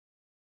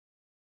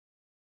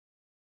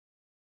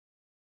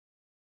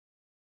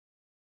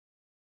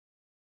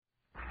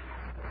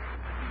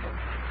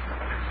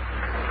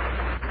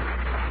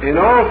In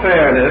all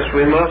fairness,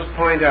 we must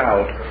point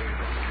out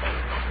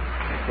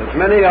that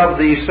many of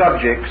the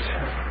subjects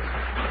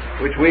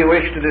which we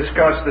wish to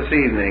discuss this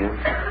evening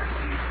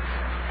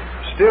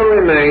still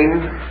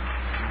remain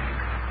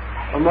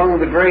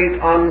among the great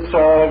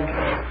unsolved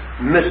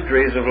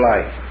mysteries of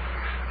life.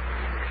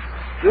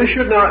 This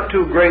should not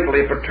too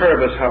greatly perturb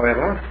us,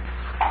 however,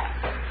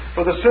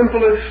 for the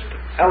simplest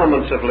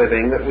elements of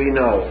living that we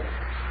know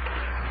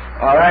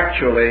are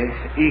actually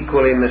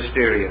equally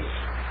mysterious.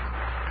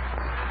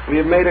 We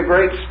have made a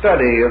great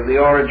study of the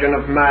origin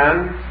of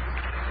man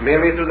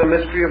merely through the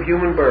mystery of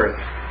human birth,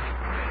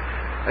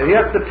 and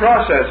yet the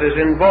processes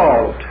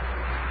involved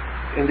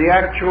in the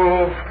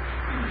actual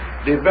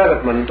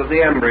development of the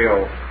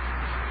embryo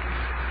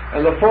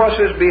and the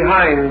forces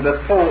behind the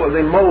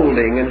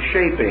molding and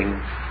shaping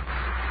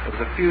of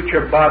the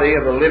future body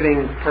of a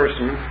living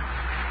person,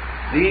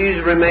 these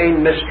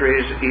remain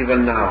mysteries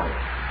even now.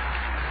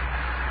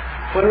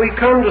 When we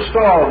come to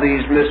solve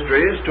these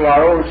mysteries to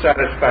our own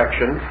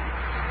satisfaction,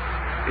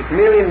 it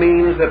merely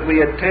means that we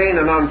attain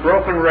an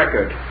unbroken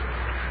record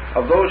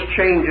of those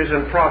changes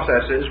and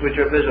processes which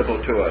are visible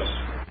to us.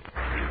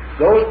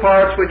 Those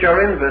parts which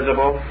are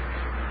invisible,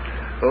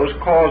 those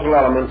causal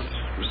elements,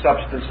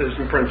 substances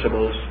and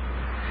principles,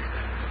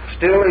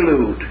 still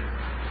elude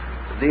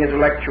the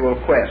intellectual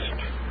quest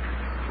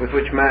with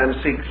which man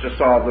seeks to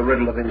solve the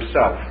riddle of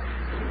himself.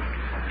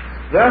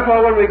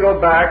 Therefore, when we go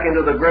back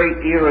into the great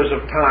eras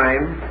of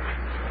time,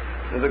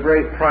 to the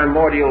great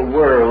primordial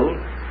world,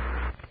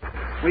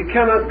 we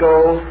cannot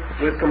go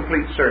with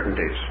complete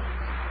certainties.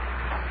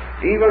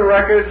 Even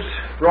records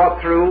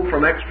brought through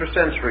from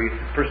extrasensory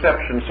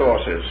perception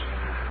sources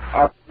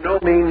are by no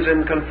means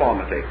in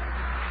conformity.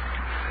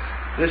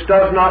 This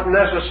does not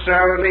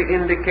necessarily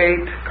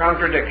indicate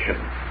contradiction,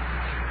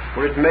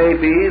 for it may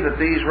be that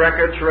these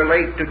records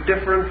relate to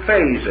different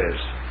phases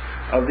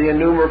of the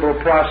innumerable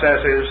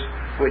processes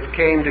which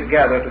came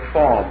together to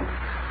form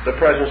the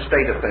present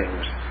state of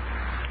things.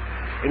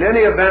 In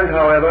any event,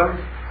 however,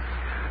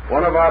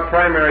 one of our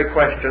primary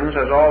questions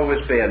has always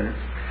been,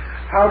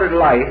 how did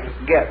life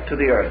get to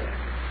the earth?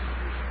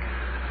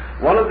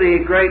 One of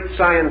the great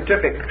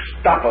scientific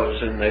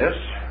stoppers in this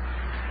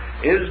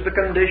is the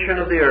condition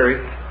of the earth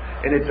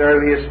in its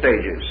earliest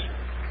stages.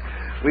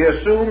 We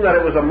assume that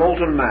it was a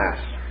molten mass,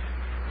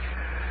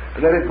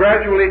 that it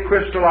gradually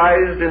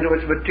crystallized into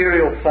its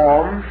material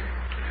form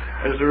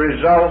as the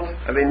result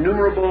of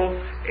innumerable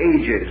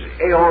ages,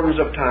 aeons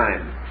of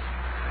time,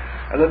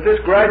 and that this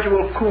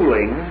gradual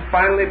cooling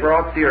finally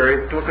brought the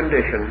earth to a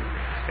condition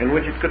in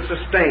which it could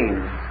sustain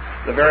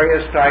the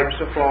various types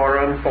of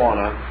flora and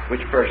fauna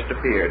which first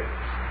appeared.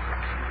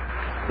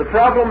 The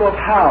problem of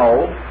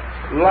how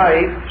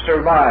life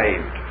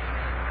survived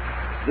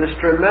this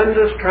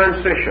tremendous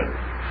transition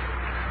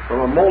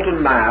from a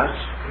molten mass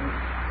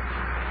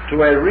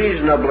to a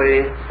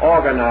reasonably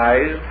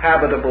organized,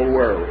 habitable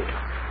world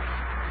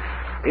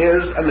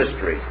is a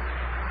mystery.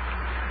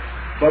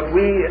 But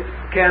we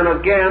can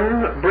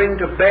again bring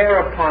to bear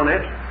upon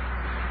it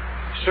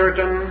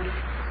certain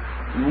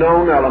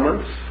known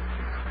elements,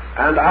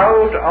 and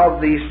out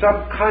of the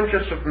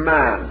subconscious of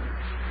man,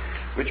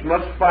 which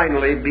must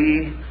finally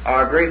be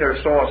our greater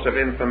source of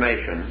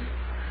information,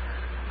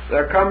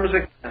 there comes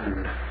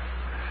again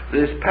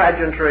this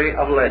pageantry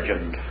of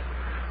legend,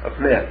 of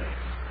myth,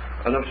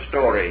 and of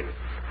story,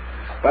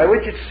 by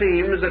which it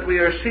seems that we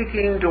are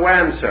seeking to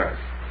answer,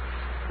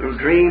 through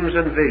dreams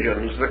and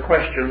visions, the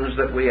questions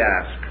that we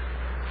ask.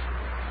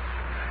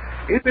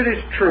 If it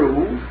is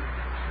true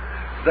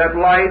that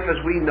life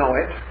as we know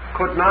it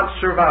could not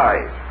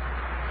survive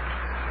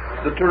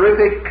the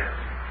terrific,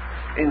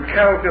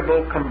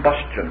 incalculable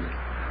combustion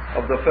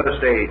of the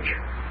first age,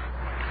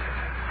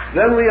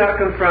 then we are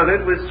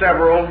confronted with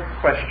several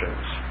questions.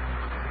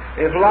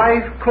 If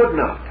life could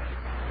not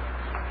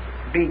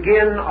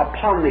begin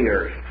upon the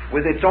earth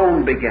with its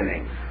own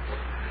beginning,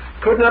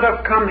 could not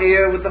have come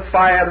here with the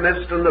fire,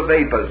 mist, and the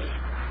vapors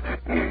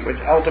which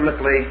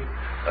ultimately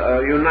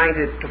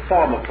united to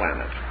form a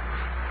planet,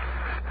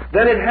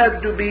 then it had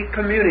to be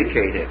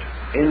communicated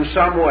in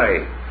some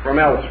way from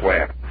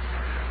elsewhere,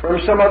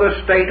 from some other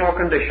state or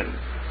condition,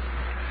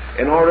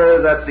 in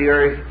order that the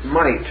earth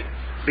might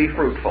be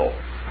fruitful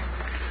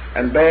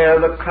and bear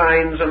the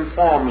kinds and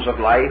forms of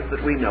life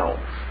that we know.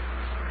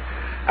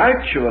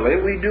 Actually,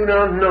 we do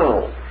not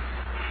know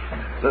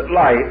that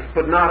life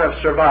could not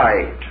have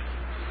survived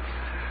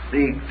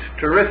the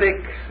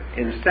terrific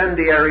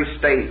incendiary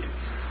state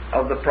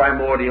of the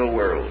primordial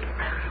world.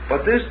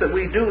 But this that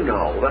we do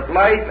know, that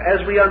life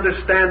as we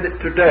understand it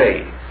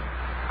today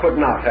could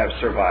not have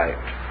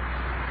survived,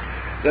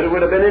 that it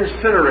would have been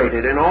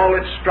incinerated in all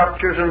its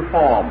structures and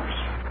forms,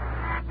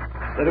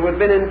 that it would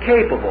have been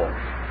incapable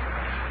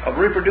of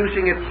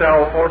reproducing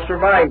itself or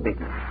surviving.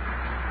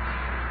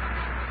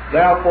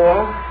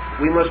 Therefore,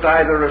 we must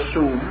either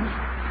assume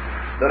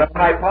that our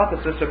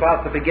hypothesis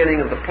about the beginning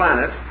of the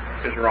planet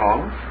is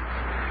wrong,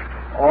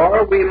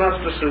 or we must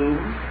assume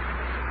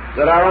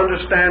that our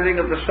understanding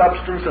of the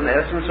substance and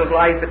essence of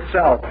life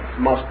itself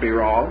must be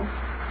wrong,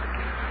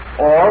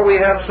 or we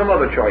have some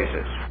other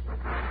choices.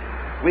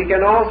 we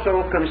can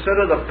also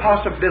consider the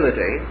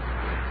possibility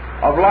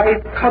of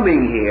life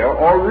coming here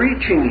or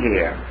reaching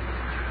here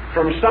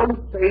from some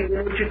state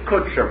in which it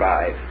could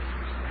survive,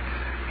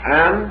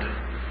 and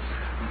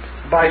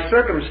by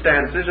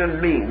circumstances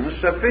and means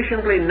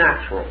sufficiently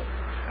natural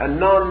and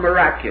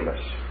non-miraculous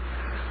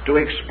to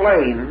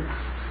explain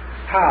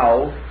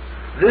how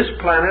this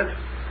planet,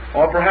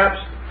 or perhaps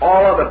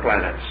all other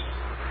planets,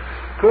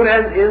 could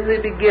have in the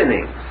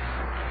beginning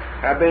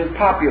have been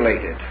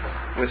populated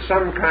with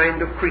some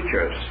kind of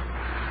creatures,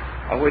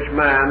 of which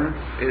man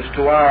is,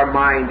 to our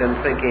mind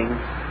and thinking,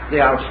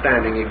 the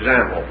outstanding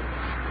example.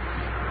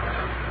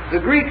 The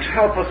Greeks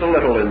help us a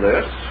little in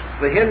this,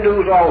 the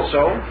Hindus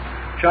also,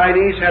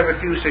 Chinese have a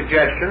few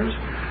suggestions,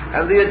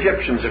 and the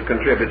Egyptians have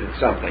contributed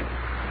something.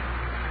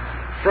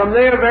 From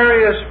their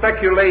various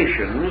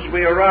speculations,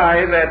 we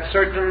arrive at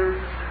certain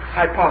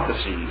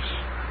hypotheses,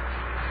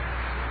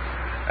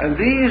 and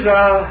these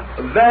are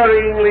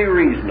varyingly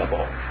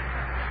reasonable,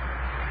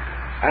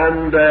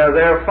 and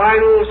their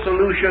final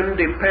solution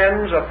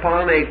depends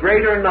upon a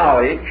greater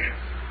knowledge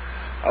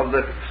of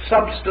the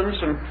substance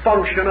and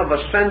function of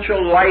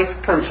essential life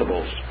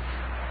principles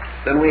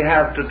than we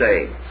have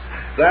today.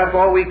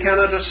 Therefore, we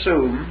cannot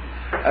assume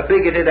a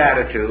bigoted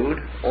attitude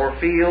or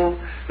feel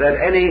that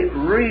any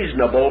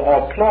reasonable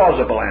or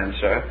plausible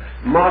answer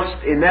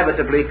must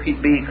inevitably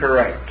be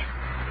correct.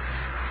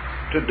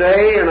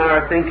 Today, in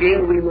our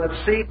thinking, we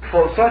must seek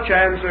for such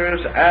answers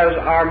as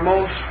are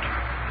most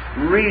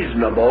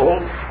reasonable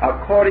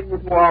according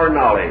to our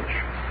knowledge,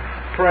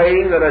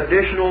 praying that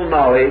additional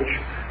knowledge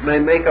may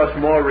make us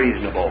more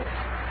reasonable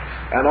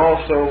and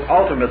also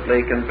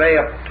ultimately convey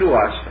to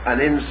us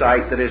an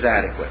insight that is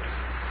adequate.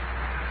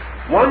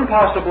 One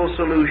possible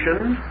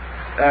solution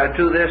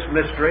to this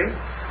mystery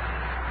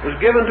was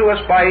given to us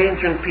by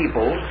ancient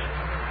peoples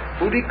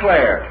who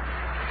declared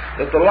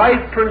that the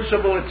life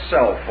principle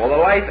itself, or the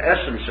life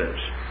essences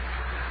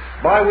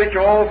by which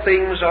all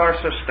things are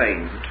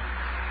sustained,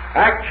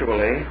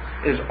 actually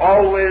is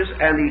always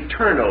and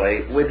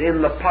eternally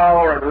within the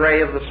power and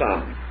ray of the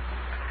sun.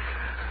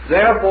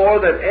 Therefore,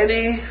 that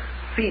any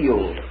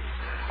field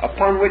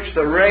upon which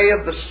the ray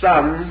of the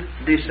sun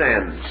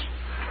descends,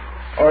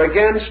 or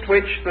against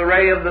which the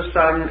ray of the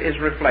sun is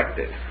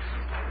reflected,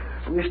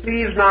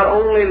 receives not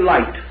only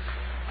light,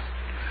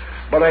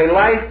 but a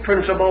life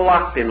principle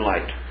locked in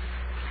light.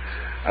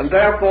 And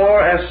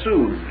therefore, as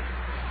soon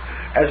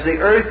as the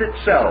earth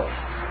itself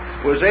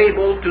was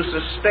able to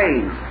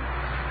sustain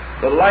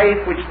the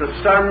life which the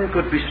sun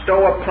could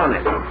bestow upon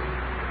it,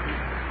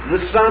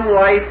 the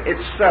sunlight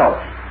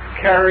itself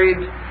carried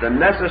the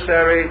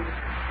necessary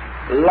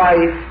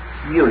life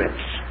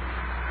units,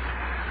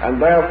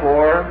 and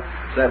therefore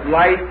that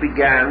life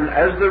began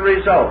as the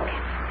result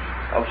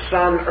of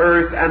sun,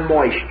 earth, and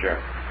moisture.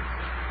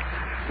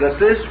 That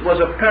this was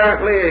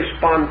apparently a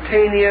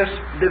spontaneous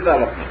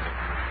development,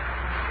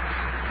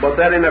 but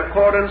that in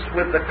accordance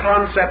with the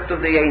concept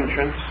of the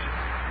ancients,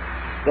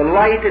 the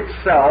light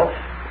itself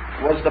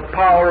was the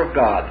power of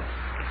God,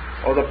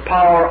 or the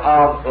power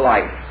of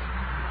life.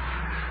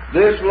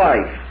 This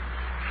life,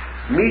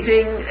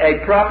 meeting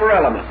a proper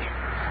element,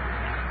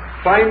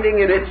 finding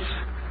in its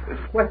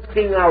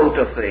questing out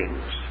of things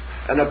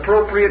an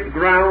appropriate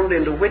ground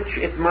into which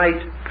it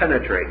might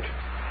penetrate,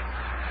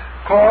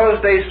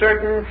 caused a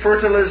certain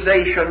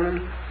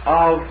fertilization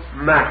of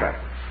matter.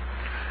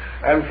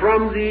 And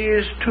from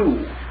these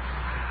two,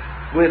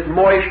 with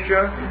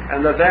moisture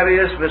and the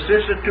various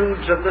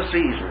vicissitudes of the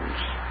seasons,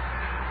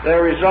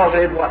 there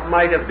resulted what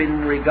might have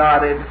been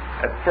regarded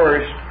at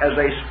first as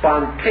a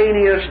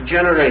spontaneous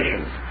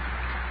generation.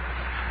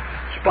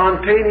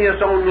 Spontaneous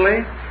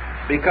only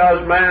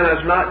because man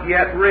has not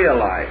yet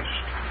realized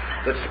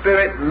that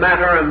spirit,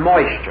 matter, and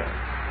moisture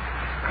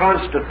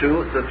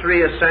constitute the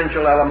three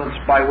essential elements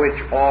by which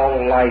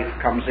all life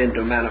comes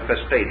into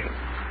manifestation.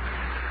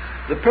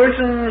 The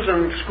persons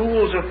and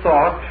schools of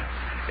thought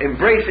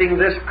embracing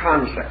this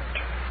concept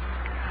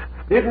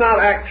did not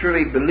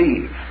actually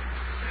believe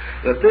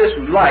that this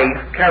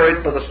life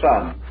carried by the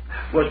sun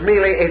was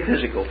merely a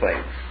physical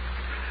thing,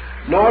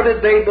 nor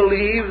did they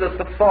believe that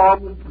the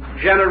form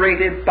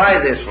generated by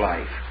this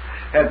life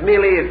had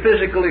merely a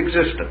physical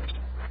existence.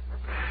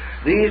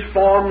 These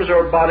forms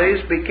or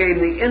bodies became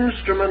the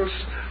instruments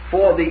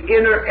for the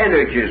inner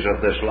energies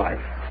of this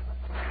life.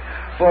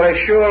 For as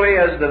surely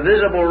as the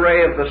visible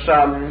ray of the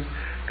sun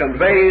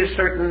conveys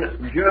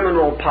certain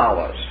germinal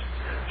powers,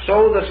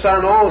 so the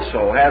sun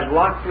also has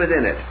locked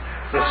within it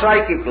the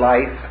psychic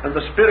life and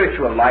the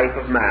spiritual life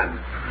of man.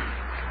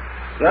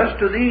 Thus,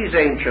 to these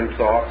ancient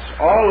thoughts,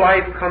 all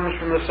life comes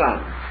from the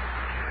sun,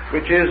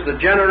 which is the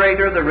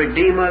generator, the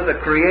redeemer, the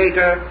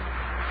creator,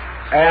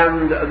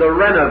 and the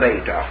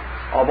renovator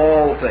of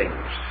all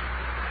things.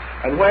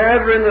 And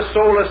wherever in the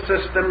solar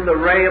system the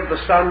ray of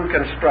the sun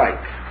can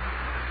strike,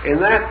 in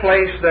that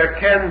place there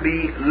can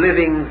be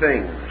living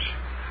things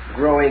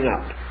growing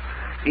up,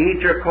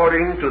 each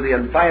according to the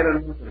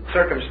environment and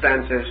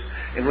circumstances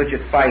in which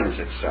it finds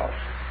itself.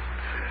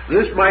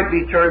 This might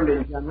be termed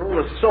in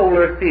general the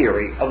solar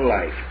theory of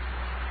life.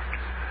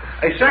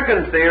 A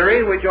second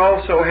theory, which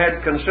also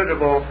had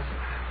considerable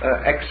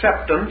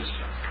acceptance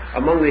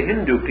among the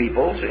Hindu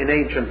peoples in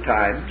ancient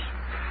times,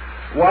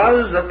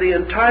 was that the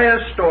entire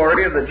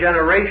story of the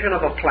generation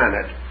of a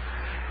planet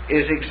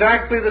is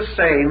exactly the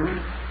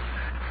same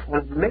on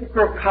a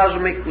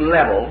macrocosmic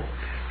level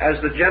as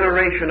the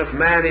generation of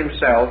man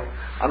himself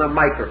on a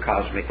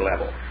microcosmic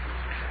level.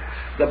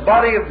 The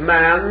body of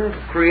man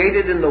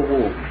created in the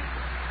womb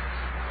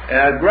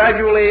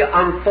gradually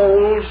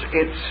unfolds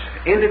its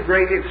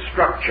integrated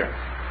structure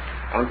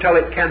until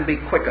it can be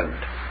quickened.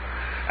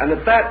 And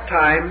at that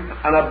time,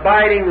 an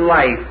abiding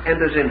life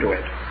enters into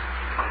it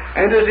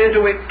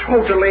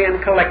totally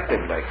and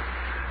collectively,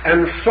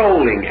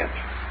 ensouling it,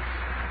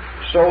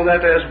 so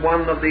that, as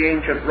one of the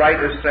ancient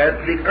writers said,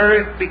 the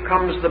earth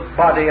becomes the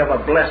body of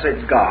a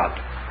blessed God.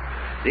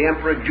 The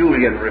Emperor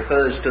Julian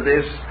refers to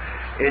this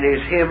in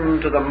his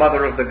hymn to the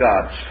Mother of the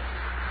Gods.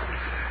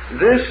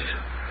 This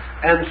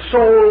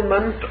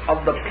ensoulment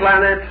of the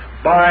planet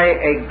by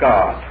a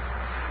God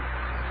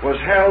was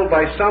held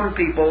by some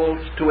peoples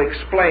to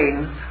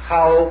explain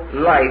how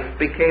life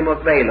became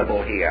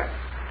available here.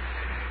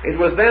 It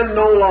was then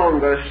no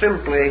longer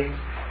simply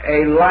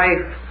a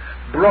life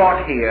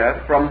brought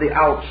here from the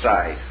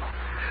outside,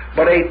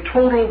 but a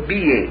total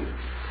being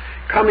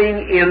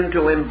coming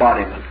into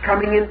embodiment,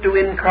 coming into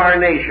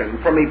incarnation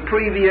from a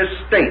previous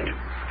state.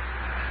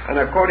 And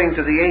according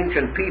to the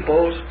ancient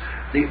peoples,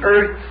 the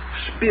earth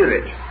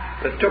spirit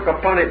that took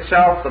upon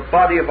itself the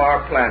body of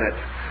our planet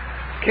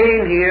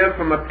came here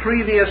from a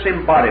previous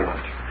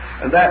embodiment,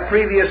 and that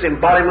previous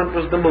embodiment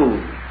was the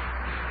moon.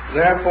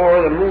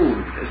 Therefore, the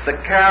moon is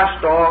the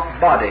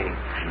cast-off body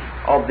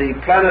of the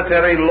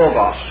planetary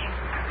Logos,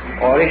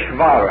 or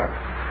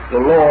Ishvara, the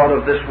Lord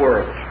of this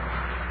world.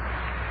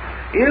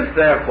 If,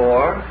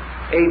 therefore,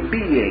 a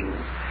being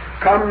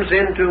comes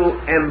into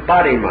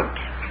embodiment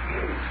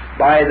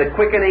by the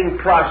quickening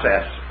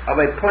process of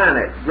a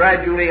planet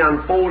gradually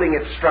unfolding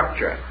its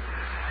structure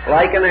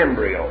like an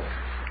embryo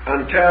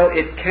until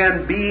it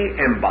can be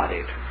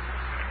embodied,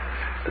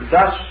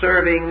 thus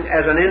serving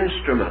as an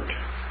instrument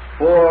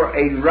for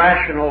a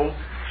rational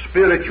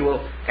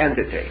spiritual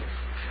entity,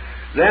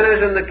 then,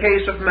 as in the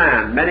case of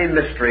man, many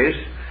mysteries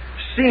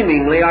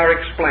seemingly are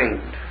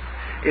explained.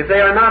 If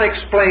they are not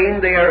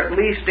explained, they are at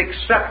least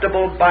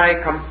acceptable by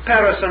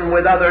comparison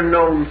with other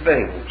known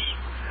things,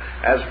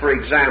 as, for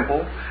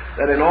example,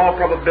 that in all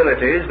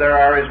probabilities there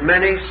are as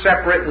many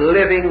separate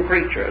living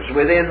creatures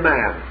within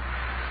man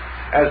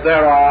as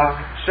there are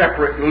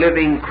separate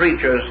living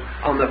creatures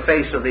on the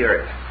face of the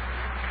earth.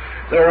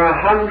 There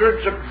are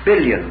hundreds of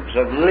billions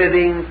of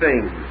living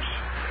things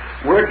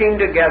working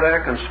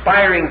together,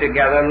 conspiring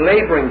together,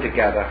 laboring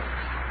together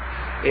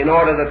in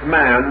order that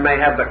man may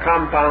have the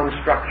compound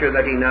structure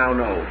that he now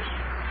knows.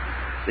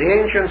 The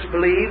ancients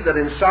believed that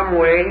in some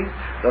way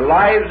the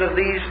lives of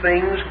these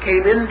things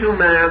came into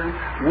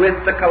man with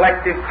the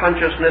collective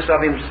consciousness of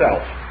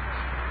himself.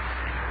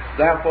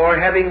 Therefore,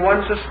 having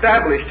once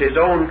established his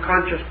own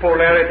conscious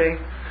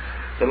polarity,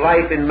 the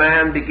life in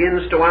man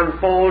begins to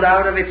unfold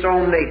out of its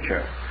own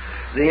nature,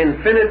 the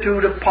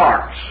infinitude of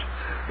parts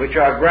which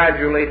are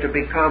gradually to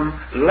become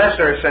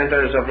lesser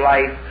centers of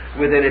life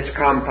within its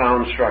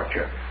compound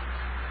structure.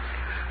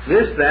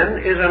 This,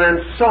 then, is an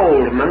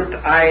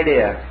ensoulement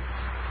idea,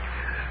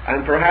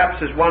 and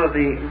perhaps is one of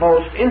the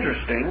most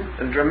interesting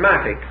and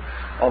dramatic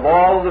of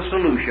all the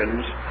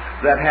solutions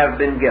that have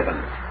been given.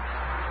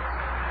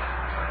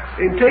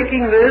 In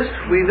taking this,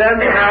 we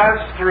then pass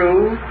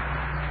through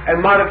a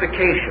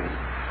modification,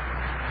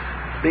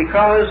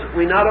 because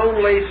we not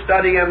only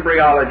study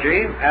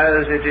embryology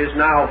as it is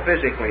now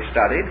physically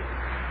studied,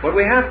 but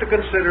we have to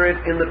consider it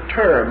in the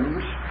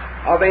terms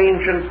of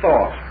ancient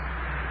thought.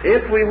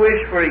 If we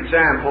wish, for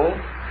example,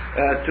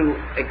 to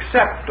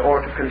accept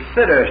or to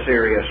consider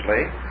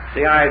seriously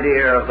the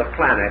idea of the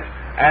planet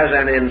as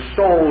an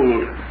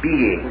ensouled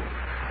being,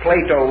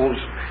 Plato's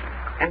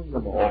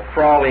animal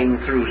crawling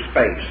through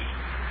space,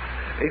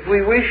 if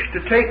we wish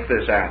to take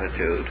this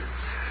attitude,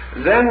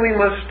 then we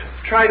must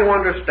try to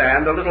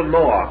understand a little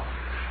more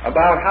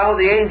about how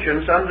the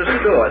ancients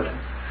understood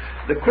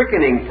the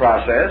quickening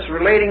process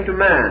relating to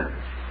man.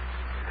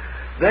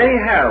 They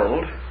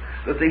held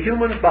that the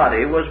human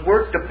body was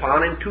worked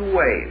upon in two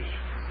ways.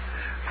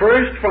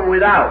 First, from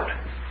without,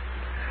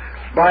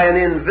 by an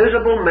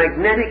invisible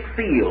magnetic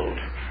field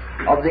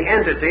of the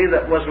entity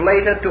that was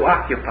later to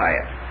occupy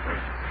it.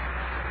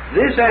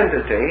 This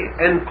entity,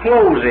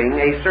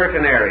 enclosing a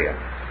certain area,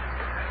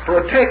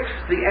 protects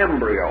the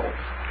embryo,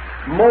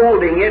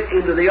 molding it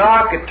into the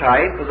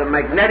archetype of the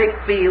magnetic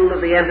field of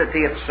the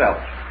entity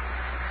itself,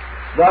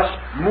 thus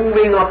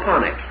moving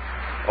upon it.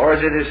 Or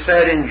as it is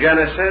said in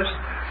Genesis,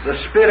 the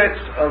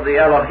spirits of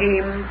the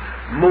Elohim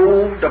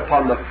moved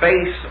upon the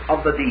face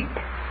of the deep.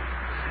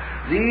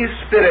 These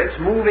spirits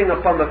moving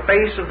upon the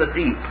face of the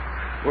deep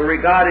were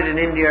regarded in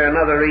India and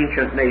other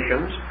ancient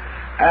nations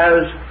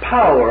as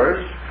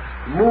powers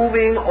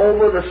moving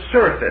over the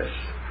surface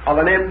of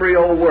an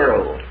embryo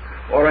world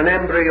or an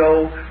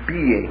embryo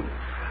being,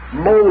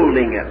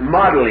 molding it,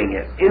 modeling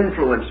it,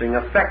 influeing,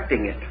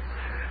 affecting it,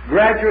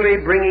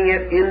 gradually bringing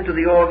it into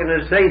the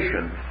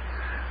organization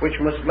which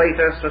must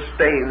later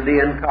sustain the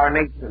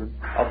incarnation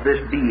of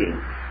this being.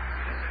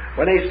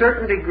 When a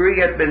certain degree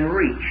had been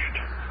reached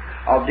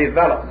of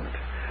development,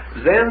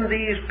 then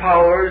these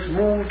powers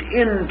moved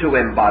into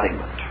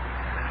embodiment,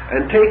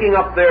 and taking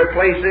up their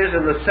places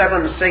in the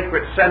 7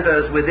 sacred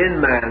centers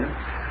within man,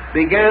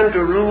 began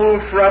to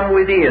rule from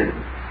within.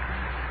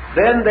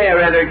 Then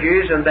their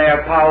energies and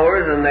their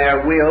powers and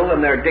their will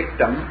and their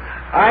dictum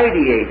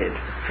ideated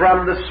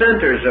from the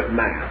centers of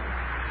man,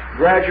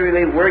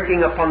 gradually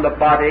working upon the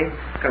body,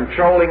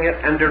 controlling it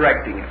and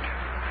directing it.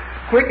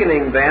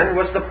 Quickening then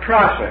was the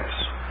process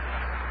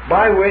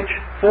by which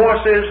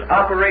forces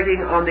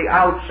operating on the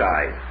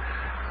outside,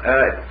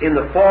 in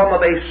the form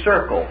of a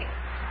circle,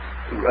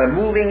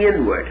 moving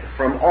inward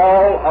from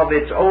all of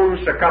its own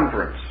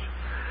circumference,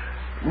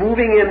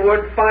 moving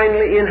inward,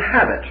 finally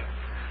inhabit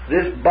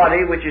this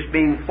body which is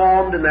being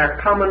formed in their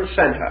common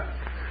center.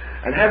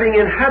 And having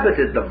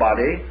inhabited the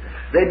body,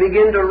 they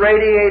begin to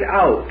radiate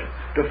out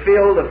to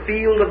fill the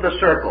field of the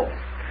circle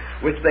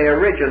which they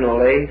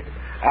originally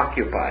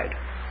occupied.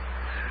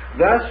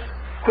 Thus,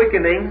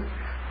 quickening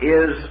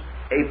is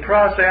a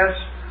process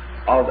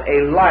of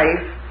a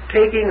life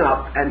taking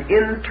up an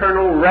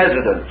internal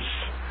residence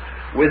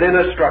within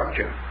a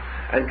structure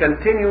and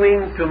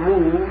continuing to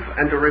move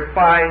and to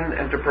refine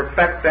and to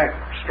perfect that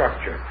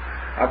structure,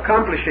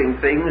 accomplishing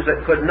things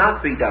that could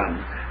not be done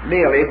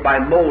merely by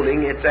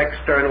molding its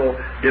external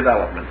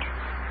development.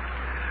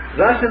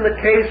 Thus, in the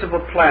case of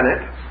a planet,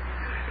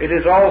 it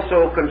is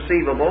also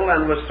conceivable,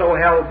 and was so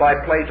held by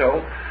Plato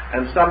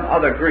and some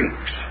other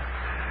Greeks,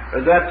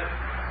 that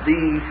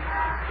the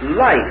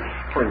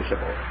life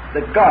principle,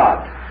 the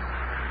God,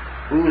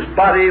 whose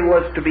body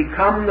was to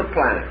become the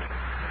planet,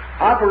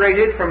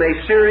 operated from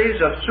a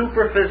series of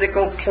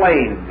superphysical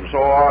planes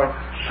or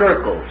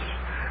circles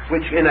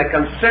which in a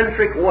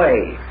concentric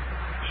way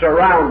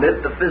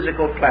surrounded the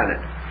physical planet.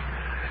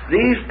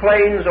 These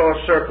planes or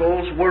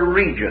circles were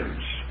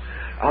regions,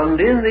 and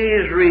in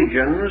these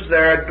regions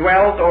there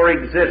dwelt or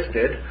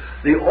existed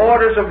the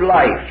orders of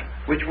life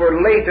which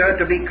were later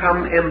to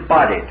become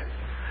embodied.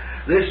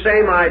 This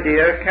same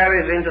idea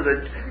carries into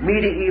the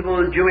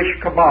medieval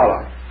Jewish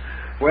Kabbalah,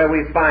 where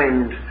we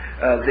find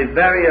the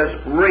various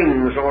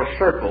rings or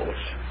circles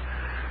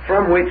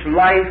from which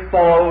life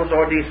falls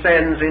or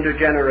descends into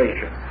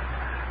generation.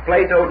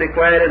 Plato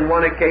declared in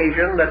one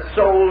occasion that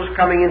souls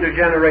coming into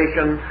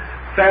generation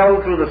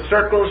fell through the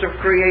circles of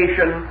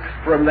creation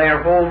from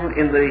their home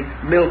in the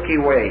Milky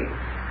Way.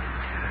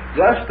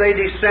 Thus they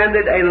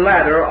descended a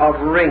ladder of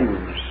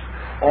rings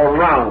or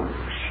rounds,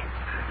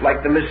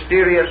 like the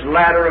mysterious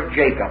ladder of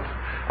Jacob,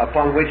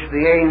 upon which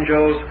the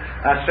angels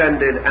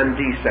ascended and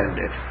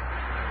descended.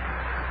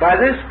 By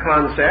this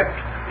concept,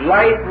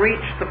 life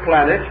reached the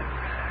planet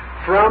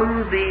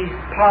from the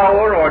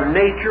power or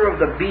nature of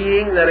the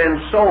being that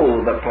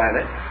ensouled the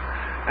planet,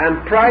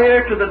 and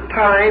prior to the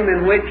time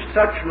in which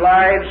such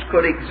lives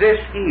could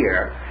exist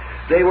here,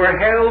 they were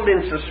held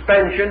in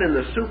suspension in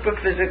the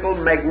superphysical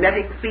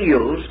magnetic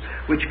fields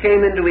which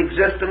came into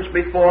existence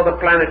before the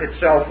planet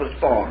itself was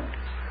formed.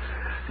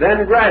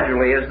 Then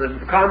gradually, as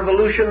the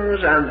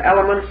convolutions and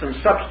elements and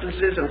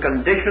substances and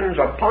conditions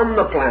upon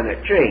the planet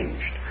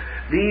changed,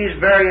 these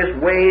various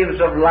waves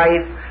of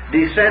life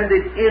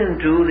descended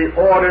into the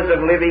orders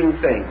of living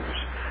things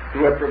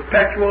through a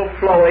perpetual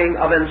flowing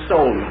of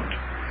ensoulment.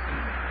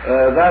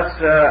 Thus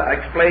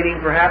explaining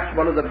perhaps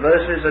one of the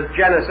verses of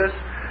Genesis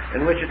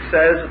in which it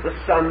says that the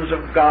sons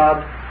of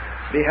God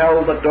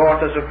beheld the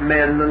daughters of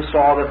men and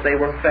saw that they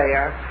were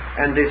fair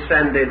and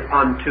descended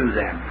unto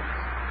them.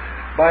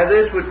 By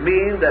this would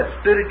mean that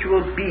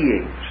spiritual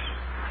beings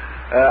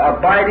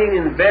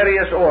abiding in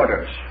various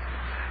orders,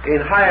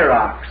 in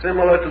hierarchs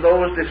similar to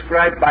those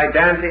described by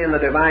Dante in the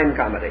Divine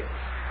Comedy,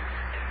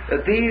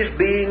 that these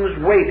beings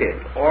waited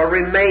or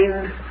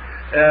remained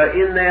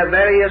in their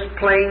various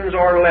planes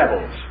or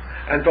levels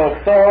until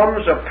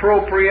forms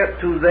appropriate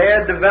to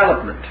their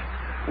development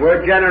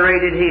were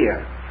generated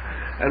here.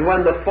 And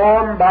when the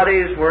form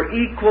bodies were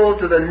equal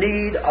to the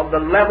need of the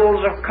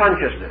levels of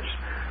consciousness,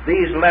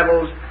 these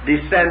levels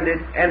descended,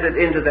 entered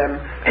into them,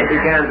 and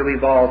began to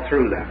evolve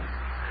through them.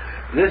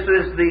 This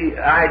is the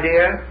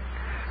idea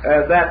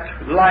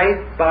that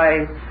life,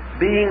 by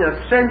being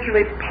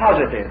essentially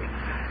posited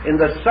in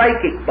the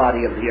psychic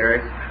body of the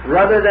earth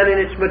rather than in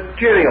its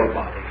material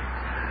body,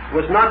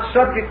 was not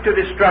subject to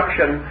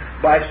destruction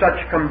by such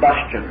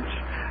combustions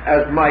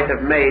as might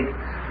have made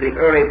the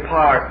early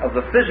part of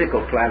the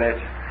physical planet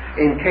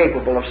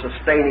incapable of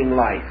sustaining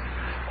life,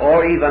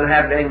 or even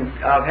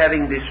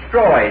having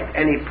destroyed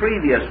any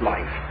previous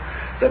life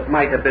that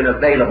might have been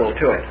available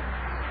to it.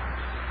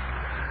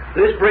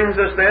 This brings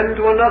us then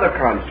to another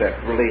concept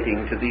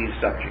relating to these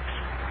subjects.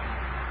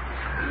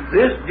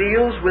 This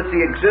deals with the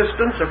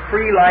existence of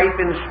free life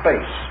in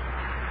space.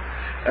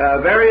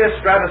 Various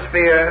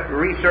stratosphere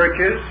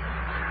researchers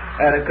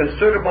at a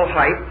considerable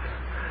height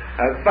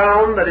have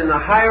found that in the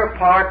higher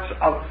parts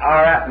of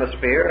our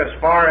atmosphere, as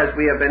far as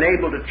we have been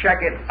able to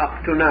check it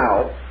up to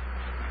now,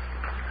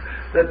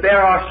 that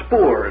there are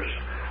spores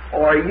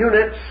or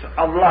units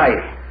of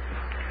life,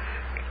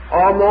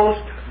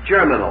 almost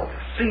germinal,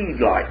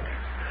 seed-like,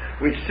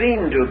 which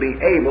seem to be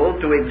able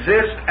to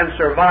exist and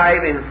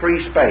survive in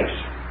free space.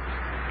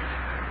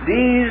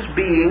 These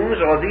beings,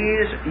 or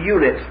these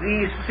units,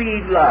 these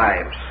seed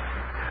lives,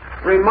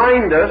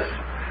 remind us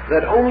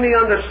that only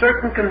under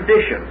certain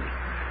conditions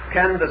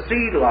can the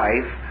seed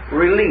life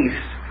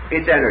release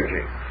its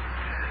energy.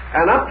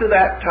 And up to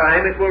that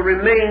time it will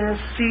remain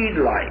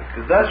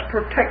seed-like, thus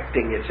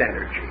protecting its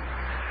energy.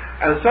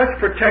 And such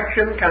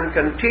protection can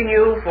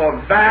continue for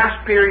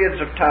vast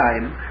periods of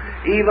time,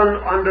 even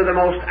under the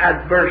most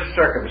adverse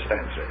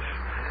circumstances.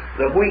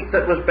 The wheat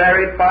that was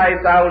buried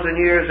 5,000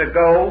 years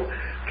ago,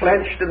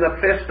 clenched in the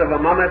fist of a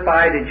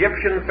mummified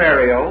Egyptian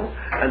pharaoh,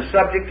 and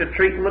subject to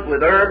treatment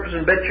with herbs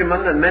and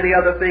bitumen and many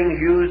other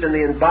things used in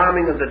the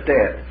embalming of the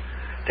dead,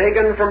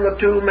 taken from the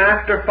tomb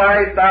after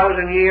 5,000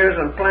 years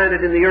and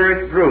planted in the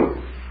earth, grew,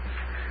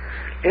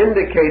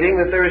 indicating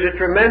that there is a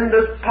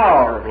tremendous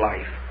power of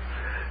life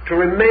to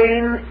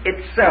remain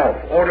itself,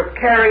 or to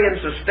carry and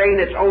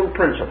sustain its own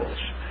principles,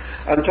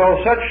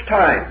 until such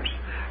times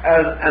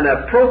as an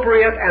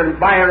appropriate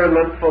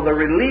environment for the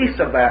release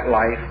of that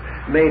life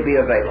may be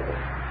available.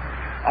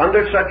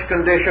 Under such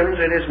conditions,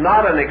 it is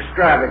not an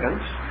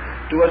extravagance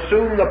to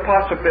assume the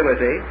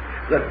possibility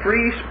that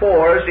free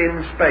spores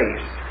in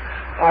space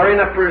are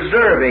in a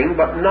preserving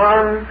but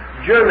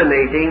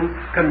non-germinating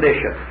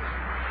condition,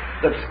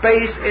 that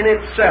space in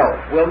itself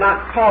will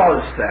not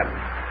cause them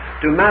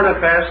to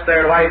manifest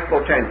their life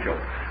potential,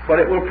 but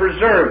it will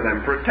preserve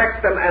them,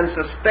 protect them, and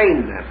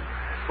sustain them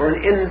for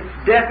an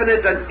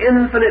indefinite and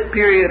infinite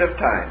period of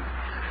time,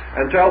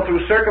 until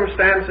through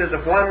circumstances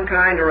of one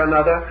kind or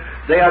another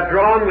they are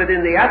drawn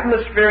within the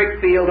atmospheric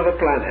field of a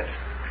planet.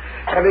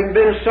 Having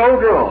been so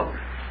drawn,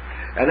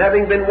 and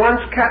having been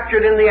once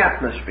captured in the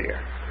atmosphere,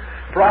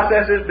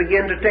 processes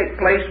begin to take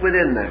place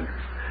within them,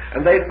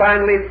 and they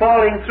finally,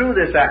 falling through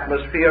this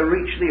atmosphere,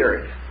 reach the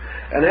earth.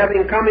 And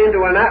having come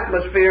into an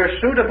atmosphere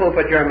suitable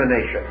for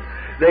germination,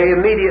 they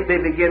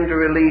immediately begin to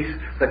release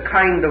the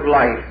kind of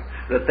life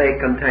that they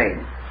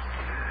contain.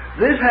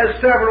 This has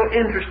several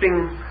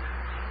interesting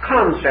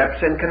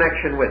concepts in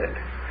connection with it.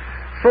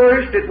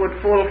 First, it would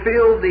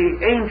fulfill the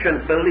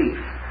ancient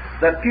belief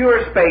that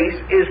pure space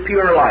is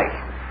pure life.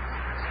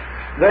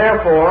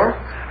 Therefore,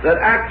 that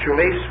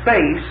actually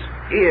space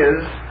is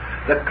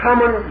the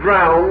common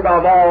ground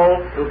of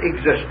all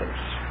existence.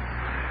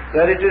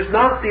 That it is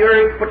not the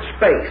earth but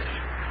space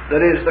that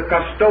is the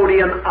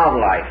custodian of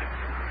life.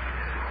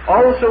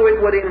 Also,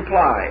 it would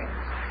imply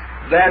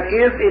that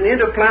if in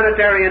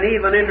interplanetary and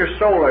even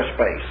intersolar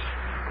space,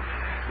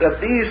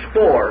 that these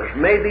spores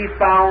may be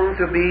found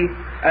to be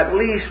at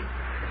least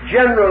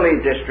generally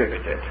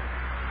distributed,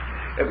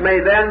 it may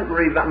then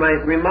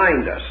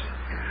remind us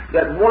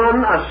that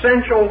one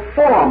essential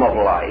form of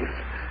life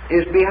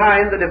is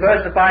behind the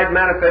diversified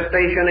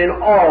manifestation in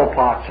all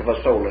parts of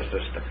a solar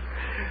system.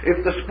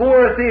 If the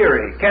spore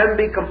theory can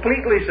be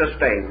completely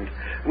sustained,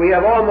 we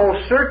have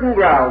almost certain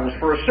grounds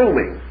for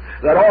assuming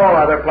that all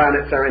other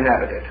planets are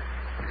inhabited,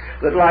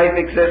 that life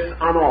exists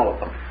on all of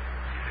them.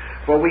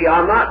 For we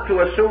are not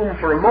to assume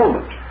for a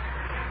moment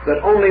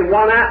that only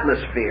one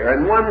atmosphere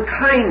and one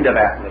kind of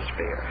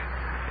atmosphere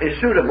is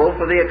suitable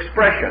for the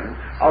expression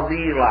of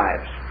these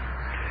lives.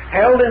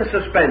 Held in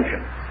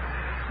suspension,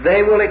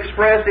 they will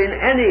express in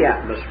any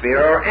atmosphere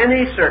or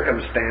any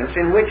circumstance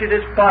in which it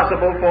is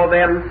possible for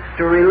them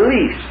to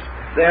release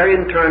their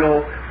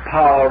internal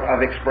power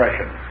of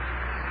expression.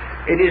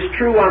 It is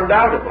true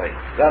undoubtedly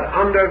that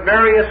under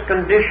various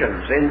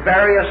conditions, in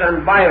various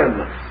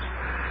environments,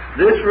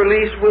 this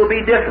release will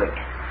be different,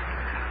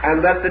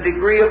 and that the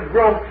degree of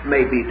growth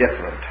may be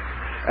different,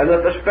 and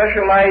that the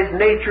specialized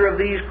nature of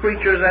these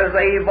creatures as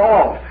they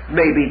evolve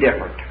may be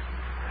different.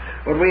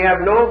 But we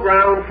have no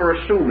ground for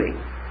assuming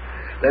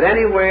that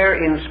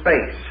anywhere in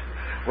space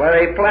where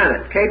a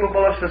planet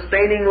capable of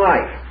sustaining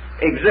life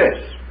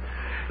exists,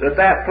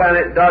 that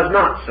planet does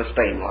not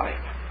sustain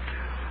life,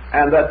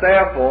 and that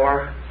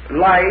therefore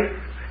life,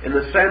 in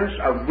the sense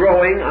of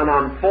growing and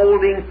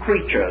unfolding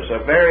creatures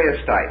of various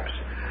types,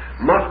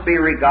 must be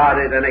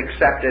regarded and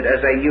accepted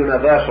as a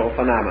universal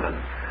phenomenon,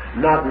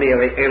 not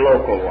merely a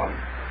local one.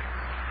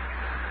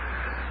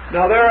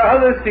 Now, there are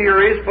other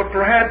theories, but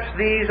perhaps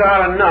these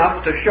are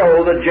enough to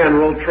show the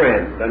general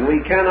trend, and we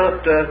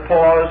cannot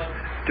pause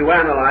to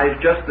analyze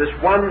just this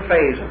one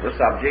phase of the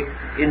subject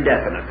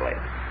indefinitely.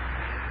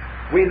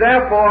 We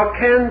therefore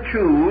can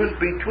choose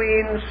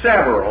between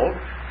several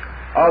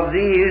of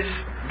these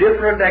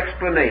different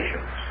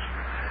explanations,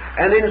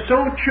 and in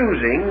so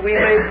choosing we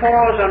may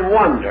pause and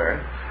wonder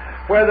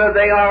whether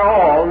they are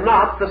all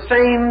not the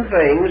same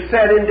thing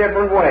said in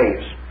different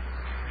ways.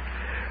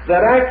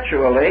 That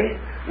actually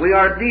we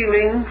are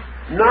dealing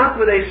not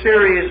with a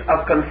series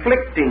of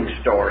conflicting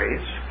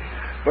stories,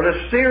 but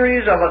a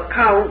series of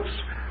accounts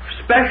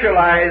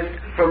specialized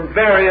from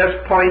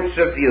various points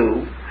of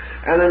view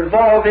and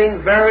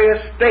involving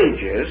various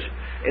stages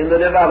in the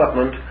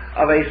development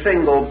of a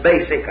single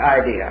basic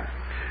idea.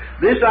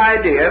 This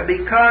idea,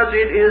 because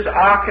it is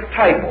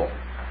archetypal,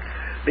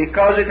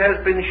 because it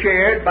has been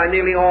shared by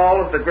nearly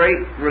all of the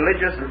great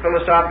religious and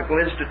philosophical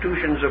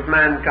institutions of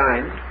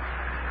mankind,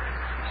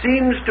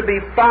 seems to be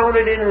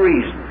founded in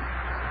reason,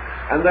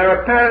 and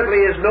there apparently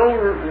is no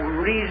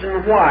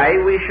reason why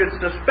we should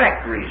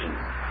suspect reason,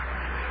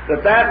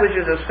 that which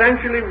is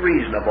essentially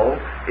reasonable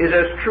is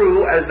as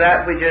true as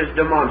that which is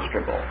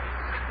demonstrable,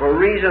 for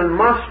reason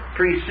must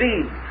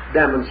precede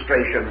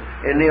demonstration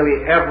in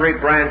nearly every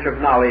branch of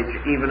knowledge,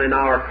 even in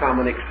our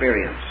common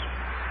experience.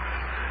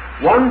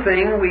 One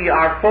thing we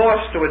are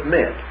forced to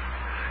admit,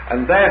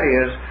 and that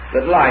is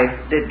that life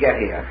did get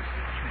here.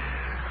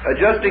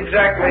 Just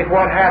exactly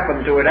what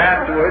happened to it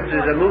afterwards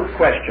is a moot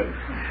question,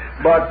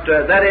 but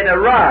that it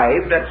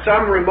arrived at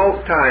some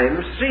remote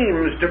time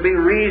seems to be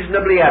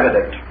reasonably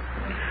evident.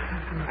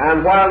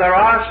 And while there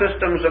are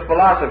systems of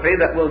philosophy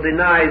that will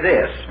deny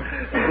this,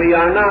 we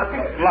are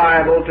not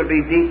liable to be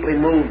deeply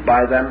moved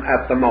by them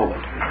at the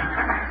moment.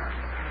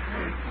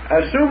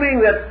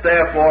 Assuming that,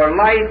 therefore,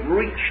 life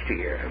reached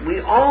here,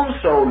 we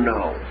also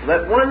know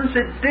that once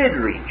it did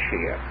reach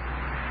here,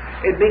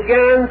 it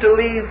began to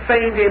leave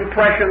faint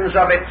impressions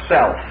of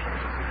itself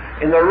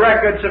in the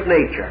records of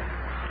nature.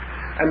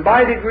 And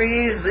by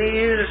degrees,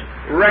 these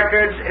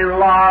records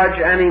enlarge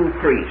and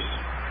increase,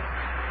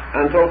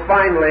 until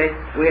finally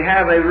we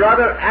have a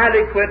rather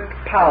adequate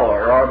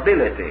power or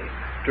ability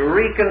to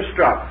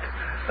reconstruct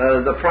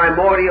the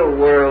primordial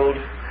world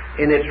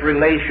in its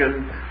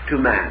relation to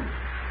man.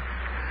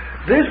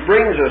 This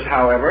brings us,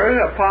 however,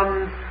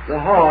 upon the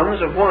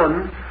horns of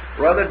one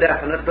rather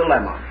definite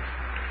dilemma,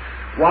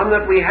 one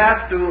that we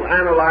have to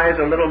analyze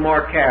a little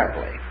more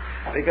carefully,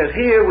 because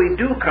here we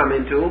do come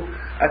into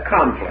a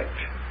conflict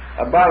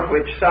about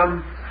which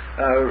some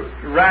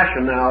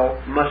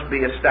rationale must be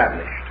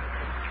established.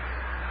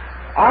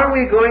 Are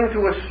we going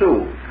to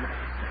assume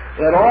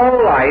that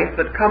all life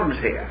that comes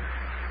here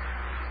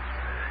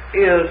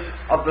is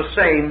of the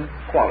same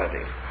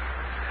quality?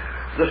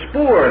 The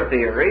Spore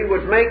theory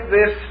would make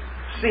this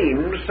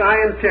seem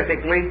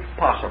scientifically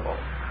possible.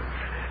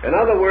 In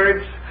other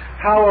words,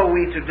 how are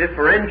we to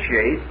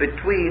differentiate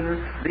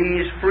between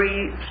these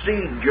free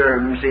seed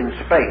germs in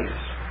space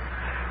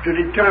to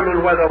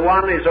determine whether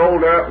one is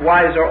older,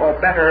 wiser, or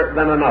better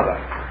than another?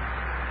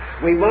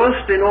 We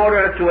must, in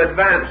order to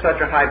advance such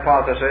a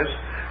hypothesis,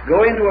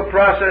 go into a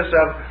process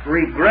of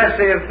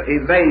regressive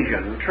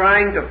evasion,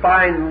 trying to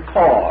find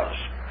cause,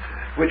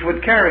 which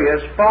would carry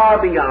us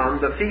far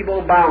beyond the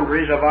feeble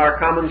boundaries of our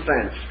common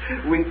sense.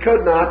 We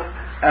could not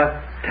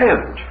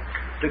attempt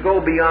to go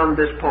beyond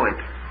this point.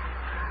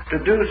 To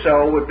do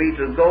so would be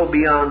to go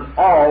beyond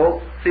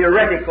all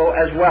theoretical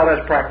as well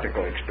as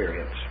practical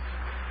experience.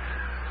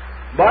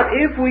 But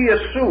if we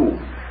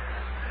assume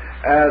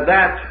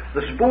that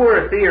the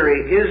Spore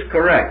theory is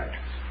correct,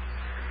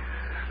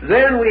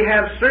 then we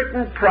have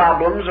certain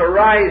problems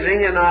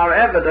arising in our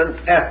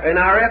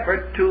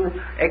effort to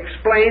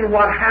explain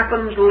what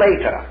happens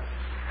later.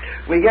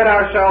 We get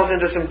ourselves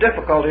into some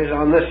difficulties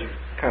on this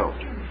count.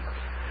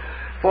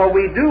 For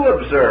we do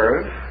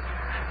observe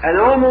an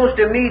almost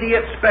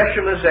immediate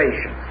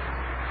specialization.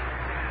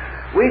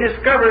 We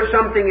discover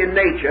something in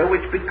nature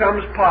which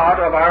becomes part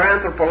of our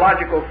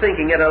anthropological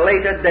thinking at a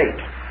later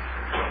date.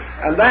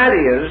 And that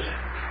is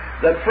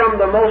that from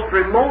the most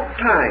remote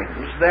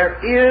times there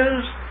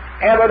is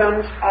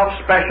evidence of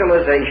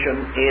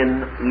specialization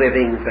in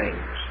living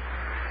things.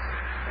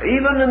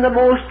 Even in the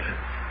most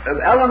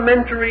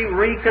elementary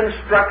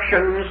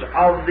reconstructions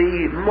of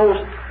the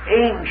most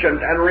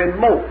ancient and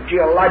remote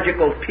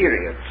geological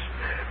periods,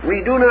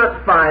 we do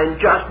not find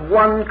just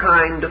one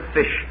kind of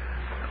fish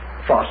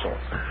fossil.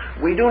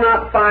 We do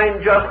not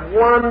find just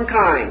one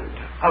kind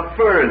of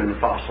fern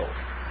fossil.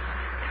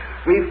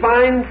 We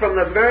find from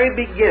the very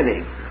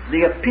beginning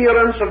the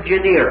appearance of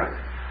genera,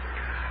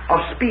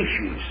 of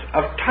species,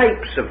 of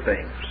types of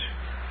things.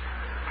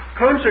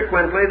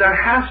 Consequently, there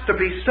has to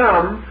be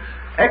some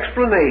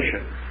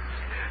explanation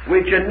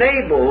which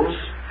enables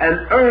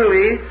an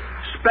early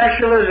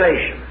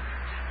specialization,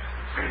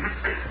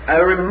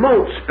 a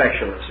remote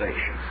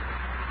specialization.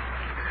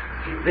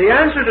 The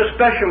answer to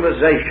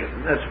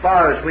specialization, as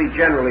far as we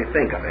generally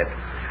think of it,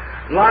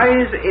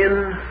 lies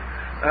in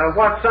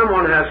what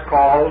someone has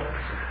called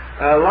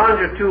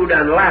longitude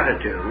and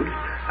latitude,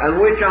 and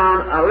which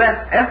on a less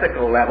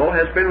ethical level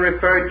has been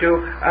referred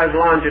to as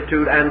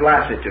longitude and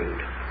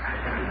lassitude.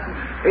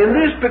 In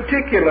this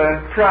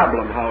particular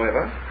problem,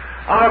 however,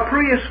 our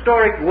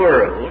prehistoric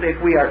world,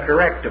 if we are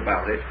correct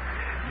about it,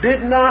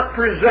 did not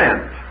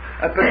present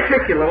a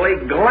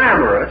particularly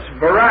glamorous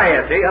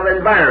variety of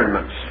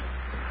environments.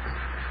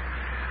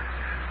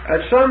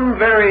 At some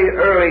very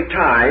early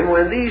time,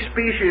 when these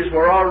species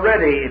were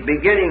already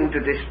beginning to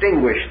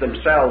distinguish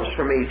themselves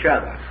from each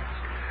other,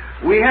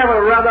 we have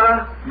a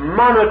rather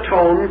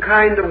monotone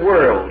kind of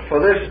world for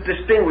this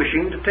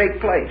distinguishing to take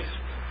place.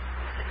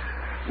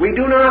 We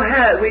did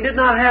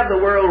not have the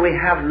world we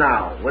have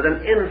now, with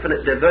an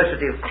infinite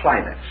diversity of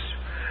climates,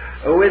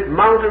 with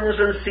mountains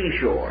and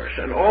seashores,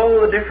 and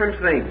all the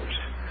different things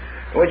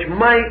which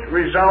might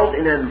result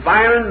in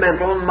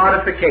environmental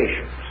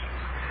modifications.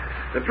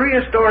 The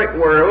prehistoric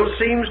world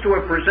seems to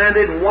have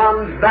presented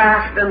one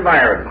vast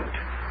environment,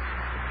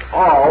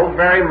 all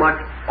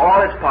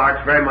its parts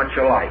very much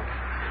alike.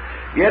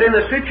 Yet in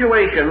a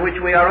situation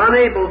which we are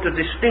unable to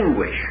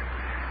distinguish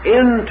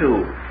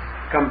into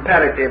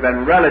comparative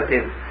and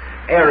relative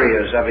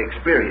areas of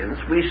experience,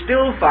 we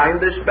still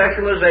find this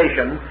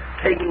specialization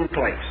taking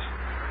place.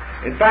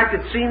 In fact,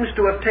 it seems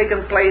to have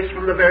taken place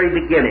from the very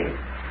beginning.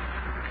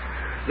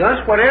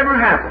 Thus, whatever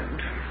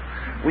happened,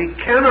 we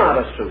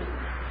cannot assume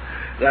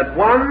that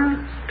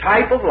one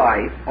type of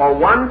life or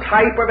one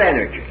type of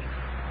energy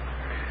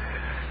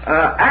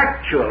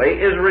actually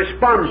is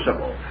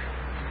responsible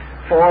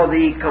for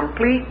the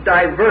complete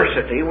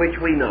diversity which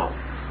we know.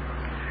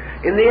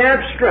 In the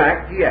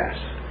abstract, yes,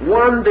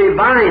 one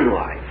divine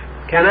life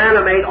can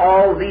animate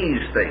all these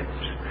things,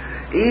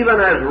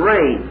 even as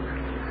rain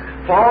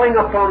falling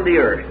upon the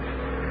earth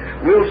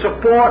will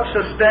support,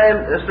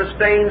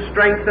 sustain,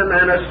 strengthen,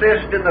 and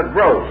assist in the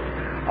growth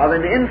of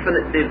an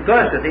infinite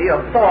diversity of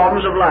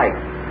forms of life.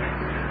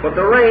 But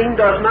the rain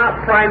does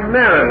not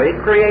primarily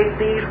create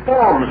these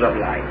forms of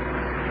life.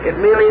 It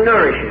merely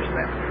nourishes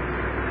them.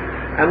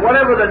 And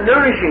whatever the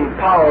nourishing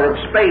power of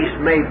space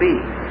may be,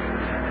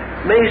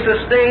 may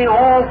sustain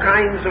all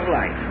kinds of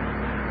life.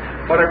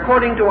 But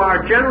according to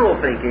our general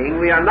thinking,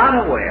 we are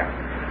not aware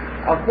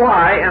of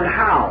why and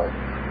how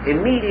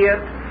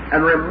immediate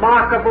and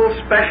remarkable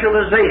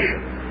specialization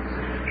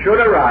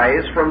should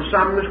arise from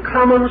some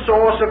common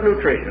source of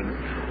nutrition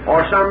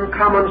or some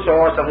common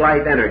source of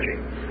life energy.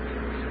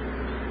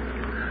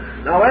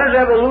 Now, as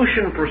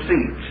evolution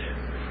proceeds,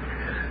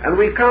 and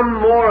we come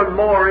more and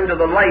more into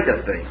the light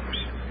of things,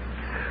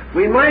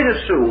 we might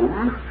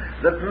assume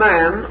that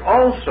man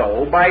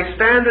also, by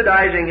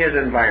standardizing his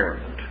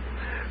environment,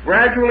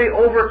 gradually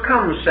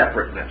overcomes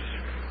separateness,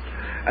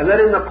 and that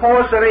in the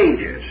course of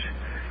ages,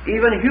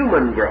 even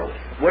human growth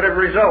would have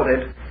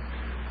resulted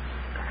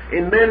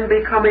in men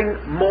becoming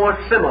more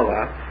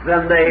similar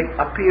than they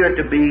appear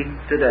to be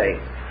today.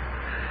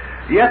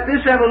 Yet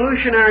this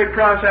evolutionary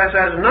process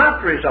has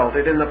not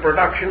resulted in the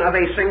production of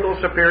a single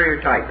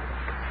superior type.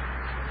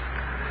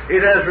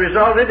 It has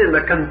resulted in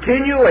the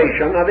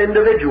continuation of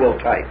individual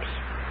types.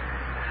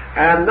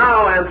 And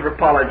now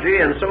anthropology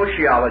and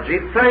sociology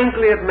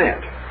frankly admit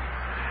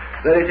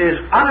that it is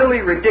utterly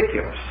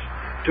ridiculous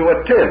to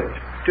attempt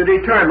to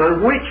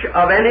determine which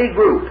of any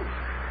group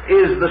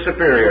is the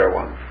superior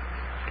one,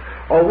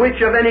 or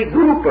which of any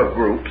group of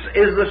groups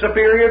is the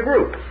superior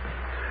group,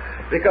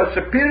 because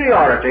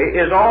superiority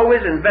is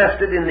always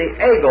invested in the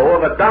ego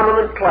of a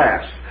dominant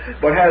class,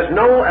 but has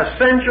no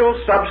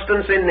essential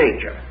substance in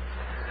nature.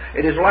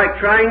 It is like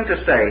trying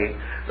to say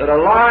that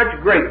a large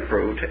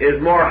grapefruit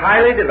is more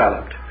highly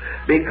developed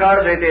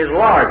because it is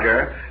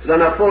larger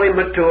than a fully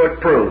matured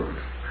prune.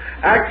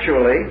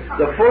 Actually,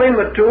 the fully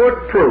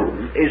matured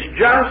prune is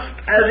just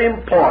as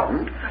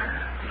important,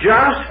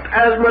 just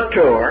as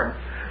mature,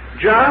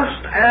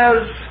 just as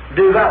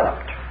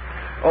developed,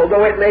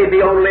 although it may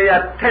be only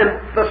a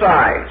tenth the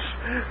size.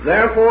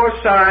 Therefore,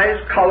 size,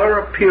 color,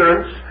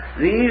 appearance,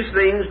 these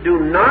things do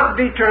not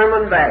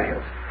determine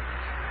value,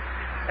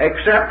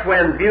 except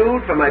when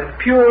viewed from a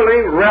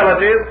purely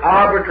relative,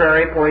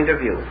 arbitrary point of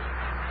view.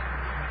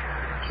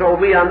 So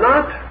we are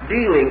not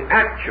dealing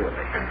actually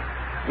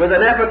with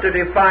an effort to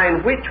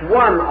define which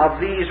one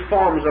of these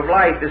forms of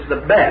life is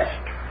the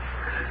best,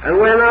 and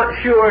we're not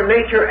sure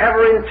nature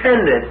ever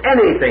intended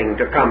anything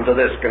to come to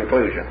this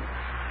conclusion.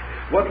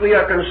 What we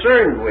are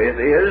concerned with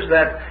is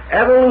that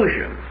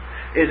evolution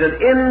is an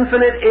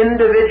infinite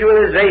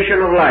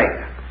individualization of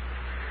life,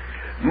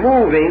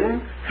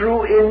 moving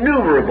through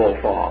innumerable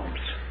forms,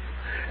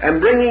 and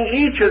bringing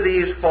each of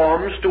these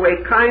forms to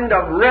a kind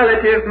of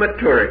relative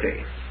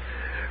maturity.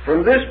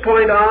 From this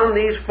point on,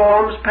 these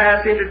forms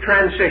pass into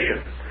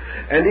transition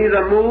and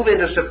either move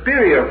into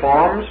superior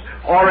forms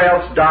or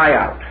else die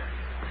out.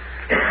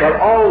 But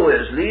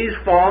always these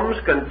forms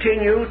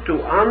continue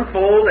to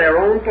unfold their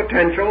own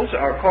potentials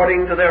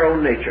according to their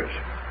own natures.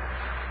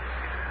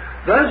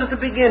 Thus, at the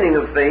beginning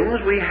of things,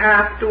 we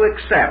have to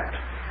accept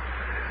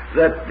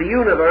that the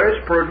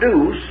universe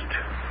produced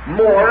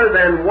more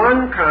than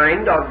one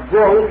kind of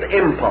growth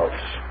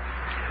impulse,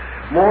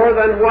 more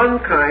than one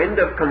kind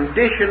of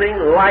conditioning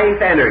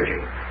life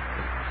energy.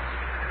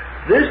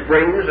 This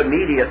brings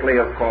immediately,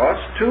 of course,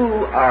 to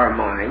our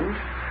mind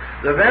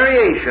the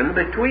variation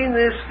between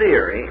this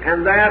theory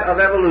and that of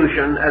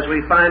evolution as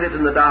we find it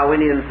in the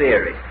Darwinian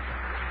theory.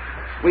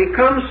 We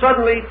come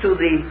suddenly to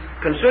the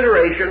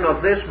consideration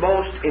of this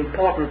most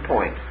important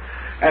point.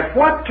 At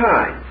what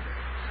time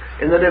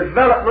in the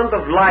development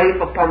of life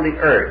upon the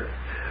earth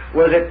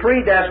was it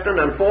predestined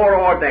and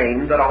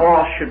foreordained that a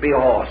horse should be a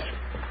horse?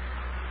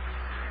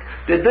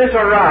 Did this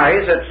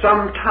arise at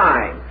some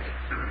time?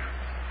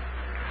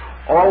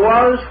 Or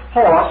was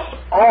horse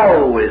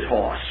always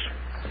horse?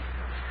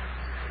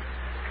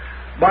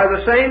 By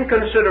the same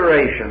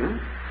consideration,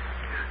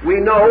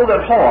 we know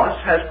that horse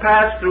has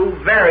passed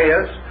through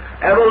various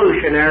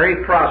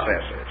evolutionary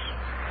processes,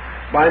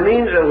 by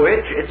means of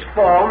which its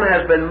form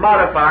has been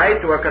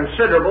modified to a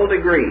considerable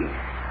degree.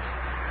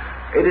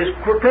 it is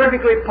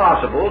perfectly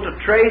possible to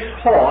trace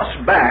horse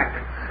back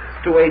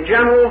to a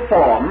general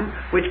form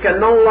which can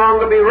no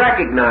longer be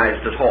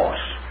recognized as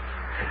horse.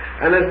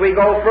 And as we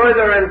go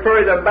further and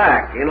further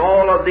back in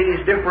all of these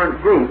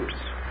different groups,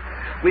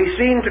 we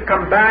seem to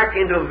come back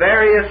into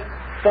various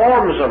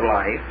forms of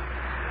life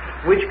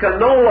which can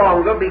no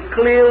longer be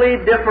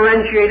clearly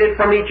differentiated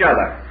from each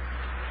other,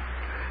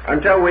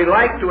 until we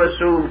like to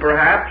assume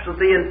perhaps that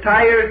the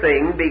entire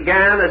thing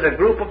began as a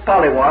group of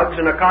pollywogs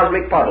in a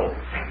cosmic puddle.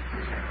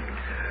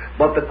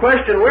 But the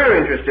question we're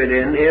interested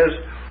in is,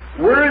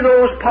 were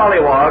those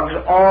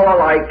pollywogs all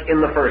alike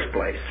in the first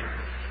place?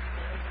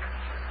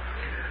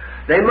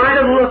 They might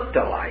have looked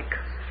alike,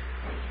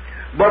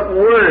 but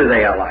were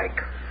they alike?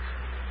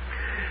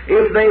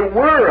 If they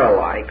were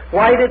alike,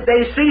 why did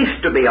they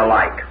cease to be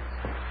alike?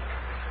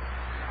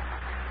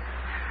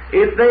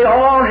 If they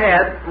all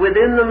had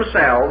within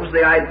themselves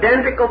the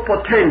identical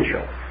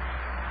potential,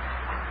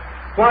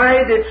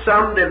 why did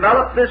some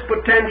develop this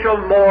potential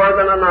more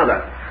than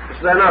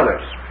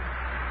others?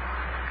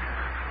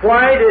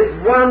 Why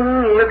did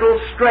one little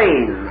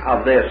strain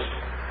of this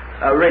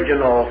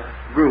original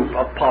group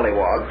of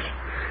pollywogs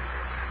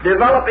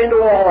develop into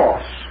a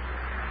horse,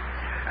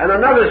 and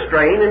another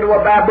strain into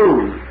a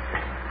baboon?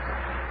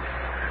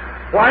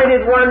 Why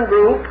did one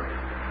group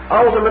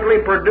ultimately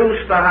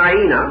produce the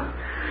hyena,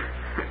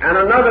 and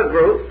another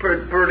group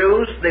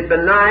produced the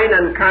benign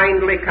and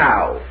kindly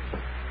cow?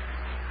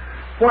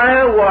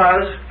 Where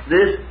was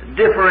this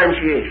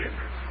differentiation?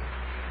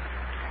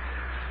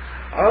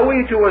 Are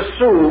we to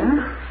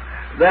assume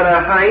that a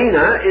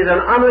hyena is an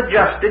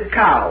unadjusted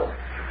cow?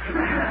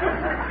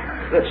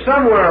 That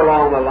somewhere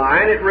along the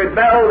line it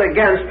rebelled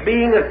against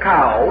being a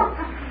cow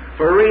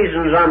for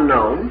reasons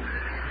unknown,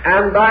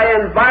 and by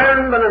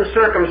environment and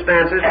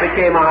circumstances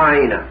became a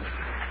hyena?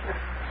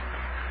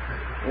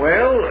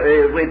 Well,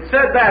 if it's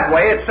said that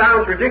way, it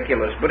sounds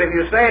ridiculous, but if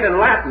you say it in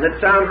Latin, it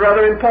sounds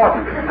rather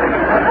important.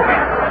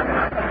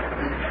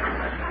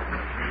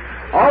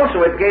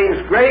 Also, it gains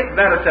great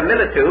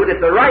verisimilitude if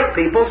the right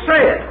people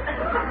say it.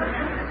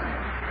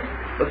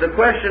 But the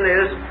question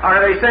is,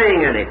 are they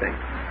saying anything?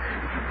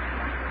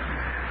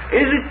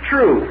 Is it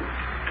true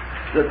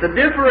that the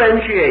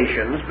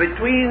differentiations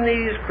between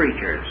these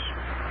creatures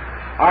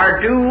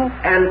are due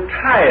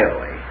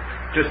entirely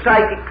to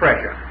psychic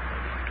pressure?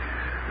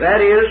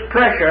 That is,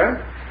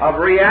 pressure of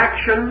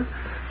reaction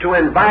to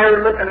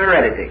environment and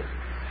heredity.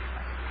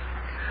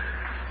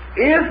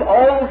 If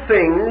all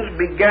things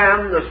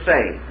began the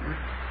same,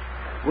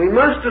 we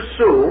must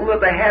assume that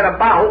they had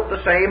about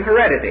the same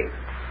heredity.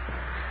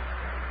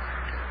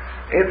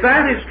 If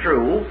that is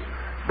true,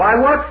 by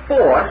what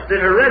force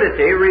did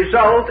heredity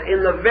result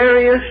in the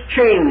various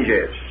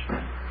changes,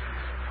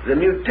 the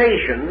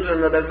mutations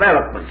and the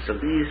developments of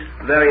these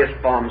various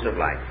forms of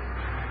life?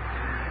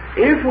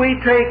 If we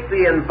take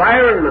the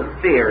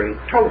environment theory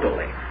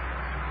totally,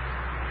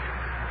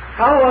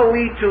 how are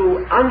we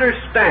to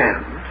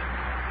understand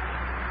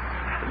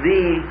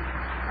the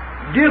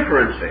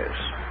differences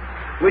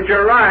which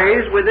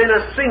arise within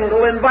a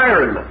single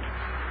environment?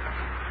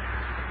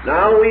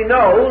 Now, we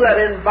know that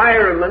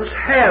environments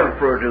have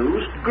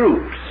produced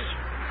groups,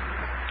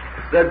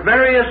 that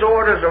various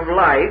orders of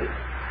life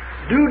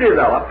do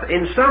develop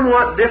in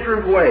somewhat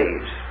different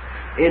ways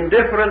in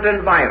different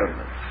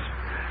environments.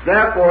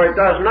 Therefore, it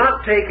does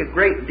not take a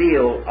great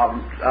deal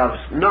of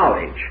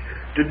knowledge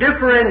to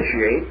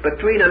differentiate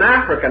between an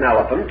African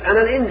elephant and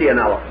an Indian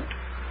elephant.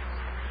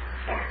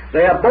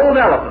 They are both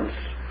elephants,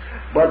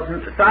 but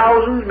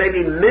thousands,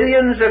 maybe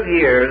millions of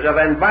years of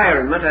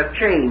environment have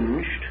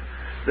changed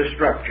the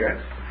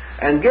structure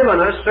and given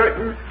us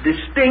certain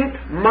distinct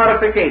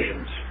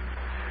modifications.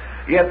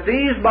 Yet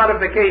these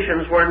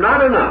modifications were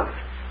not enough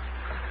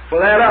for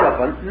that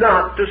elephant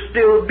not to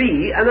still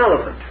be an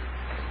elephant.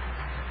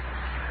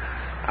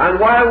 And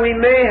while we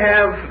may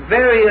have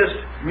various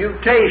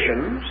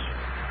mutations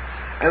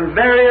and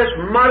various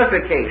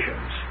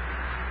modifications,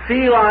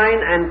 feline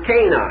and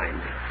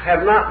canine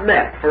have not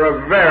met for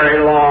a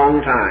very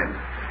long time.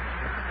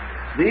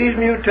 These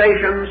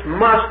mutations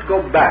must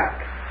go back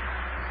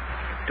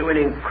to an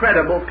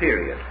incredible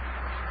period.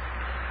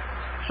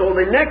 So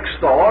the next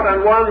thought,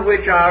 and one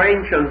which our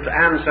ancient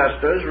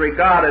ancestors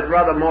regarded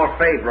rather more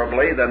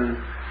favorably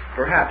than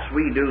perhaps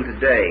we do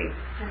today,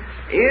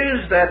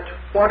 is that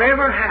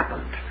whatever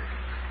happened,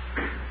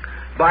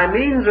 by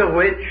means of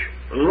which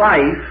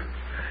life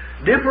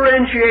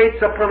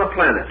differentiates upon a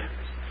planet,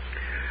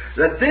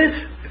 that this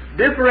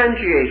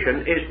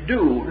differentiation is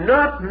due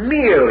not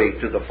merely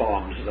to the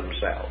forms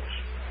themselves,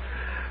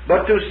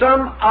 but to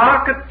some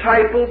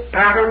archetypal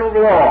pattern of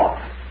law.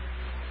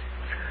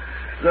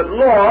 That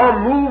law,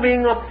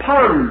 moving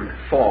upon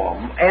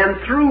form and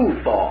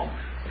through form,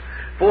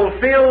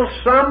 fulfills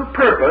some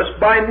purpose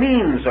by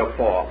means of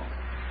form,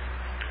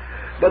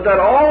 but that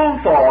all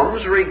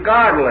forms,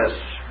 regardless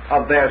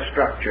of their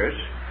structures,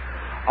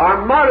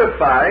 are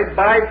modified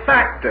by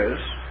factors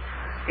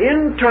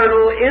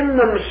internal in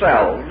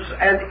themselves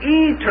and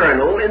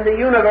eternal in the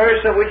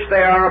universe of which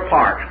they are a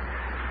part.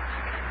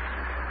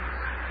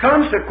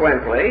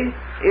 Consequently,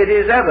 it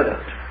is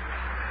evident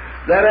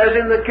that as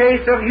in the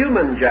case of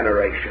human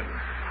generation,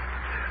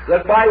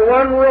 that by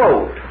one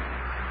road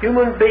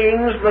human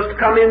beings must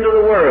come into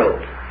the world,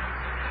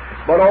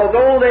 but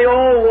although they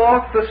all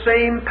walk the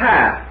same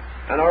path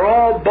and are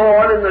all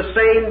born in the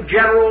same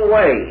general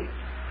way,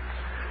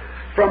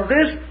 from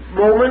this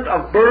moment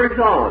of birth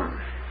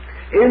on,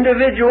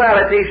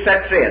 individuality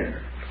sets in,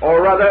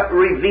 or rather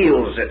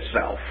reveals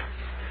itself.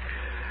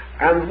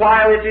 And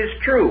while it is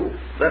true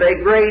that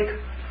a great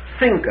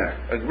thinker,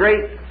 a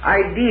great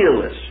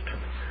idealist,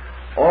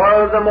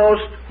 or the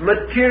most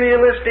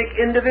materialistic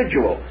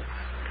individual,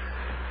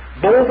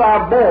 both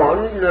are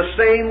born in the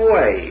same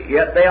way,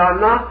 yet they are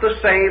not the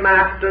same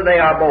after they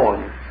are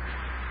born,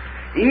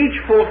 each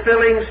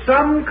fulfilling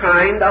some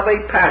kind of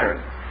a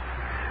pattern.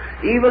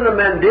 Even the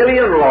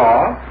Mendelian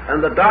law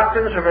and the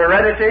doctrines of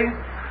heredity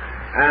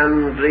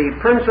and the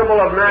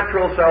principle of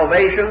natural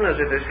salvation as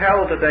it is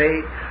held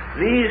today,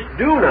 these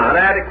do not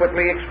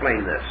adequately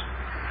explain this.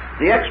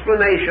 The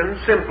explanation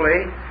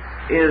simply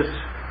is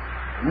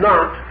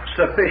not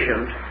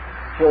sufficient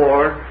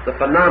for the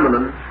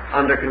phenomenon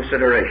under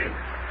consideration.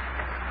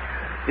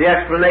 The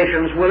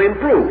explanations will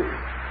improve,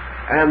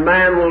 and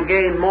man will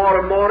gain more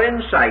and more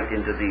insight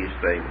into these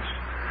things.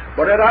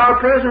 But at our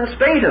present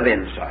state of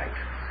insight,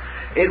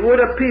 it would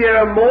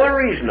appear more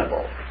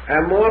reasonable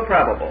and more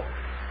probable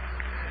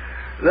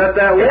that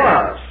there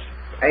was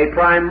a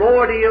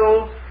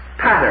primordial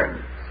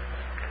pattern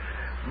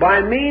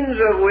by means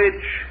of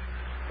which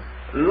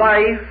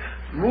life,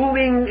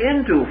 moving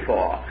into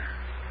form,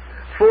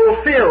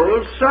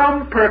 fulfills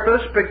some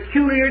purpose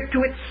peculiar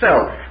to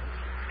itself,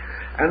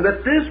 and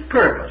that this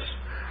purpose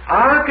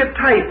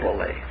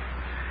archetypally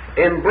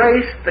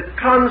embraced the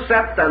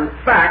concept and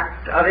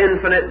fact of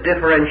infinite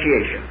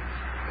differentiation.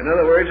 In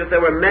other words, that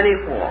there were many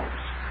forms.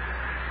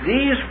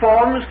 These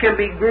forms can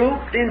be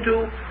grouped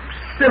into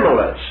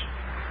similars,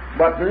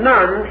 but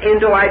none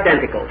into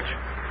identicals.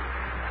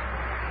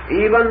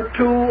 Even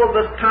two of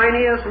the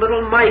tiniest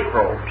little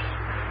microbes,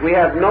 we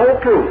have no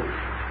proof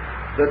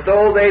that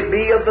though they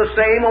be of the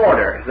same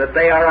order, that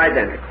they are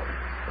identical.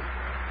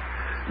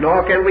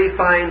 Nor can we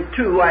find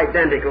two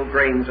identical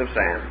grains of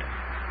sand.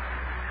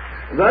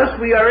 Thus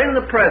we are in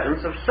the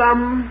presence of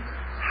some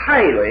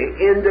highly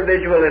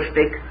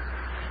individualistic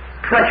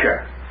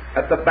pressure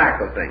at the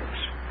back of things.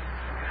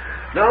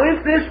 Now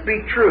if this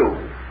be true,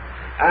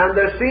 and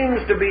there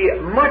seems to be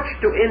much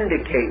to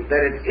indicate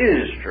that it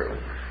is true,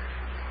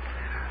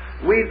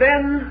 we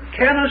then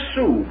can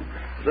assume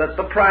that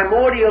the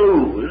primordial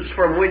ooze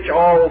from which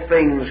all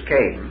things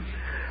came,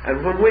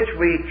 and from which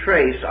we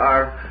trace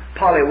our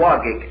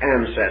polywogic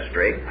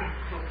ancestry,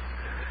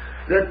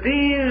 that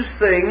these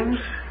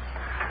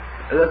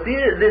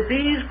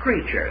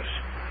creatures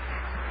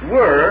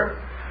were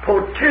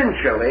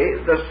potentially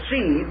the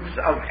seeds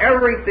of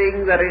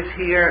everything that is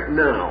here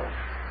now.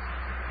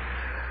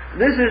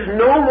 This is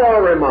no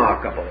more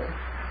remarkable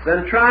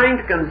than trying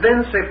to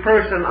convince a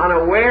person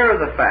unaware of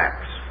the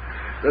facts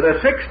that a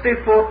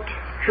 60-foot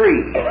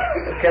tree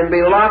can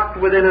be locked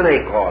within an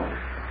acorn,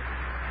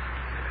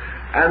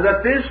 and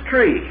that this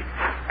tree,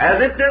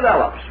 as it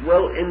develops,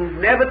 will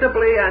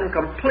inevitably and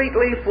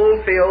completely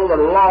fulfill the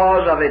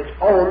laws of its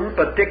own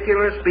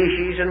particular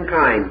species and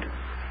kind.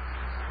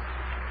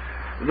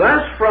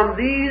 Thus, from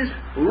these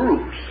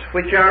roots,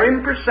 which are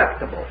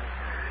imperceptible,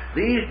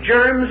 these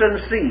germs and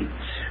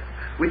seeds,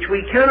 which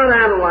we cannot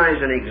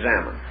analyze and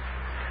examine,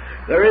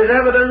 there is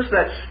evidence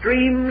that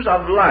streams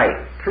of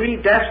life,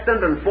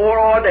 predestined and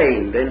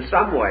foreordained in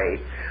some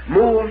way,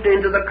 moved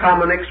into the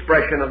common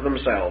expression of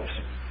themselves.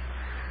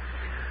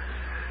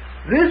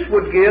 This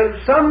would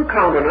give some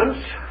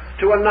countenance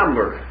to a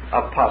number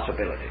of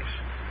possibilities.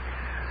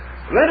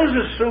 Let us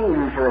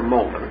assume for a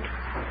moment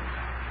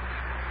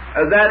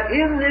that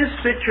in this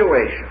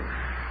situation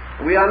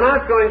we are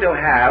not going to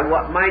have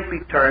what might be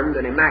termed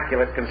an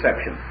immaculate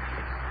conception.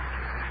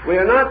 We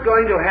are not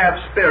going to have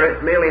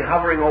spirit merely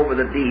hovering over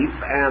the deep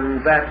and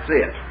that's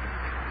it,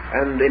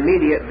 and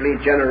immediately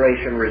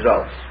generation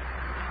results.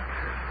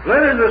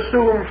 Let us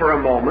assume for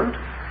a moment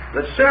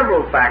that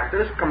several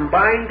factors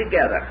combine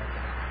together.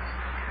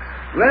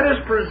 Let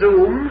us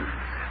presume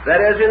that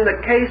as in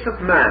the case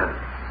of man,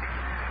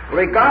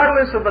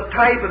 regardless of the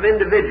type of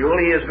individual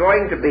he is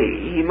going to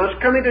be, he must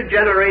come into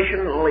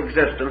generational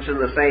existence in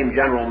the same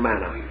general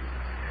manner.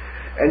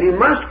 And he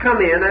must come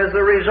in as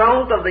the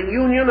result of the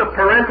union of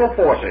parental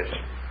forces,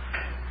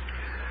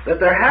 that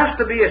there has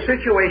to be a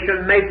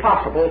situation made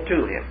possible to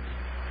him.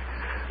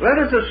 Let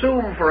us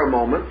assume for a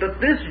moment that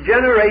this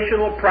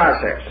generational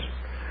process,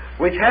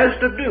 which has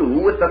to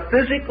do with the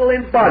physical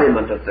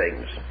embodiment of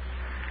things,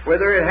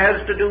 whether it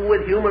has to do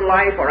with human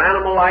life or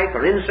animal life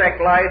or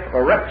insect life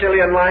or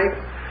reptilian life,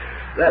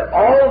 that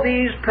all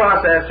these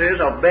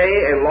processes obey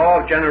a law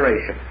of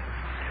generation.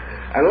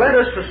 And let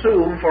us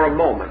assume for a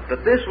moment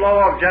that this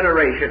law of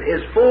generation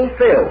is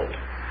fulfilled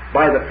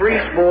by the free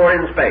spore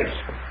in space.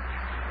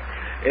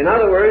 In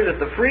other words, that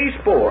the free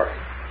spore,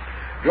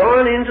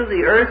 drawn into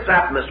the Earth's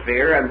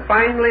atmosphere and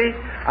finally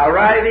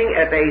arriving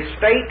at a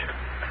state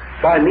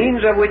by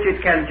means of which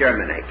it can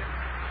germinate,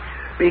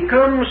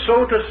 becomes,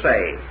 so to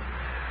say,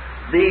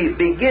 the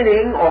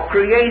beginning or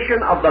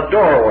creation of the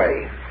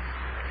doorway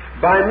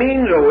by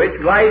means of which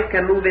life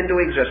can move into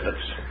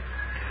existence.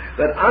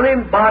 That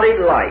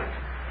unembodied life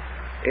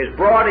is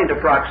brought into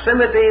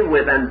proximity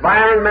with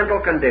environmental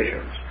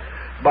conditions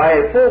by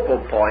a focal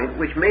point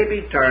which may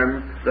be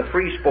termed the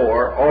free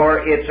spore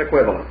or its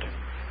equivalent.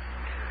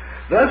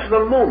 Thus,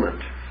 the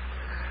moment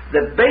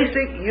the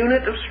basic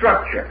unit of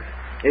structure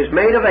is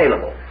made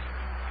available,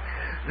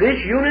 this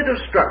unit of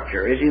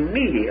structure is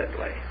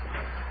immediately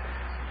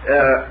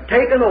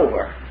taken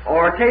over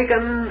or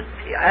taken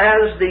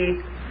as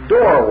the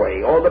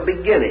doorway or the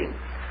beginning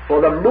for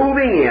the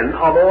moving in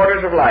of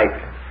orders of life.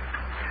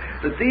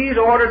 That these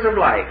orders of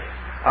life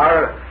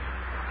are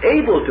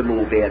able to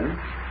move in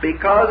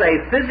because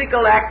a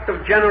physical act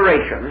of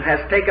generation has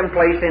taken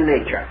place in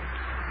nature,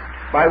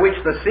 by which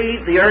the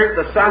seed, the earth,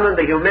 the sun, and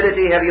the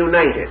humidity have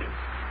united,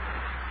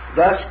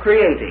 thus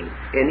creating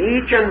in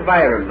each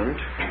environment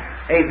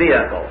a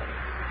vehicle,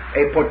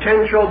 a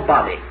potential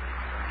body,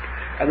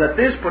 and that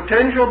this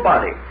potential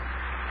body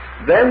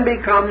then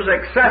becomes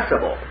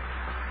accessible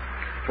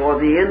for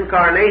the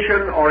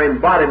incarnation or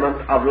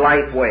embodiment of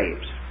light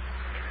waves.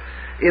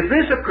 If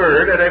this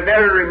occurred at a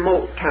very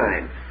remote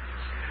time,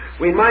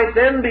 we might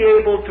then be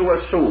able to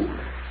assume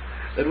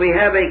that we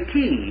have a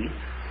key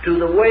to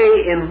the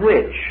way in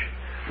which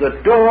the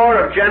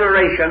door of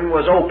generation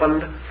was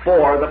opened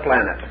for the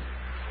planet.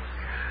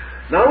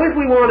 Now, if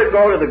we want to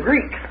go to the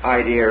Greek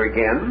idea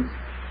again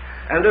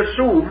and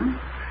assume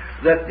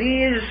that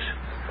these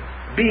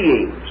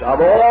beings of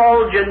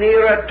all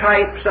genera,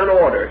 types, and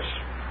orders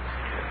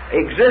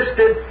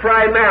existed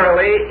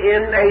primarily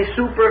in a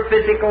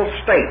superphysical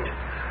state,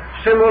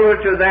 similar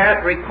to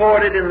that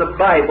recorded in the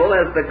Bible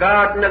as the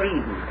Garden of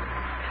Eden.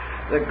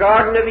 The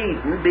Garden of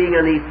Eden being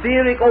an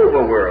etheric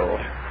overworld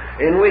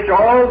in which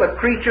all the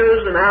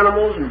creatures and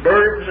animals and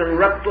birds and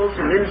reptiles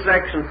and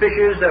insects and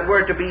fishes that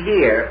were to be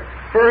here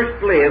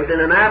first lived in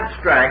an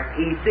abstract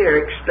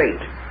etheric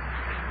state,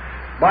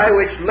 by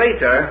which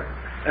later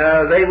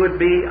they would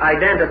be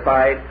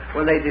identified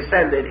when they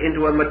descended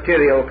into a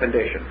material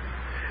condition.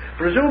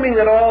 Presuming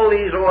that all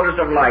these orders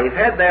of life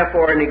had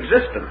therefore an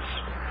existence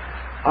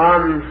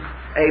on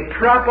a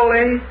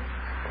properly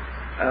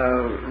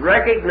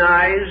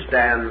recognized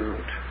and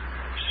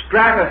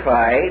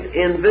stratified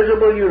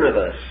invisible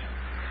universe,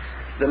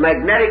 the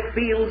magnetic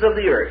fields of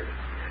the earth,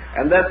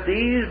 and that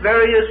these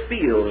various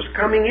fields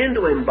coming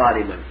into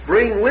embodiment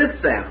bring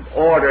with them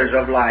orders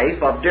of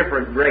life of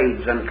different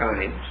grades and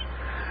kinds,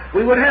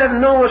 we would have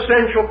no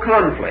essential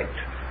conflict,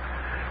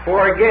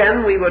 for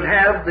again we would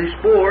have the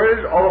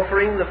spores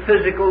offering the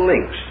physical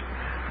links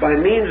by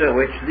means of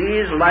which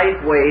these light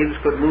waves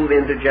could move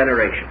into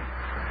generation.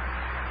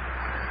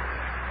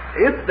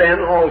 If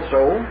then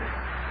also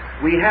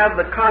we have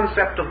the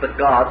concept of the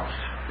gods,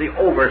 the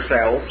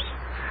overselves,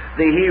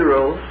 the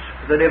heroes,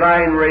 the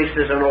divine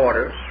races and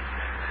orders,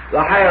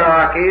 the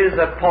hierarchies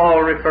that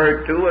Paul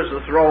referred to as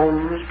the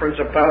thrones,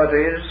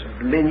 principalities,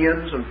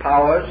 dominions, and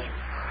powers,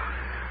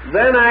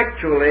 then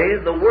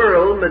actually the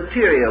world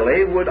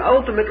materially would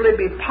ultimately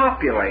be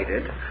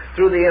populated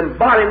through the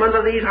embodiment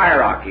of these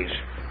hierarchies.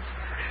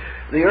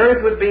 The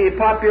earth would be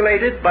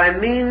populated by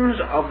means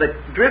of the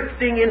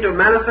drifting into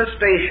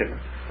manifestation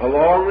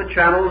along the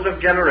channels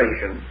of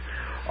generation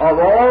of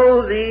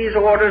all these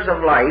orders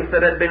of life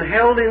that had been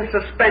held in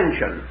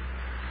suspension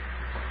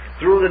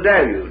through the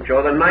deluge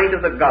or the night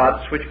of the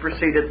gods which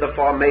preceded the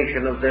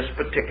formation of this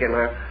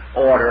particular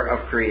order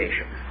of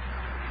creation.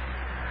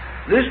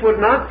 This would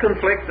not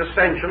conflict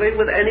essentially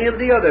with any of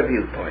the other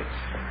viewpoints.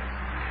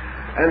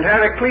 And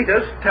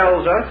Heraclitus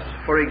tells us,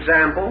 for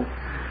example,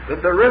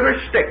 that the river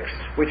Styx,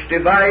 which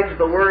divides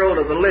the world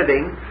of the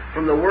living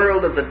from the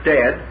world of the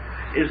dead,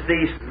 is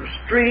the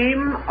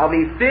stream of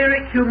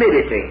etheric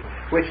humidity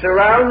which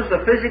surrounds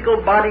the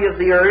physical body of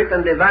the earth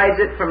and divides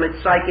it from its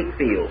psychic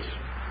fields.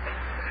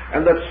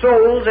 And that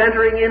souls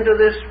entering into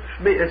this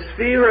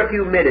sphere of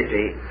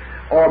humidity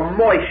or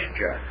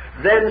moisture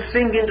then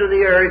sink into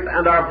the earth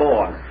and are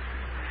born.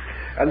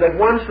 And that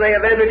once they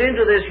have entered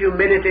into this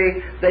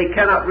humidity, they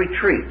cannot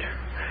retreat.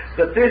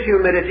 That this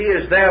humidity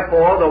is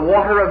therefore the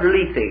water of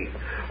Lethe,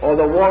 or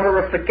the water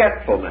of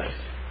forgetfulness.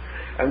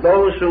 And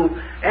those who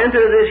enter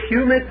this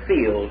humid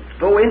field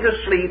go into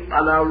sleep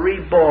and are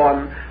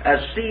reborn as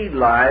seed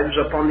lives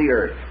upon the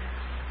earth.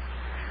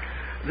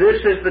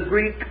 This is the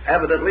Greek,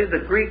 evidently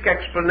the Greek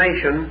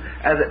explanation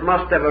as it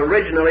must have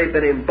originally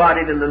been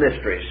embodied in the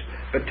mysteries,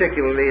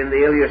 particularly in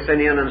the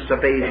Eleusinian and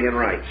Sabbasian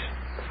rites.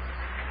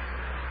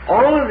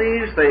 All of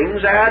these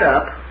things add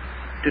up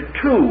to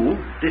two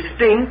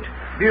distinct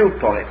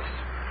viewpoints,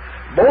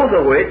 both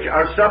of which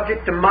are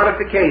subject to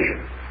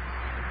modification.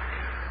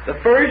 The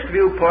first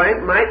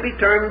viewpoint might be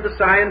termed the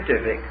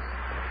scientific,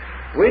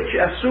 which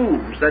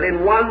assumes that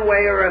in one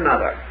way or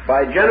another,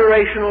 by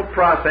generational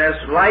process,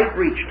 life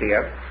reached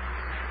here,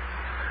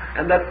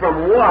 and that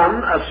from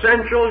one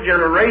essential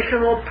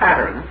generational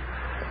pattern,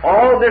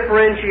 all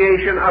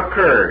differentiation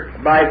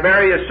occurred by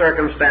various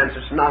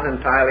circumstances not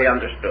entirely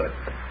understood.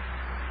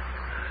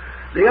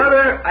 The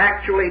other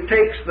actually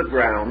takes the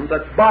ground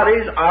that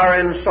bodies are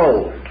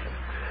ensouled,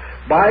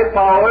 by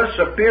powers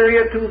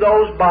superior to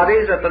those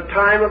bodies at the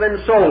time of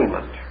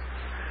ensoulment,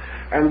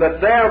 and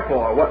that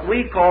therefore what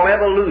we call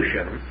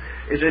evolution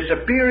is a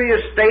superior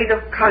state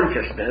of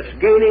consciousness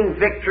gaining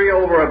victory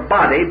over a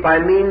body by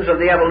means of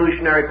the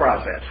evolutionary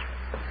process.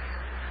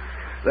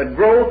 That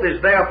growth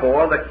is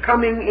therefore the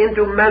coming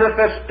into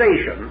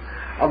manifestation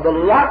of the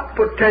lot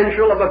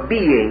potential of a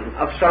being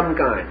of some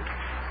kind,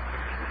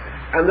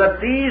 and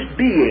that these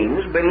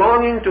beings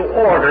belonging to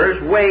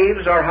orders,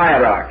 waves, or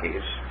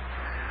hierarchies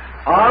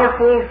are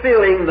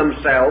fulfilling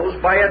themselves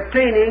by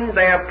attaining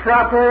their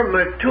proper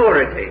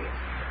maturity,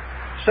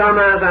 some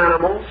as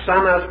animals,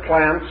 some as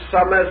plants,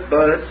 some as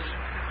birds,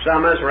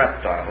 some as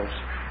reptiles,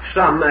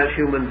 some as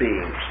human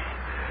beings.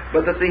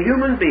 But that the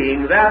human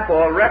being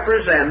therefore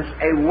represents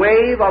a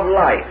wave of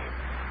life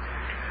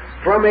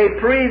from a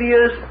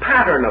previous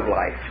pattern of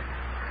life,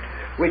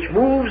 which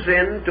moves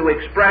into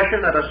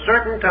expression at a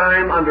certain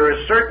time under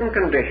a certain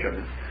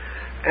condition,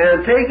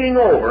 and taking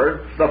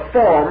over the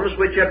forms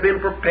which have been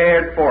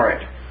prepared for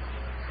it.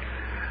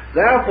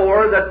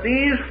 Therefore, that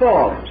these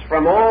forms,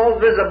 from all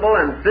visible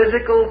and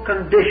physical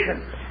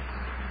conditions,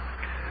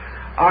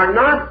 are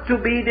not to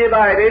be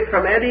divided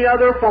from any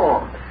other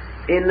form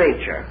in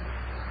nature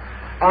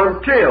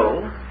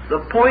until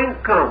the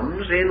point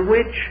comes in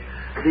which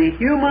the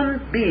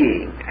human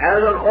being,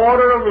 as an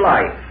order of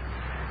life,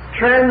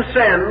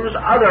 transcends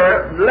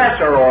other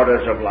lesser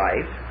orders of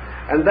life,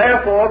 and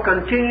therefore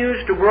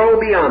continues to grow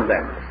beyond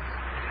them.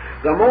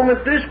 The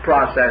moment this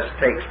process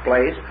takes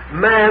place,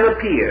 man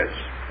appears.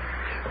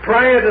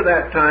 Prior to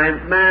that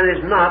time, man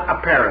is not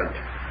apparent,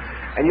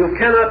 and you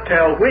cannot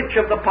tell which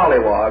of the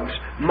polywogs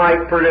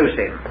might produce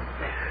him.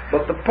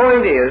 But the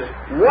point is,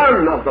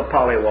 one of the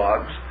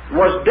polywogs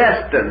was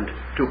destined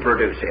to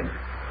produce him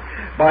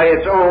by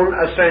its own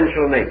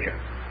essential nature.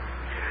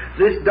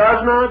 This does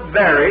not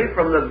vary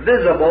from the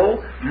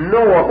visible,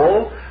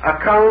 knowable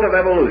account of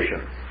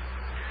evolution,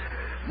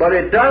 but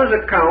it does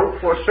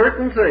account for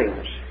certain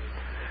things,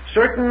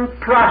 certain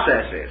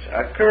processes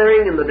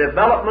occurring in the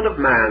development of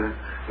man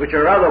which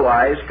are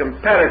otherwise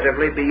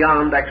comparatively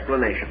beyond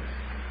explanation.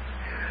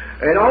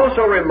 It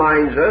also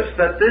reminds us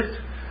that this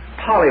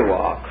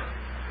polywog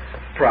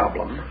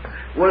problem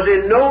was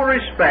in no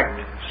respect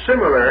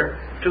similar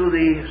to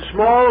the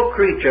small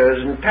creatures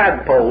and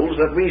tadpoles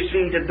that we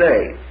see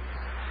today.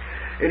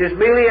 It is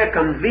merely a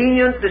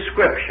convenient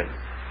description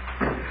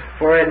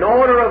for an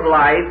order of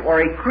life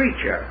or a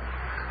creature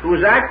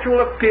whose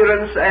actual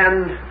appearance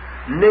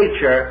and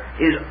nature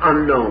is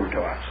unknown to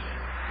us.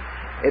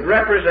 It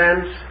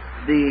represents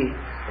the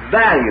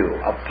value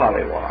of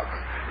polywog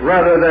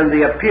rather than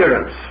the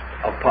appearance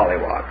of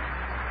polywog.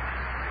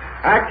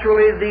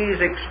 Actually, these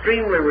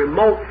extremely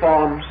remote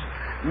forms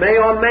may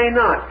or may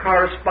not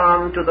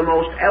correspond to the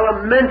most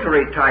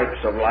elementary types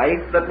of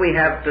life that we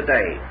have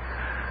today.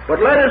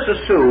 But let us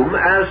assume,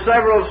 as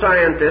several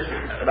scientists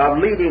of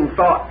leading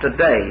thought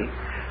today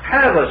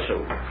have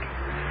assumed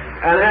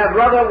and have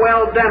rather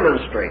well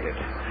demonstrated,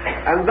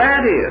 and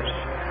that is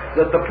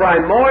that the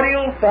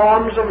primordial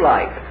forms of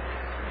life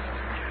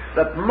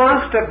that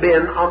must have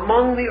been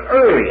among the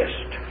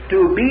earliest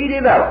to be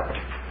developed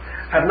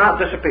have not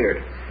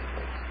disappeared.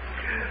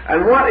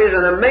 And what is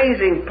an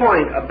amazing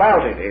point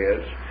about it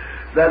is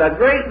that a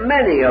great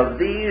many of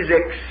these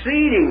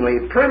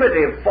exceedingly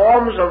primitive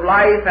forms of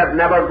life have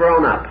never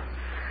grown up.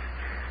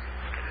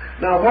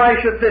 Now, why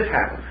should this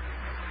happen?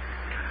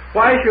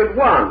 Why should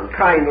one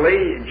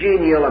kindly,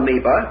 genial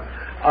amoeba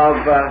of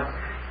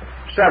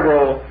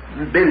several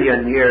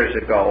billion years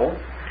ago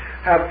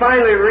have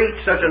finally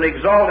reached such an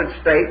exalted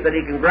state that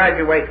he can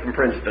graduate from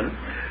Princeton?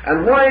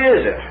 And why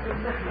is it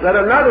that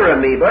another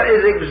amoeba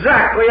is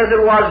exactly as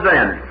it was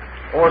then,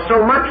 or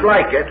so much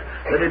like it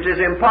that it is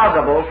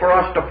impossible for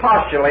us to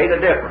postulate a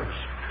difference?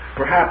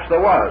 Perhaps there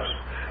was.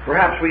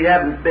 Perhaps we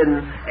haven't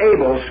been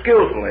able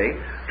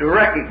skillfully to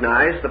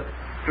recognize the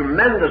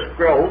tremendous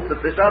growth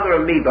that this other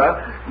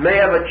amoeba may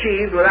have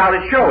achieved without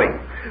it showing.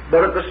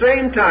 But at the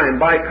same time,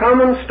 by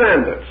common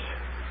standards,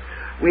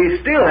 we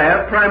still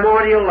have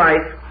primordial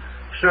life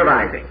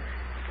surviving.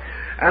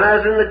 And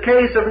as in the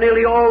case of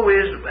nearly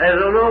always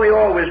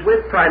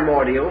with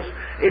primordials,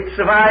 it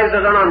survives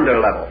at an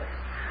underlevel,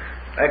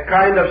 a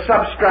kind of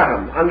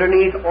substratum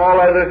underneath all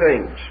other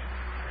things.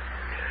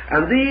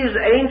 And these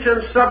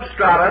ancient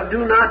substrata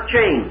do not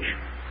change.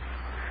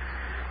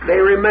 They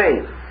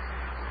remain.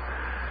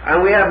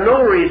 And we have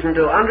no reason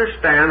to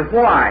understand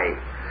why,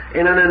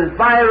 in an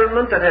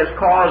environment that has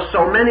caused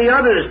so many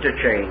others to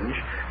change,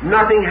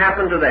 nothing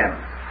happened to them.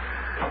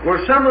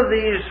 Were some of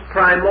these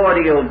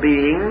primordial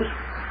beings,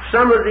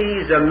 some of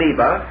these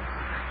amoeba,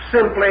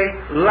 simply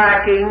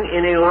lacking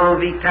in élan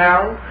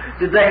vital?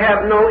 Did they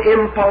have no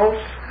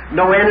impulse,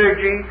 no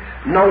energy,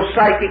 no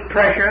psychic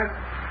pressure?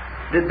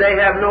 Did they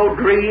have no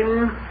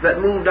dream that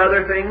moved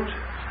other things?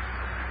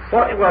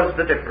 What was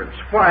the difference?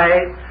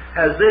 Why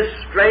has this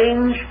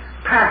strange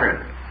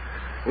pattern,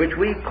 which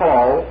we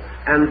call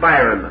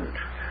environment,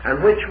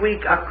 and which we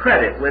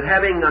accredit with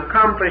having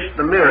accomplished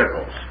the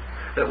miracles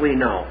that we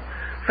know,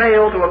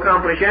 failed to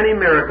accomplish any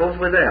miracles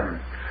with them?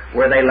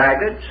 Were they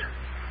laggards?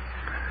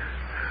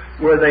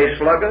 Were they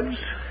sluggards?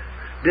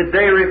 Did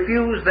they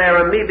refuse their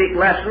amoebic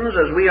lessons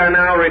as we are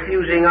now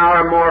refusing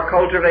our more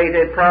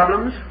cultivated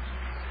problems?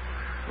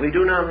 We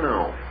do not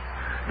know.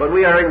 But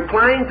we are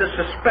inclined to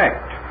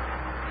suspect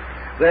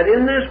that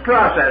in this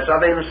process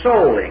of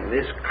ensouling,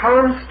 this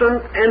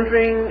constant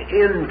entering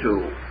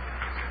into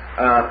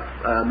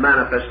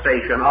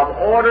manifestation of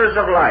orders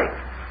of life,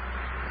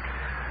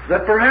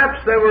 that perhaps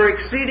there were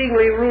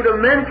exceedingly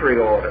rudimentary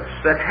orders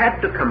that had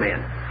to come in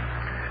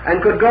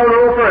and could go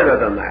no further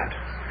than that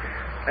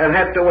and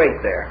had to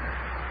wait there,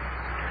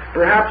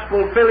 perhaps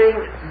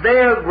fulfilling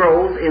their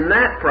growth in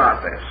that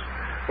process,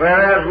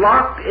 whereas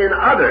locked in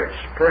others,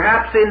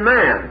 perhaps in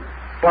man,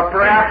 but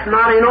perhaps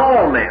not in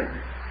all men,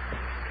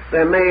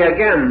 there may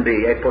again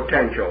be a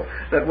potential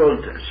that will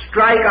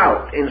strike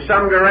out in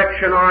some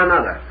direction or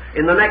another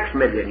in the next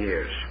million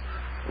years.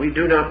 We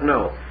do not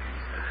know.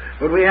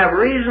 But we have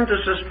reason to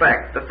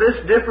suspect that this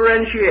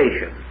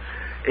differentiation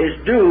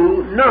is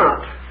due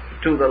not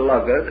to the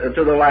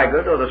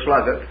laggard or the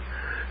sluggard,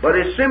 but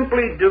is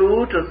simply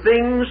due to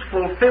things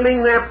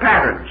fulfilling their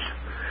patterns.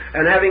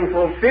 And having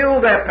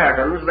fulfilled their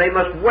patterns, they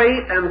must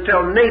wait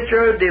until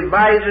nature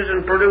devises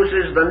and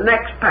produces the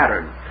next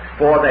pattern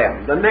for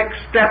them, the next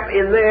step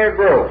in their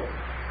growth.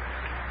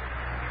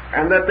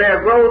 And that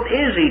their growth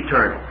is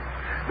eternal.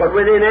 But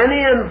within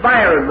any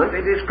environment,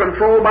 it is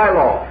controlled by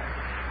law.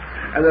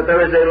 And that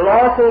there is a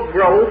lawful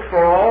growth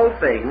for all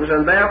things,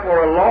 and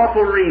therefore a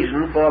lawful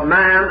reason for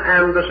man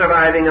and the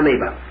surviving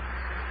amoeba.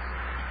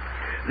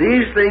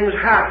 These things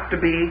have to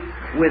be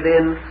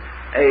within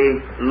a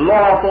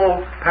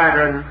lawful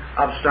pattern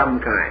of some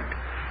kind.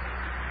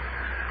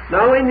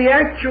 Now, in the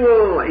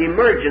actual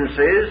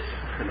emergencies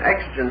and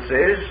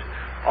exigencies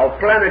of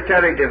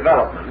planetary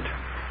development,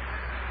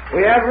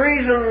 we have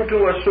reason to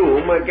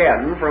assume,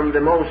 again, from the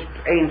most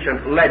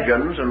ancient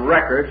legends and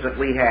records that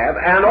we have,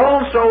 and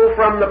also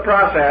from the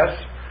process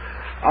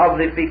of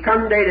the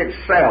fecundated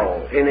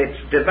cell in its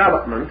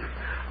development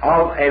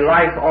of a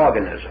life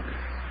organism,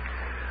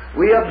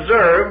 we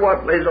observe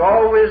what is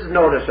always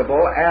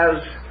noticeable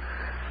as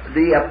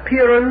the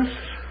appearance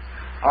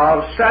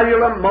of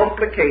cellular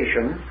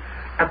multiplication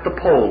at the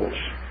poles.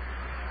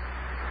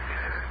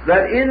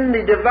 That in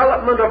the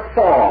development of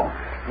form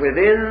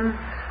within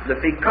the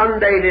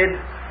fecundated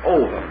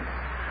ovum,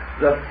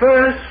 the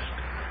first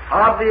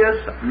obvious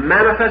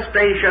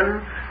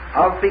manifestation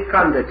of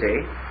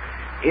fecundity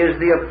is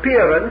the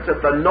appearance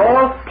at the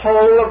north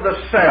pole of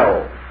the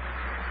cell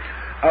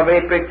of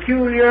a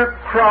peculiar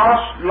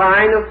cross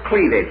line of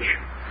cleavage,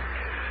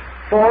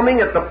 forming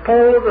at the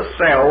pole of the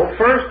cell,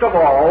 first of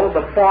all,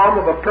 the form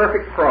of a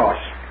perfect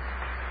cross.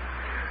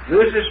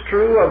 This is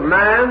true of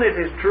man, it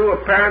is true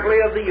apparently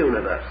of the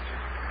universe.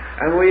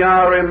 And we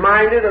are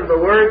reminded of the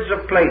words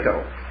of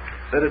Plato,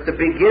 that at the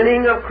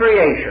beginning of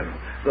creation,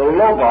 the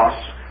Logos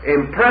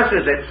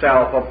impresses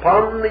itself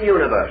upon the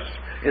universe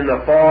in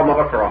the form of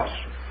a cross.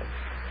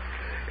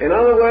 In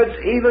other words,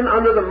 even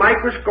under the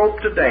microscope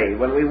today,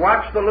 when we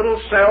watch the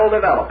little cell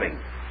developing,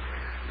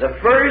 the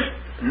first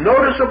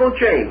noticeable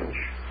change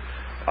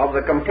of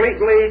the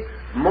completely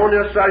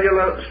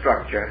monocellular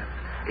structure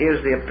is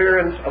the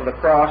appearance of the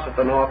cross at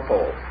the North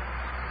Pole.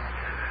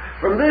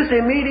 From this,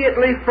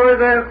 immediately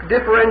further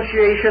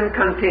differentiation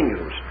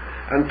continues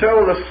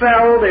until the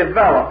cell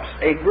develops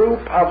a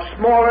group of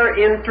smaller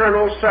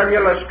internal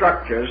cellular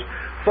structures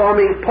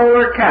forming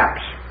polar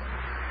caps.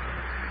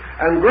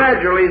 And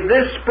gradually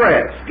this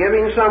spreads,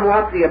 giving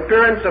somewhat the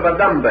appearance of a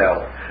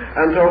dumbbell,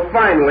 until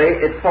finally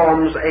it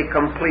forms a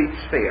complete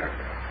sphere.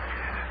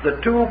 The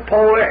two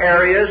polar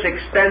areas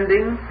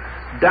extending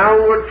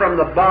downward from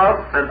above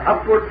and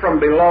upward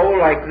from below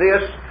like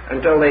this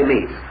until they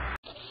meet.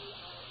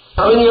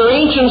 Now, in your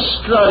ancient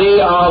study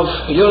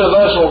of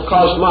universal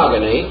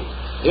cosmogony,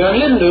 your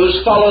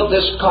Hindus followed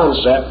this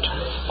concept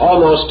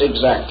almost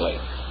exactly.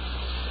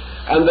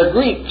 And the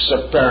Greeks,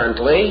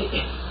 apparently,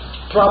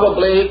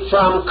 probably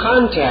from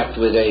contact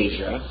with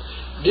Asia,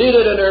 did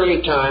at an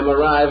early time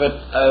arrive at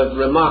a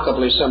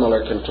remarkably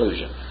similar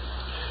conclusion.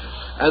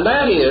 And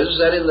that is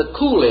that in the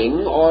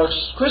cooling or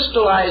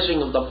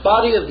crystallizing of the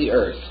body of the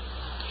Earth,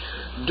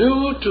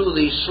 due to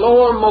the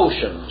slower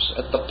motions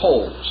at the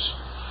poles,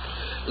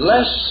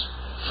 less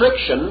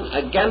friction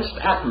against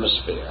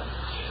atmosphere,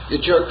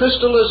 that your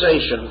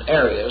crystallization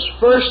areas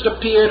first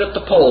appeared at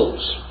the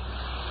poles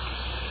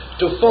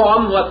to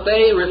form what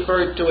they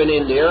referred to in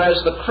India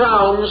as the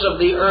crowns of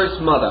the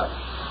Earth Mother,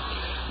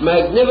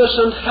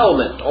 magnificent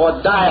helmet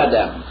or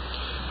diadem,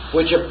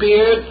 which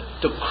appeared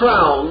to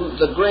crown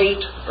the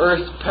great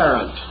Earth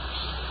Parent.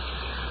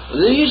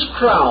 These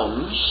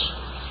crowns,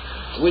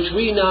 which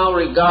we now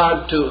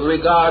regard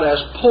as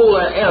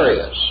polar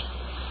areas,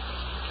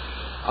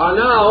 are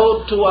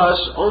now to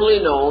us only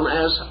known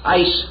as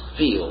ice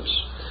fields.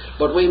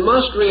 But we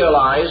must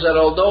realize that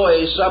although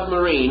a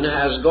submarine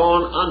has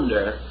gone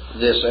under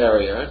this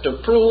area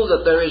to prove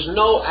that there is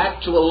no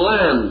actual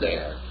land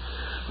there,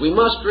 we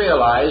must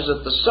realize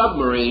that the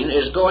submarine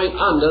is going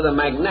under the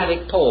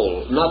magnetic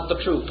pole, not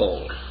the true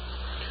pole.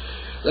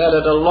 That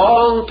at a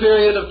long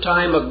period of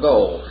time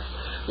ago,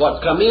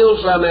 what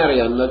Camille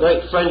Flammarion, the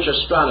great French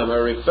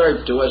astronomer,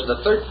 referred to as the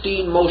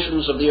 13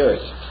 motions of the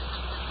earth.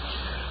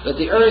 That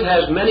the earth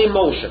has many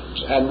motions,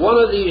 and one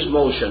of these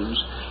motions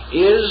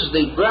is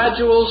the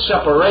gradual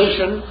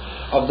separation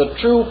of the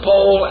true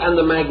pole and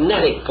the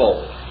magnetic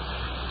pole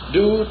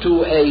due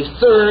to a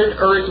third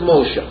earth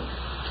motion,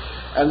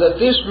 and that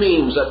this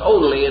means that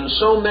only in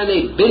so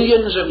many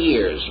billions of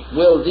years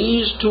will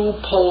these two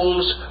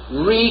poles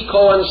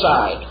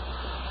recoincide.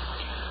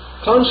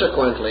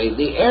 Consequently,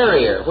 the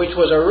area which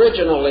was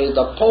originally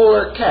the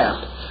polar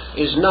cap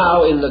is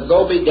now in the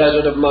Gobi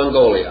Desert of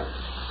Mongolia,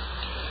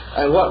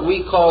 and what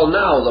we call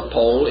now the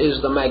pole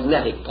is the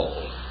magnetic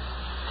pole,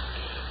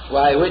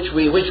 which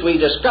we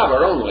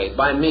discover only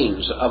by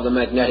means of the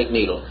magnetic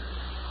needle.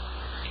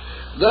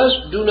 Thus,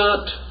 do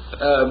not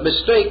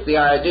mistake the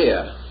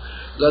idea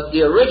that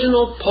the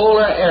original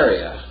polar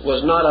area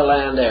was not a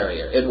land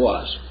area. It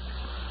was.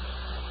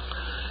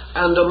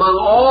 And among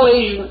all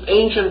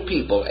ancient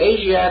people,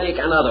 Asiatic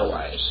and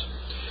otherwise,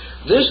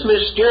 this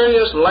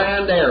mysterious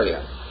land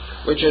area,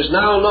 which is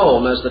now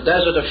known as the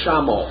Desert of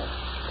Chameau,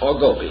 or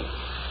Gobi,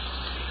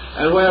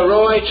 and where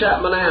Roy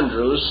Chapman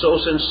Andrews so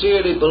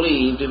sincerely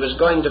believed he was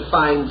going to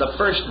find the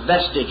first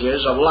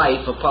vestiges of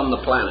life upon the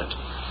planet,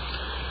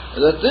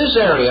 that this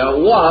area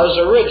was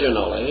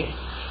originally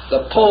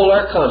the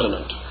polar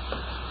continent,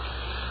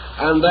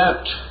 and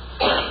that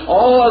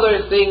all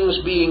other things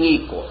being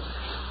equal,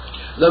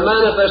 the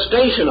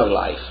manifestation of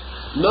life,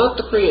 not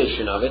the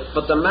creation of it,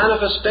 but the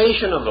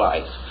manifestation of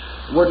life,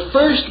 would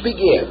first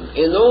begin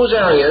in those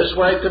areas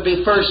where it could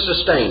be first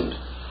sustained,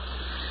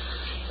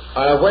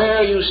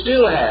 where you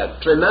still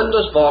had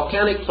tremendous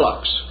volcanic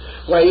flux,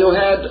 where you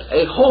had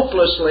a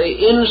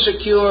hopelessly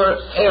insecure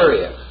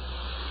area,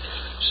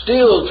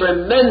 still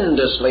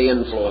tremendously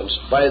influenced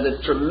by the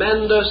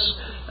tremendous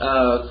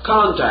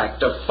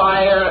contact of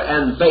fire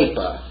and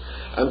vapor,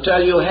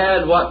 until you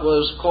had what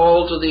was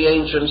called to the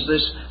ancients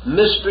this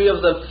mystery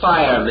of the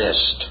fire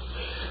mist,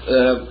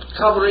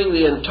 covering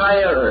the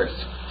entire earth,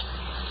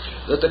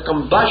 that the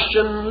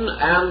combustion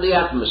and the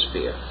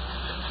atmosphere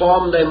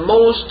formed a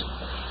most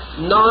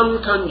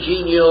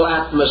non-congenial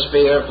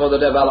atmosphere for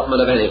the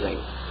development of anything.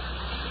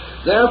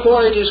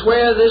 Therefore, it is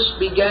where this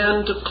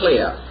began to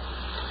clear,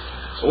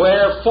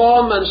 where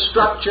form and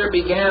structure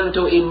began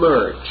to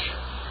emerge.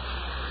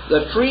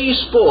 The free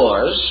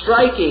spores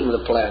striking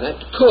the planet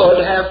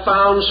could have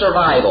found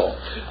survival.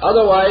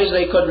 Otherwise,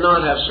 they could not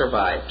have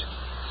survived.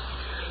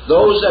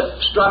 Those that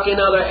struck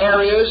in other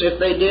areas, if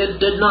they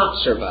did not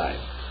survive.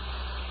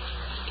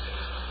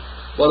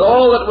 But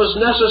all that was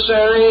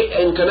necessary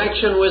in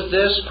connection with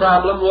this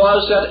problem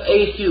was that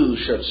a few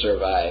should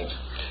survive,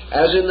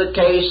 as in the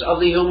case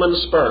of the human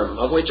sperm,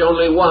 of which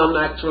only one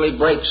actually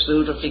breaks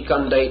through to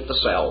fecundate the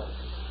cell.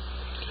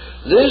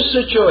 This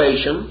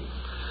situation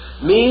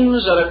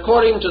means that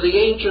according to the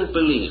ancient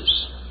beliefs,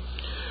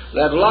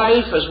 that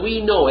life as we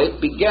know it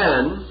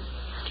began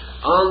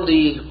on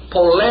the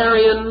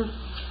Polarian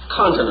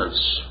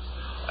continents,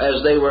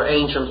 as they were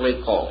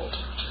anciently called.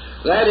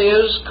 That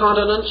is,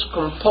 continents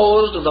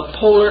composed of the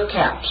polar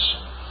caps.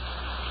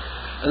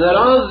 And that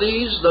of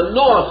these, the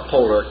North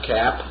Polar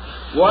Cap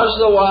was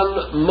the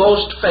one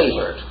most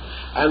favored,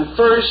 and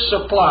first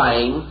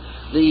supplying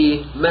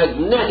the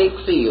magnetic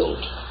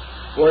field,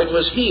 for it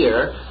was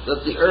here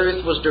that the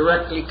earth was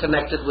directly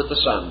connected with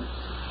the sun.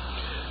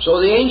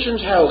 So the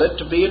ancients held it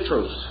to be a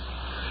truth,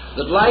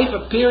 that life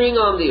appearing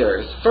on the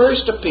earth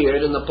first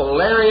appeared in the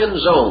Polarian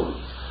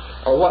zone,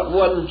 or what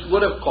one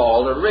would have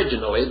called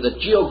originally the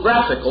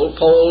geographical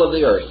pole of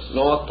the earth,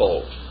 North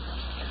Pole,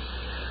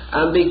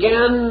 and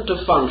began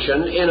to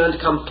function in a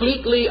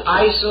completely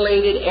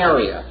isolated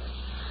area,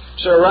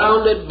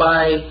 surrounded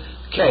by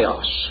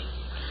chaos,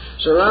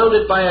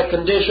 surrounded by a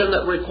condition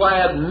that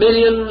required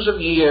millions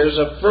of years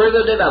of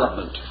further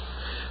development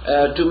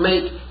to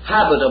make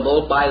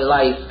habitable by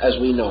life as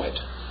we know it.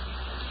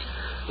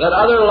 That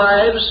other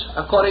lives,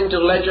 according to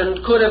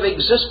legend, could have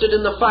existed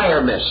in the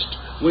fire mist,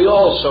 we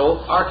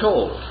also are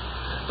told,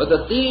 but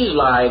that these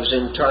lives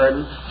in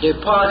turn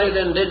departed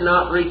and did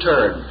not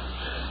return,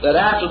 that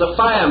after the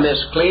fire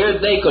mist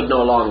cleared they could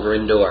no longer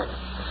endure,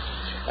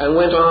 and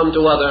went on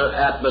to other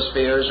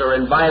atmospheres or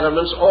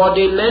environments or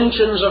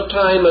dimensions of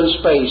time and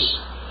space,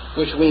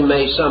 which we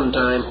may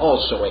sometime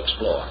also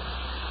explore.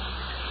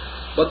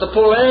 But the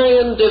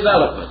Polarian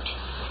development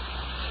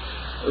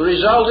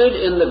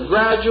resulted in the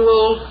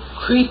gradual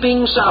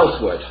creeping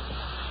southward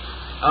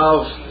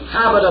of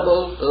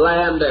habitable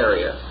land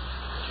area,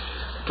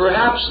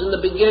 perhaps in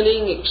the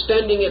beginning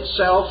extending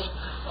itself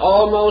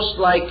almost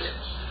like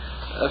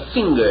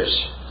fingers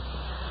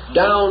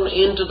down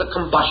into the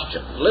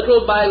combustion.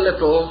 Little by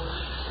little,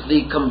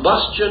 the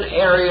combustion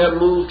area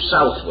moved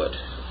southward,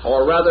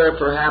 or rather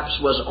perhaps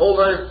was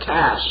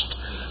overcast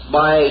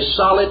by a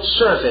solid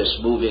surface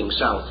moving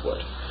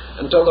southward,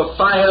 until the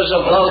fires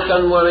of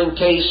Vulcan were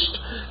encased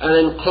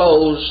and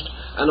enclosed,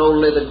 and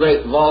only the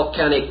great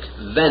volcanic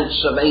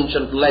vents of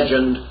ancient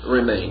legend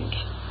remained.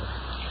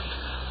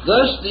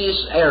 Thus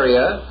this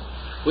area,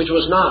 which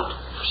was not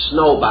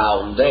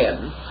snowbound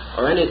then,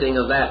 or anything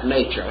of that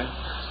nature,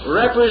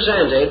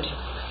 represented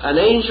an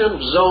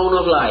ancient zone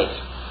of life.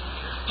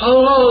 How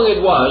long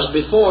it was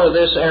before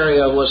this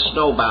area was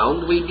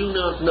snowbound, we do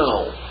not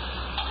know.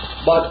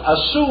 But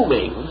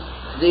assuming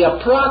the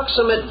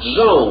approximate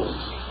zone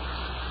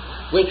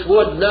which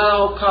would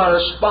now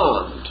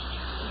correspond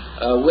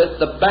with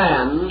the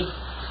band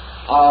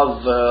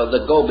of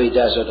the Gobi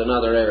Desert and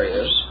other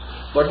areas,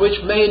 but which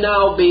may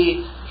now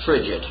be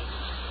frigid.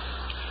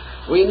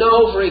 We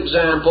know, for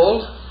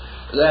example,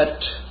 that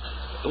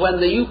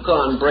when the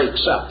Yukon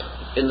breaks up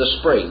in the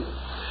spring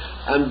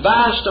and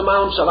vast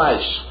amounts of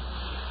ice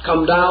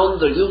come down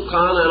the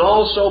Yukon, and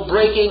also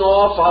breaking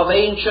off of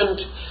ancient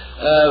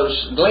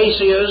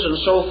glaciers and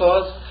so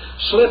forth,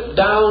 slip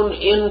down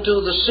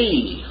into the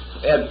sea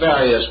at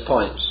various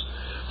points.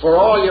 For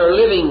all your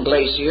living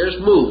glaciers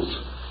move,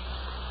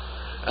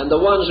 and the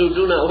ones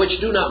which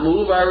do not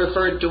move are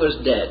referred to as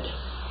dead.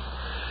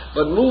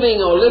 But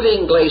moving or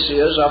living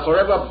glaciers are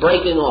forever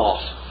breaking off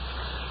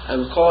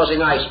and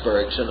causing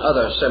icebergs and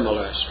other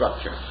similar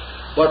structure.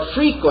 But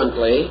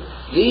frequently,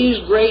 these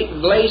great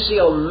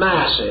glacial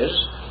masses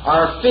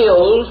are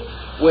filled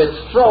with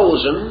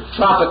frozen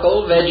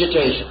tropical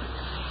vegetation.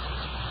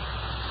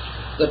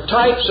 The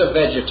types of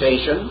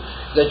vegetation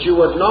that you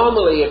would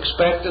normally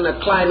expect in a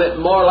climate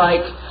more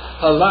like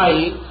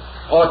Hawaii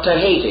or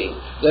Tahiti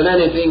than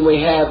anything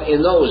we have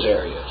in those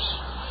areas.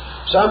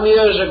 Some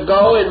years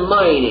ago in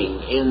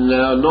mining in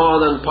the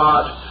northern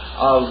part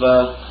of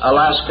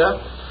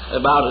Alaska,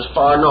 about as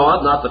far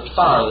north, not the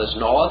farthest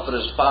north, but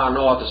as far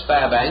north as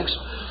Fairbanks,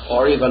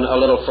 or even a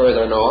little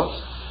further north,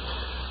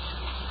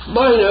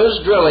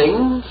 miners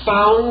drilling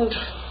found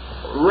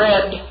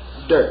red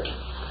dirt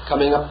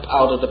coming up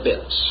out of the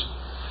bits.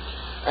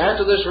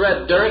 After this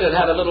red dirt had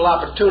had a little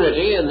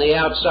opportunity in the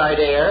outside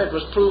air, it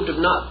was proved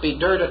to not be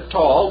dirt at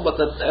all, but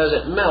that as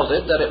it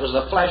melted, that it was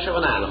the flesh of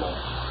an animal,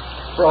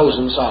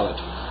 frozen solid.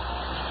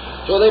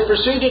 So they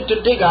proceeded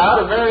to dig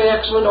out a very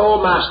excellent old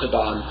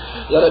mastodon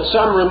that at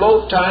some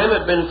remote time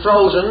had been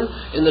frozen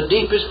in the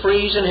deepest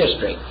freeze in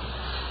history.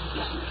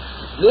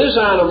 This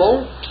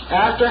animal,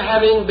 after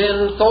having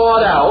been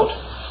thawed out,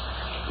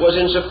 was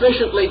in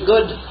sufficiently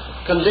good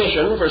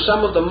condition for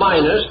some of the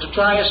miners to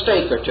try a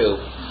steak or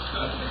two.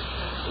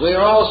 We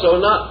are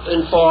also not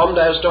informed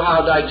as to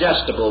how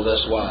digestible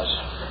this was.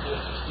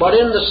 But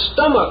in the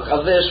stomach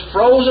of this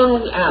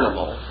frozen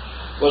animal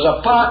was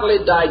a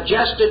partly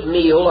digested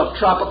meal of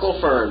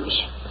tropical ferns.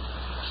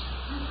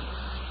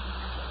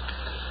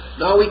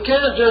 Now, we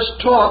can't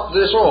just talk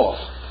this off.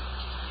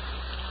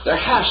 There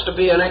has to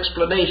be an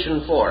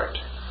explanation for it.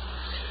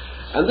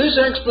 And this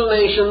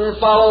explanation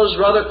follows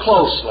rather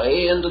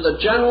closely into the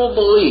general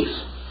belief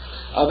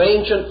of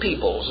ancient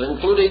peoples,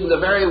 including the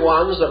very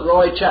ones that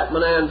Roy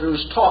Chapman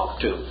Andrews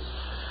talked to,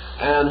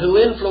 and who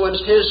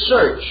influenced his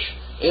search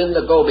in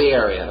the Gobi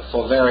area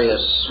for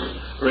various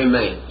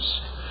remains.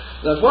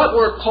 That what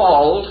were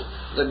called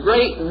the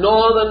great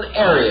northern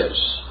areas,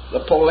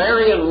 the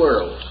Polarian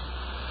world,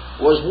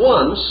 was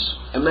once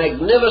a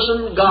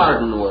magnificent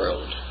garden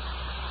world.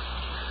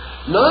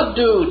 Not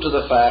due to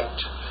the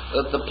fact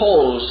that the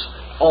poles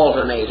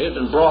alternated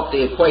and brought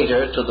the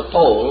equator to the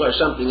pole or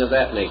something of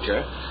that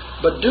nature,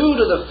 but due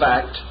to the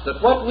fact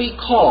that what we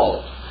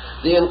call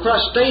the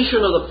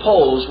incrustation of the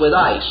poles with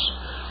ice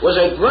was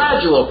a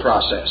gradual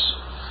process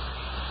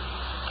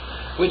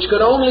which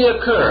could only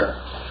occur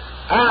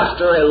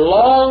after a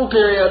long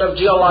period of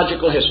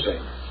geological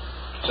history.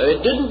 So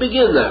it didn't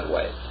begin that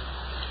way,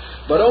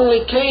 but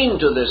only came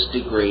to this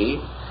degree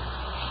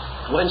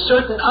when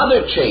certain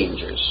other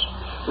changes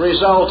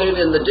resulted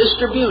in the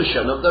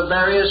distribution of the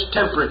various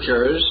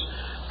temperatures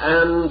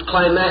and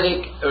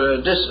climatic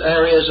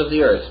areas of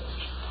the earth.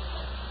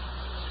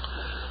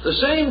 The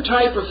same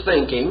type of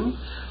thinking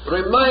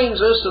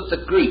reminds us that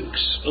the Greeks,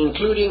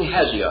 including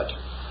Hesiod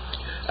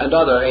and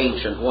other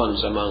ancient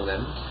ones among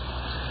them,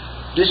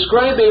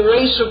 describe a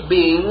race of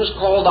beings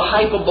called the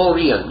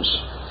Hyperboreans.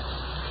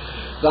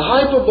 The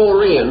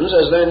Hyperboreans,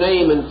 as their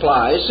name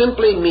implies,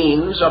 simply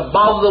means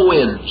above the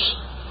winds,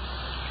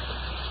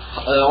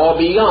 or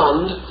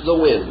beyond the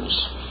winds.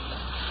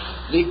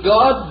 The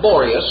god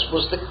Boreas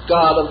was the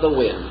god of the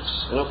winds.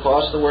 And of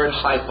course the word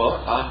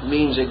hyper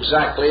means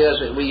exactly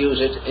as we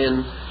use it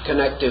in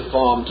connective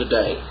form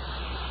today.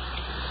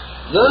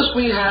 Thus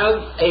we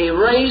have a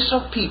race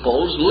of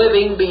peoples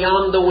living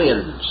beyond the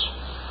winds.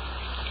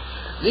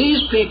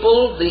 These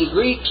people the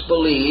Greeks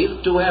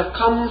believed to have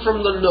come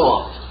from the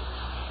north,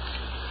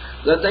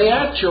 that they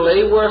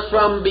actually were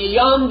from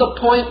beyond the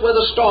point where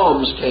the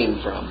storms came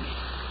from.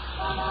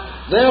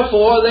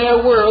 Therefore their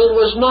world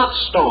was not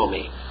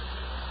stormy.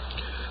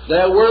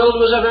 Their world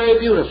was a very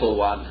beautiful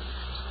one,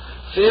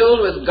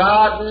 filled with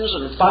gardens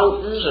and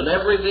fountains and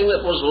everything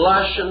that was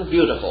lush and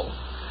beautiful.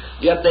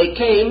 Yet they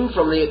came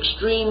from the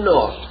extreme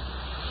north,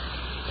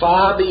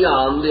 far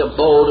beyond the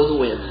abode of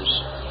the winds.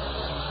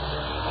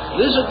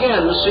 This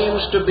again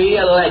seems to be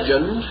a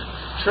legend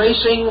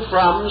tracing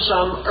from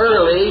some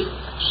early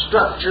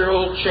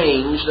structural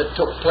change that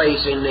took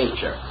place in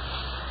nature.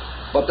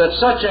 But that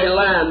such a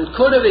land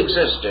could have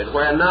existed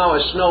where now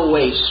a snow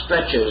waste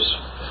stretches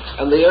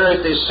and the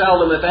earth is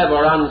seldom if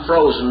ever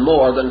unfrozen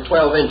more than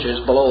 12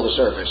 inches below the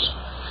surface.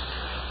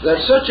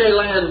 That such a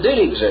land did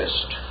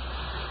exist,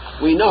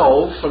 we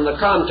know from the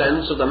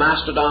contents of the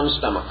mastodon's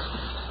stomach,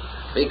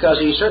 because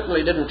he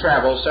certainly didn't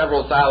travel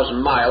several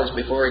thousand miles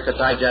before he could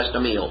digest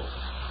a meal.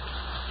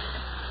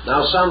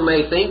 Now some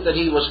may think that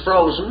he was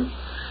frozen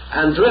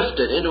and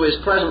drifted into his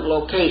present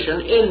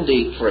location in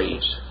deep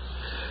freeze,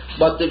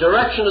 but the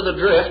direction of the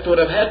drift would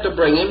have had to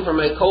bring him from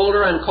a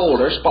colder and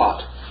colder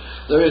spot.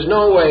 There is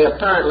no way,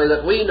 apparently,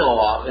 that we know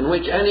of in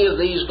which any of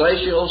these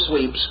glacial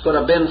sweeps could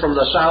have been from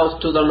the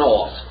south to the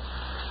north.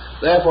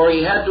 Therefore,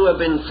 he had to have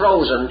been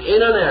frozen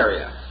in an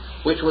area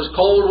which was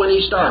cold when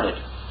he started.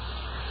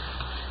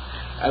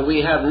 And we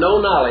have no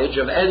knowledge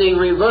of any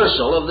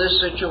reversal of this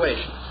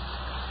situation.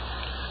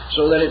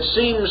 So that it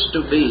seems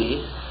to be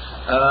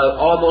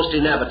almost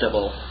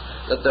inevitable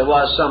that there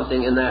was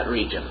something in that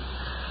region.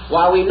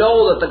 While we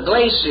know that the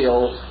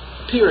glacial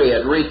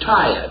period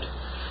retired,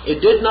 it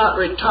did not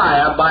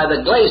retire by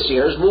the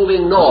glaciers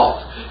moving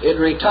north. It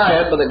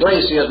retired by the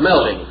glaciers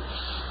melting,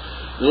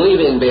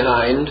 leaving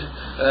behind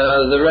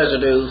the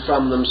residue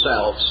from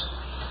themselves.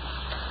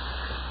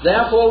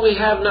 Therefore, we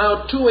have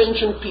now two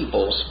ancient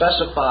peoples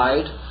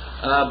specified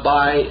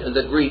by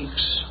the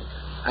Greeks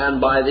and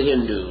by the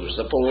Hindus,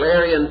 the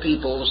Polarian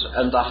peoples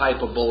and the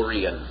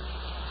Hyperborean.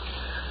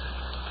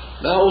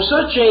 Now,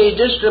 such a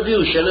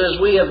distribution, as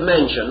we have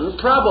mentioned,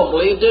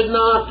 probably did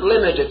not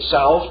limit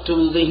itself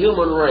to the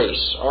human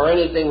race or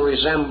anything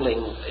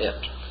resembling it.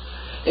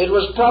 It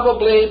was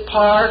probably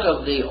part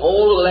of the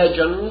old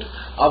legend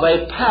of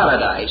a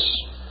paradise.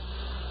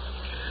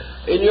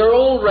 In your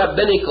old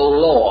rabbinical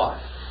law,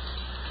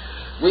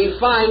 we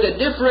find a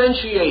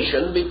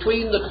differentiation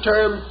between the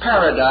term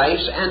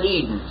paradise and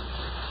Eden.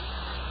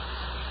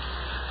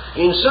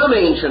 In some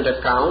ancient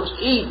accounts,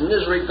 Eden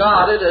is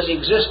regarded as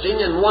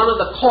existing in one of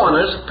the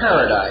corners of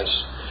paradise.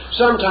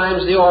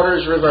 Sometimes the order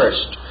is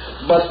reversed,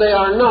 but they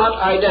are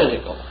not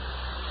identical.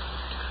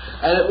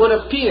 And it would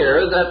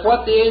appear that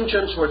what the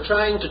ancients were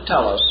trying to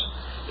tell us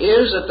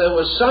is that there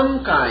was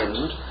some kind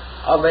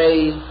of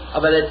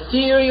an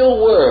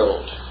ethereal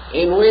world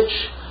in which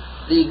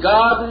the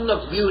Garden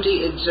of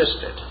Beauty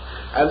existed,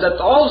 and that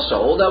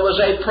also there was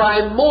a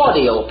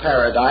primordial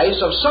paradise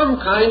of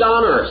some kind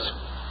on earth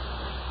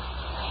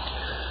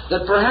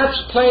that perhaps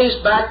plays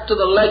back to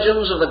the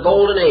legends of the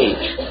Golden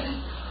Age,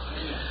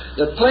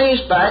 that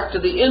plays back to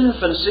the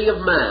infancy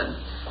of man.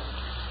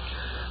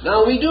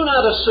 Now, we do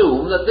not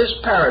assume that this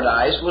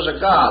paradise was a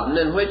garden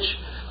in which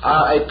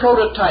a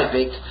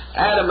prototypic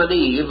Adam and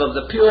Eve of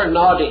the pure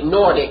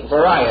Nordic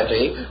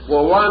variety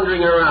were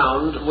wandering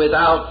around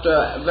without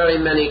very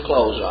many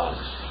clothes on.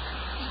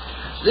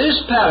 This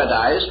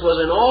paradise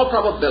was in all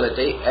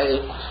probability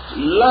a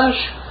lush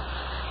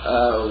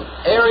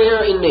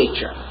area in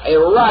nature, a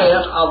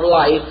riot of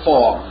life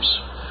forms,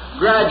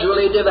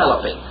 gradually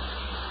developing,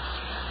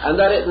 and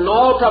that it in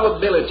all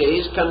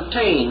probabilities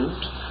contained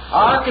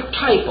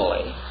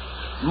archetypally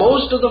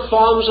most of the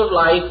forms of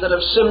life that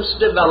have since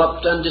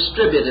developed and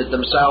distributed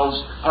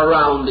themselves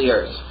around the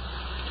earth.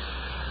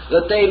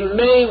 That they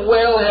may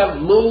well have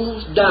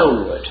moved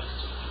downward,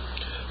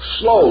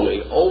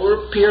 slowly,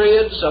 over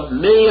periods of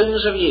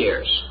millions of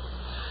years,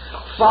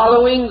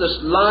 following the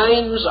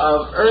lines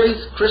of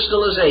earth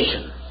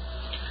crystallization,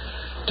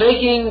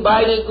 taking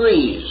by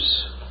degrees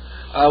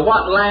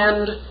what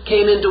land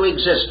came into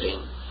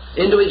existence,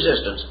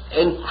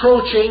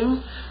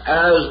 encroaching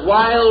as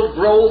wild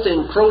growth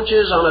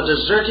encroaches on a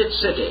deserted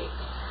city,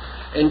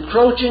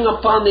 encroaching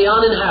upon the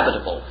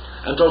uninhabitable,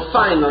 until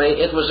finally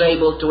it was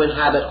able to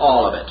inhabit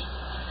all of it.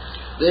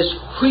 This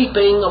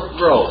creeping of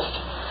growth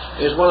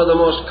is one of the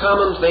most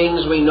common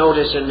things we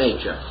notice in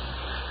nature.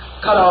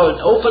 Cut out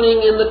an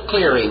opening in the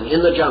clearing,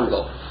 in the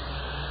jungle.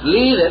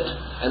 Leave it,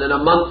 and in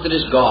a month it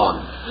is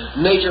gone.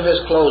 Nature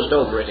has closed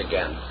over it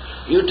again.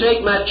 You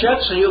take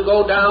machetes and you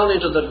go down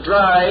into the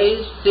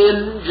dry,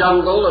 thin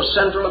jungle of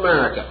Central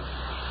America.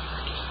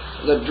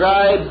 The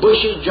dry,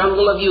 bushy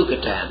jungle of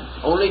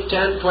Yucatan, only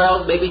 10,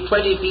 12, maybe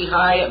 20 feet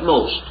high at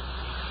most.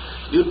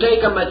 You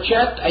take a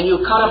machete and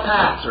you cut a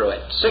path through it,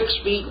 6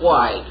 feet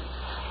wide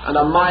and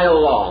a mile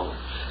long.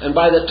 And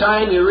by the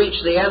time you reach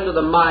the end of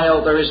the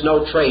mile, there is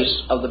no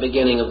trace of the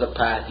beginning of the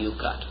path you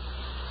cut.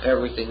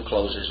 Everything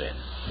closes in.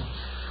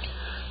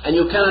 And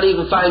you cannot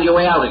even find your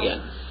way out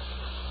again.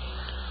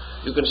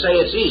 You can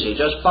say it's easy,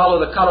 just follow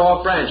the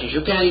cut-off branches.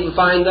 You can't even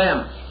find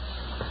them.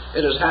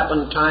 It has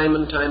happened time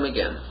and time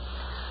again.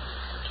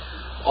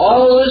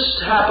 All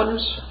this happens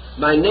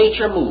by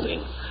nature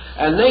moving,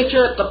 and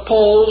nature at the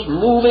poles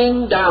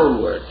moving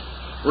downward,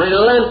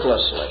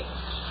 relentlessly,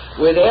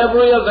 with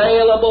every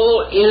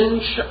available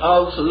inch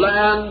of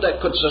land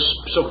that could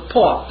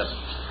support them.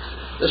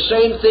 The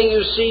same thing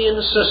you see in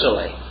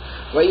Sicily,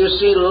 where you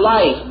see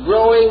life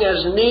growing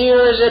as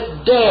near as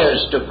it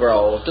dares to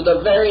grow, to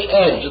the very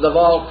edge of the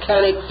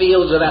volcanic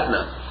fields of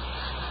Etna.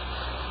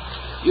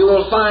 You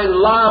will find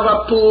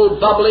lava pool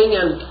bubbling,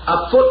 and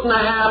a foot and a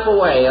half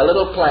away, a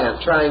little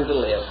plant trying to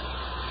live.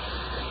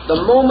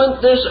 The moment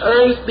this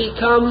earth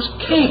becomes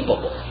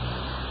capable,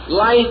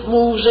 life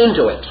moves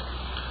into it.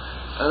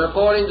 And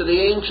according to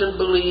the ancient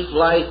belief,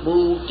 life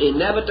moved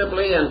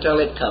inevitably until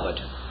it covered,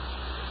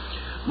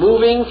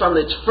 moving from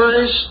its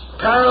first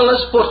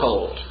perilous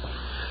foothold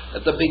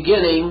at the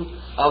beginning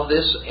of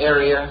this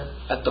area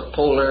at the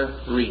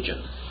polar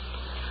region.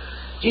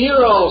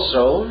 Here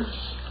also,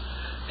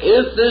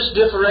 if this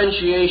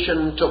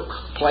differentiation took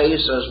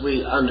place as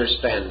we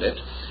understand it,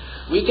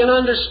 we can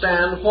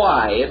understand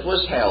why it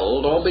was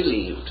held or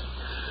believed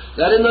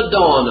that in the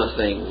dawn of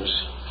things,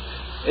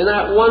 in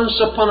that once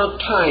upon a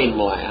time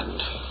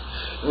land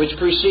which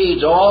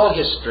precedes all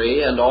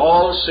history and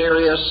all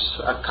serious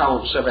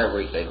accounts of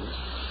everything,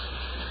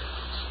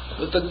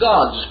 that the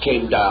gods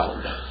came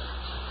down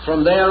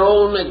from their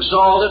own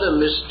exalted and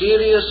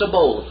mysterious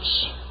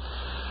abodes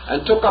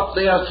and took up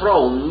their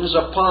thrones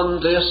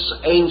upon this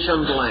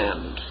ancient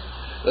land,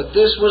 that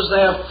this was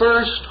their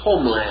first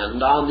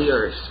homeland on the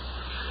earth.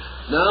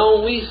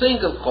 Now we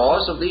think, of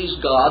course, of these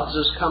gods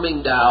as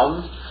coming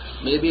down,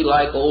 maybe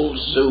like old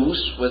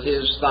Zeus with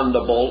his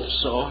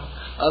thunderbolts, or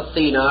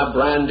Athena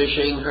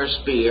brandishing her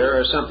spear,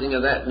 or something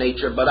of that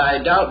nature, but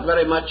I doubt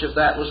very much if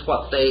that was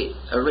what they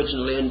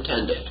originally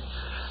intended.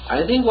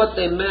 I think what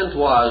they meant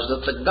was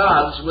that the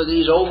gods were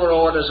these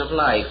overorders of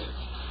life,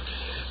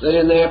 that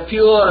in their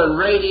pure and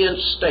radiant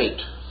state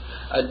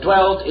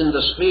dwelt in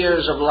the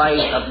spheres of light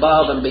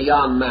above and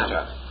beyond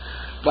matter,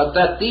 but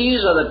that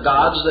these are the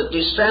gods that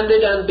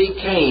descended and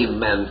became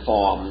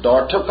man-formed,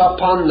 or took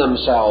upon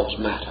themselves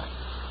matter,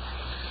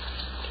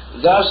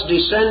 thus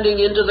descending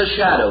into the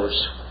shadows,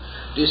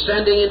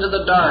 descending into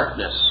the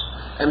darkness,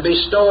 and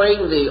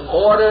bestowing the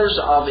orders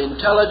of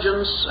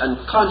intelligence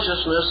and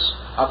consciousness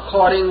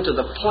according to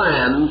the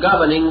plan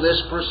governing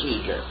this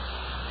procedure.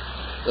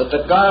 That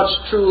the gods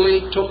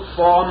truly took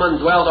form and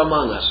dwelt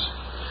among us,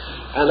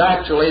 and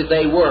actually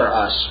they were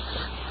us.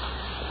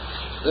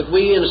 That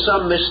we in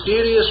some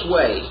mysterious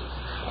way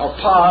are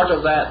part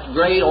of that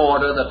great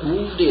order that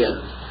moved in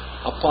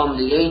upon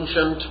the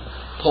ancient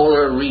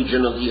polar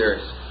region of the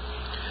earth.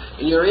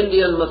 In your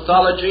Indian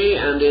mythology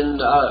and in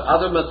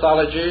other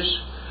mythologies,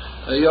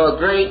 your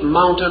great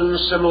mountain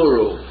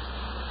Samuru,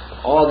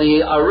 or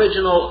the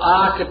original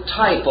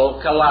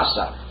archetypal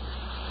Kailasa,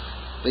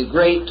 the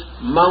great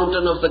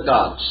mountain of the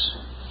gods,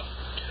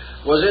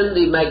 was in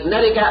the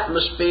magnetic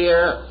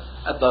atmosphere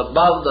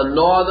above the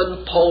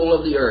northern pole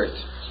of the earth.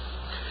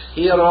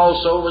 Here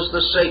also was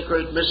the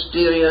sacred,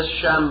 mysterious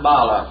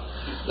Shambhala,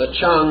 the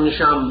Chang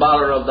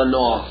Shambhala of the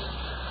north,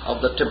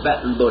 of the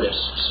Tibetan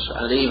Buddhists,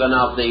 and even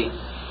of the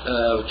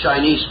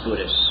Chinese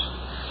Buddhists.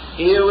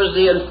 Here was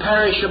the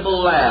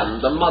imperishable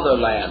land, the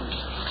motherland,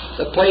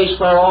 the place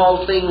where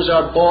all things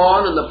are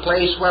born and the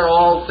place where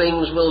all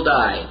things will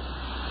die.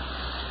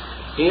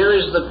 Here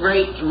is the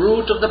great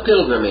route of the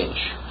pilgrimage,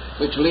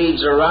 which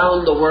leads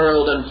around the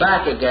world and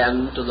back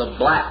again to the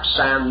black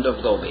sand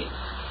of Gobi.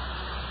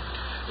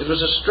 It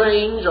was a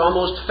strange,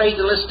 almost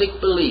fatalistic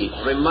belief,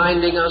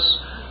 reminding us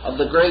of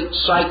the great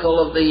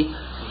cycle of the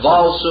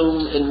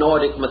Volsung in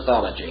Nordic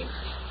mythology.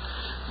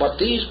 But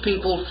these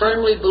people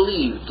firmly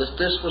believed that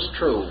this was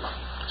true.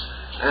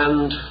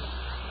 And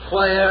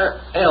where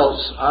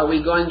else are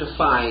we going to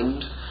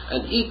find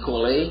an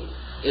equally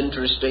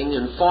interesting,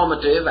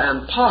 informative,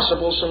 and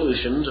possible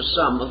solution to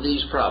some of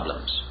these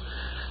problems?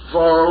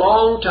 For a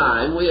long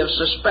time we have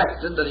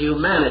suspected that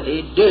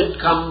humanity did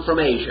come from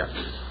Asia,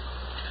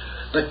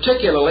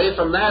 particularly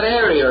from that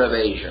area of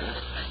Asia,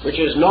 which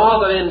is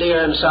north of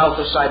India and south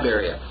of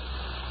Siberia.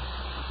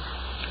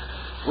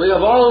 We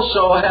have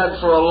also had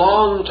for a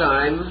long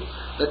time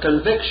the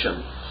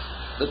conviction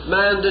that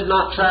man did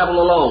not travel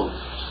alone,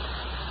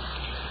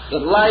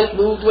 that life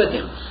moved with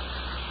him.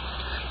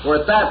 For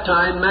at that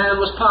time man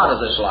was part of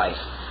this life,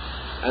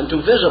 and to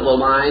visible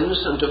minds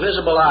and to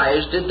visible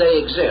eyes, did they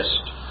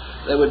exist,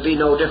 there would be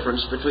no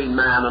difference between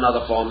man and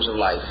other forms of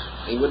life.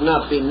 He would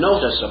not be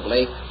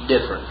noticeably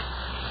different.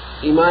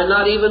 He might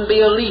not even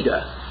be a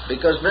leader,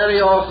 because very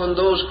often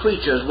those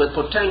creatures with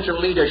potential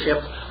leadership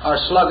are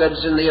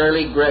sluggards in the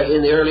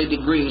early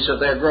degrees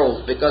of their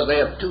growth, because they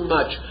have too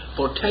much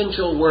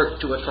potential work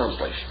to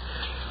accomplish.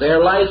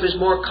 Their life is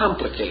more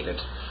complicated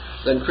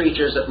than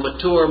creatures that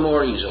mature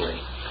more easily.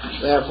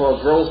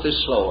 Therefore growth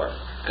is slower.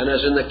 And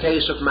as in the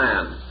case of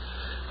man,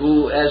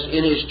 who as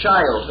in his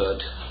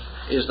childhood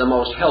is the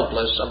most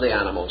helpless of the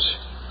animals.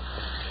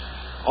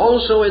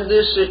 Also in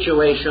this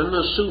situation,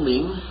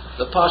 assuming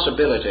the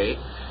possibility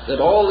that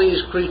all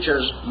these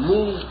creatures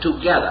move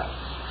together,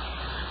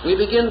 we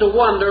begin to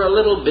wonder a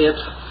little bit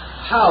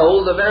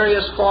how the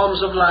various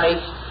forms of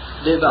life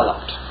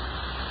developed.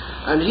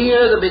 And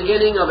here the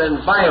beginning of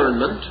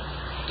environment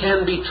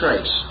can be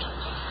traced.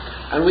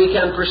 And we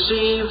can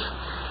perceive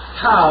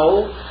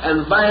how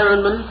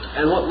environment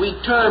and what we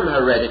term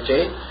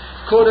heredity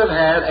could have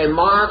had a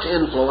marked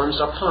influence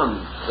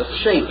upon the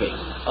shaping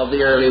of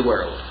the early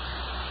world.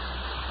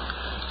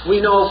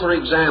 We know, for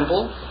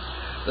example,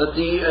 that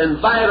the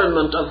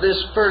environment of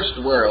this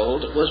first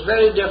world was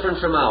very different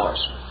from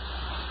ours.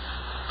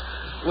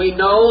 We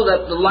know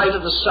that the light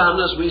of the sun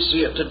as we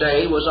see it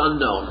today was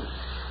unknown.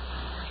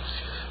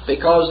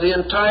 because the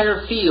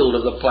entire field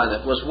of the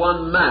planet was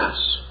one mass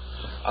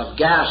of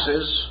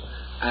gases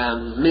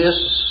and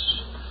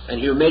mists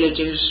and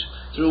humidities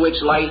through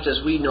which light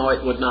as we know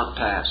it would not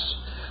pass.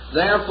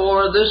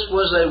 Therefore, this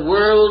was a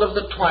world of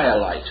the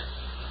twilight,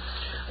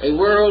 a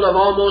world of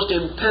almost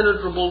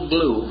impenetrable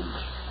gloom.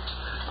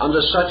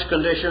 Under such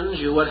conditions,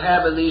 you would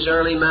have in these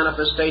early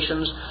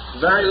manifestations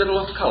very little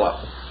of color.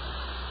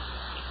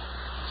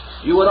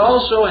 You would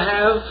also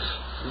have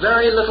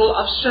very little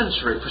of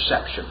sensory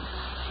perception,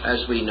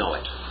 as we know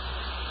it.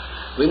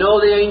 We know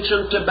the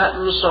ancient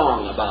Tibetan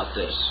song about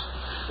this,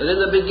 that in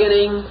the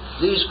beginning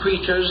these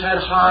creatures had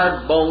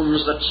hard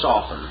bones that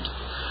softened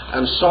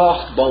and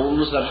soft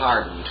bones that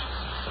hardened.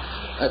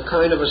 A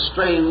kind of a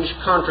strange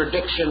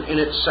contradiction in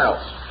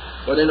itself,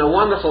 but in a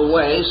wonderful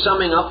way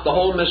summing up the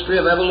whole mystery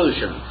of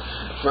evolution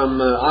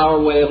from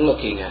our way of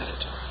looking at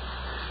it.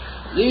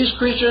 These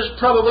creatures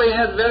probably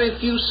had very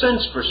few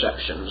sense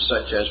perceptions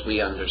such as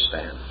we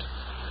understand.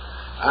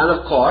 And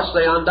of course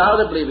they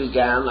undoubtedly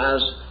began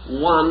as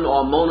one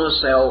or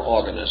monocell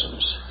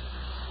organisms.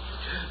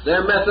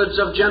 Their methods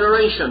of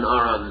generation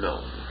are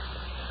unknown,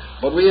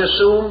 but we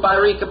assume by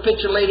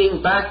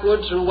recapitulating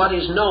backward through what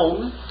is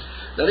known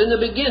that in the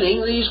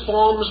beginning these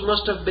forms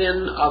must have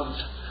been of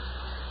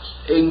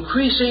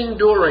increasing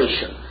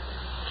duration.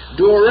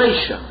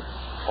 Duration,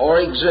 or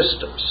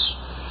existence,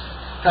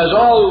 has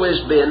always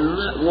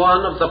been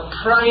one of the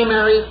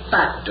primary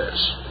factors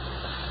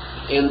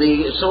in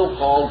the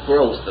so-called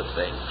growth of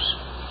things.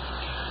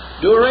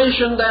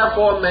 Duration,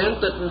 therefore, meant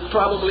that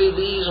probably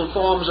these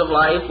forms of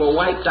life were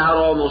wiped out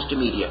almost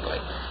immediately.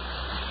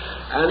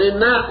 And in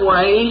that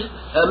way,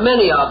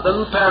 many of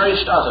them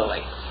perished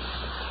utterly.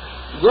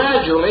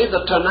 Gradually,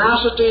 the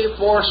tenacity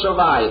for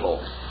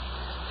survival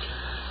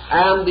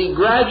and the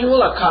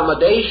gradual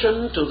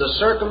accommodation to the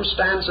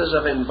circumstances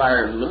of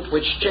environment,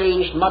 which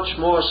changed much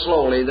more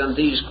slowly than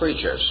these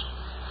creatures,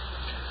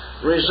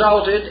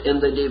 resulted in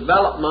the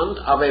development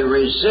of a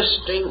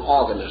resisting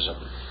organism,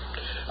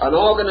 an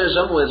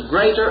organism with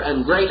greater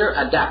and greater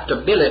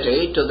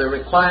adaptability to the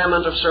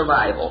requirement of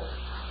survival.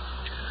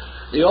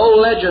 The old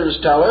legends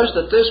tell us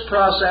that this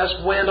process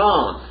went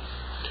on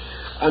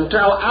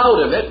until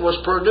out of it was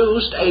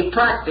produced a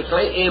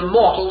practically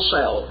immortal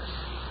cell,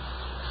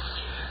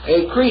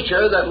 a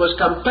creature that was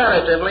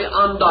comparatively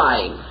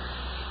undying.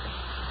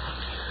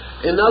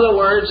 In other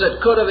words, that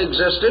could have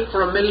existed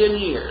for 1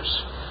 million years.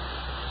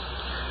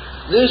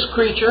 This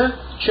creature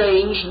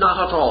changed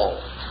not at all,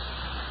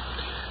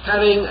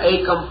 having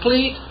a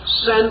complete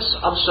sense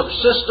of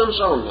subsistence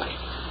only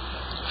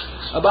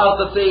about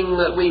the thing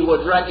that we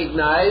would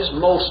recognize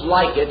most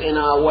like it in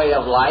our way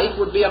of life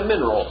would be a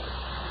mineral,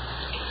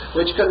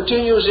 which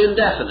continues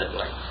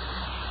indefinitely,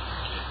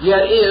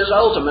 yet is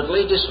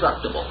ultimately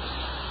destructible.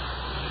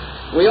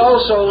 We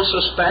also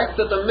suspect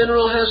that the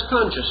mineral has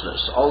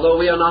consciousness, although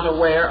we are not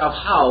aware of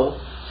how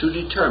to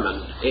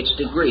determine its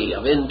degree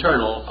of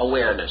internal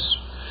awareness.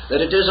 That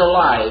it is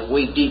alive,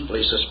 we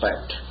deeply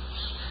suspect.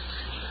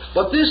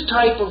 But this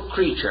type of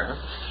creature,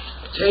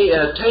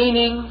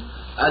 attaining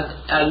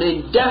an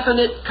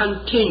indefinite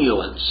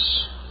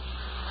continuance,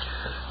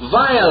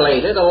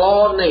 violated a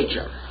law of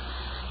nature.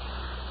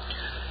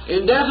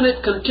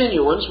 Indefinite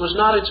continuance was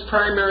not its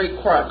primary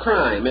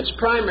crime. Its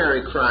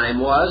primary crime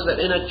was that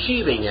in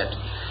achieving it,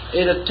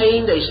 it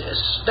attained a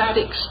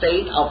static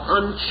state of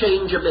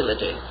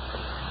unchangeability,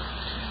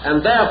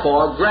 and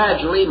therefore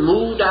gradually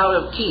moved out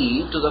of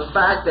key to the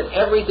fact that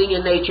everything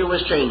in nature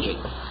was changing.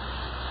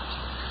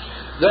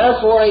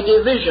 Therefore, a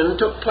division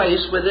took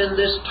place within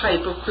this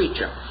type of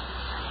creature.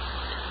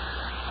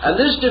 And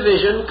this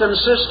division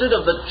consisted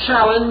of the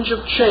challenge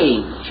of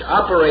change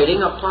operating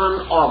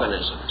upon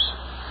organisms.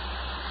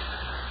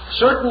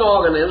 Certain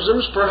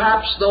organisms,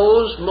 perhaps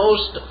those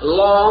most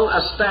long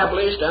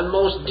established and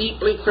most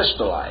deeply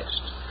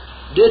crystallized,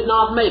 did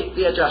not make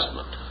the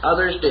adjustment.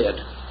 Others did.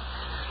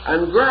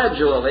 And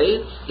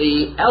gradually,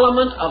 the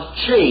element of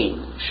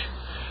change,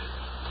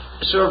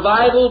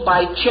 survival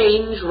by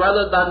change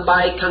rather than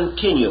by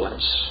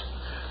continuance,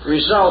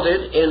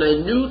 resulted in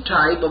a new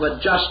type of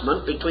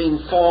adjustment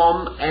between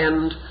form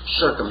and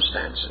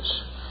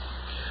circumstances.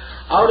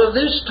 Out of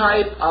this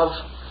type of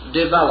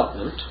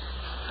development,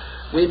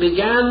 we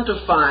began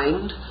to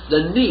find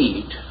the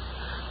need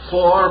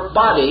for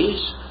bodies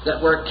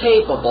that were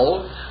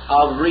capable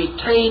of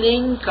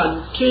retaining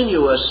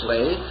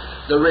continuously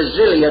the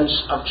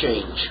resilience of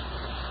change.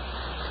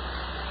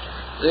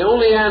 The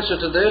only answer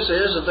to this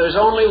is that there's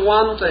only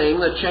one thing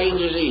that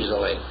changes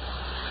easily,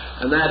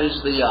 and that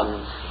is the young.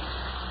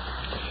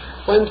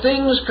 When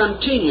things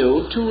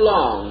continue too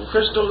long,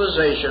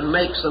 crystallization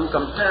makes them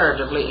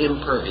comparatively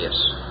impervious.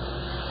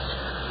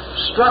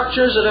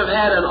 Structures that have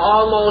had an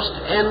almost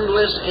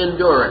endless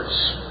endurance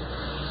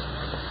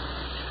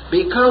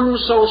become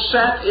so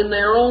set in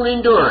their own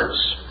endurance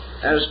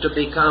as to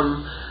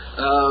become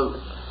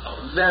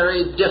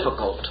very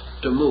difficult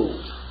to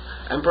move.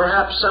 And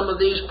perhaps some of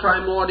these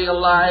primordial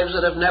lives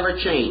that have never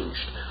changed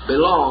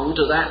belong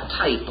to that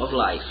type of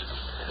life.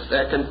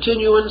 Their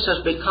continuance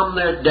has become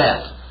their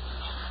death.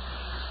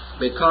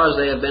 because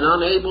they have been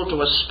unable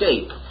to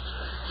escape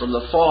from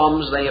the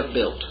forms they have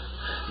built.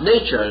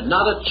 Nature,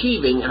 not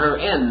achieving her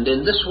end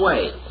in this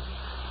way,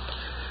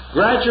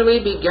 gradually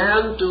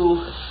began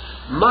to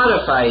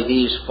modify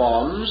these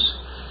forms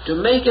to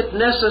make it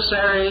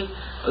necessary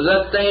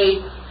that they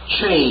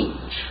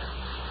change.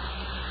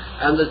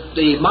 And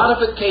the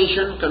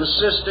modification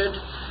consisted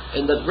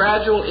in the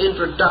gradual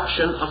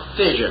introduction of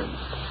fission,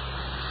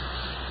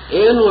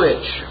 in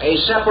which a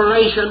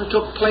separation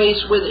took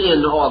place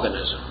within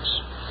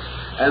organisms,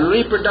 and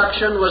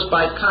reproduction was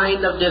by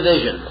kind of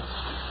division.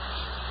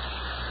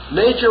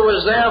 Nature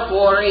was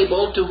therefore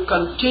able to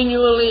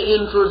continually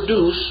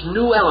introduce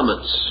new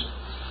elements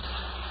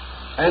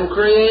and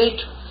create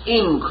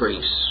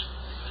increase,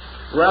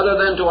 rather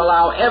than to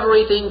allow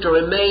everything to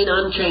remain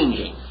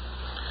unchanging.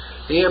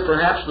 Here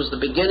perhaps was the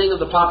beginning of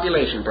the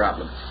population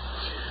problem.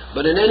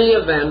 But in any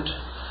event,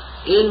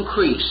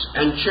 increase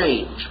and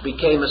change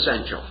became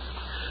essential.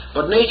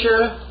 But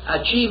nature,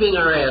 achieving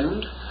her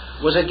end,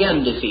 was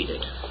again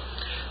defeated.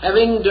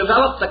 Having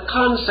developed the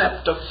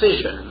concept of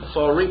fission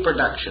for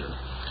reproduction,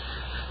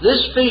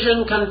 this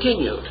fission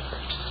continued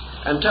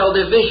until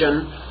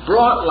division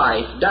brought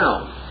life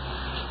down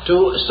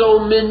to so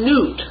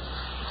minute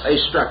a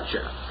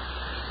structure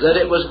that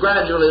it was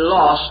gradually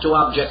lost to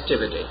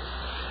objectivity,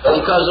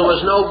 because there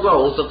was no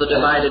growth of the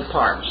divided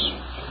parts.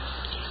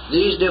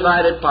 These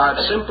divided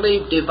parts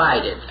simply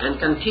divided and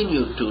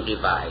continued to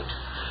divide,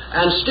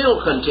 and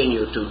still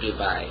continue to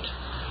divide.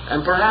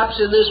 And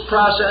perhaps in this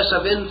process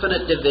of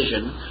infinite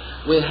division,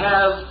 we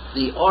have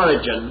the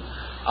origin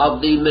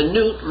of the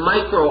minute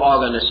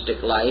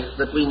microorganistic life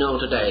that we know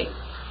today.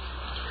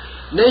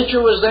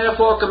 Nature was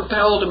therefore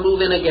compelled to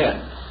move in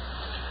again.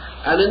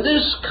 And in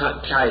this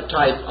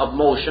type of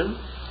motion,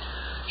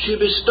 she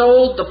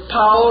bestowed the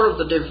power of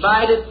the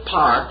divided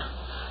part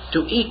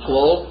to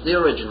equal the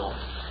original,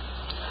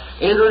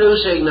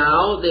 introducing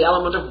now the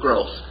element of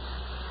growth,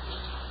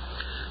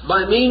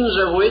 by means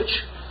of which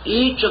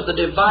each of the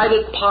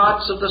divided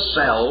parts of the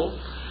cell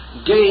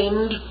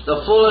gained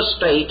the full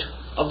estate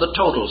of the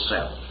total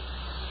cell,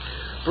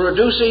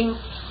 producing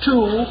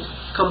two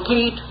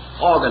complete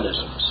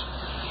organisms,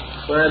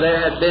 where there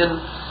had been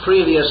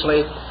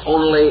previously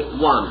only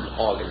one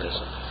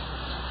organism.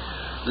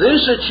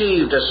 This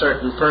achieved a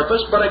certain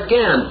purpose, but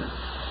again,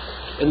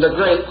 in the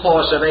great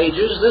course of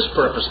ages, this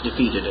purpose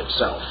defeated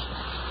itself.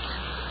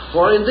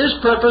 For in this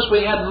purpose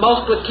we had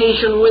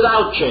multiplication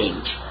without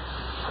change.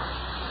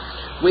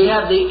 We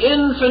had the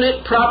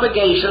infinite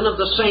propagation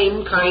of the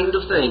same kind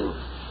of thing.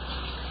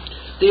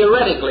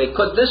 Theoretically,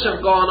 could this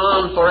have gone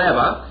on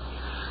forever,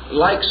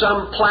 like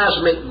some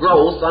plasmic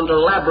growth under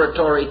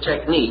laboratory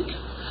technique,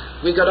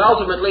 we could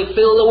ultimately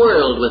fill the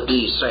world with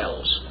these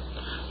cells,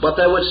 but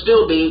there would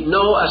still be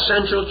no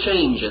essential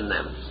change in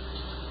them.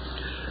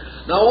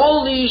 Now,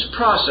 all these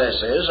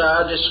processes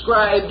are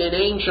described in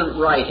ancient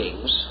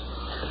writings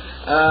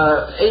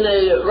in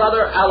a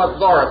rather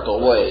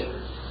allegorical way.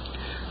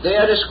 They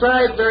are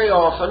described very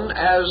often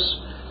as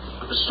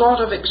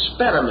sort of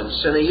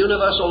experiments in a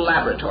universal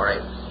laboratory.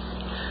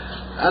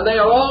 And they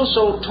are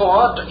also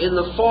taught in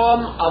the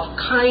form of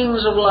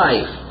kinds of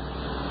life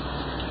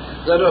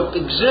that have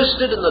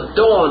existed in the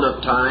dawn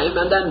of time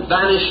and then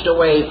vanished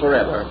away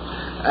forever,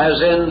 as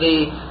in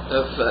the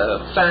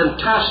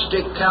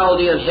fantastic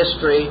Chaldean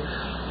history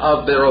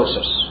of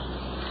Berosus.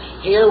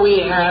 Here we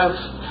have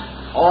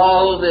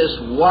all this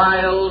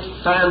wild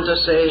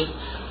fantasy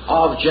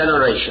of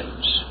generations.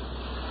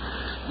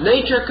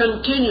 Nature,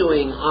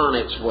 continuing on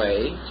its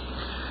way,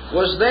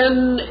 was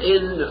then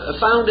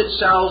found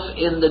itself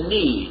in the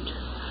need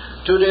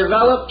to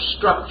develop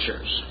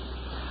structures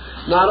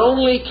not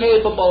only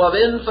capable of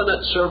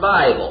infinite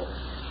survival,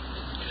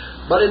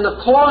 but in the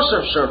course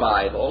of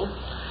survival,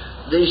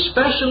 the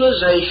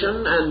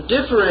specialization and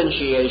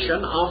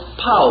differentiation of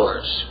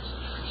powers,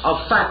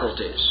 of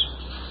faculties.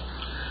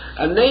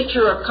 And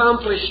nature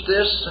accomplished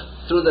this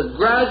through the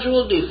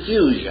gradual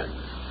diffusion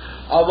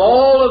of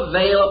all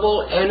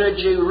available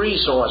energy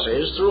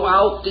resources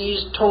throughout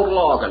these total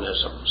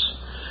organisms.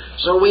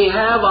 So we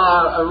have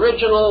our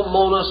original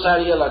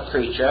monocellular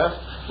creature,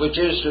 which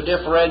is to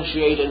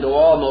differentiate into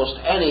almost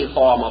any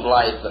form of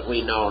life that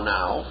we know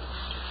now.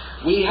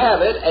 We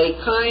have it a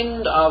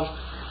kind of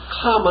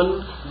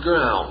common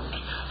ground.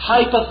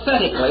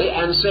 Hypothetically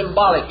and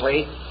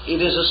symbolically,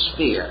 it is a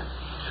sphere.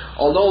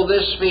 Although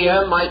this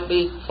sphere might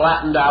be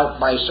flattened out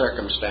by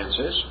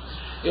circumstances,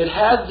 it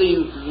had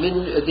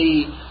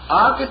the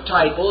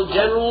archetypal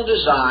general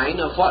design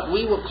of what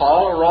we would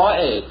call a raw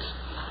egg.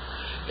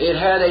 It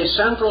had a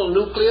central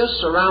nucleus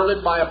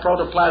surrounded by a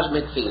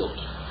protoplasmic field.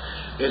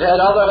 It had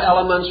other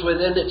elements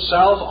within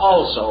itself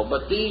also,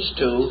 but these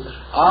two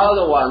are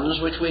the ones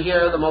which we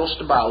hear the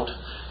most about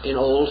in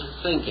old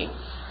thinking.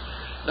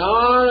 Now,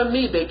 our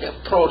amoebic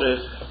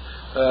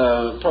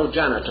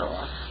progenitor,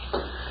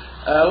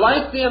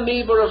 like the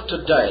amoeba of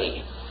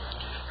today,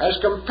 has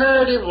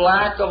comparative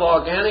lack of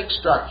organic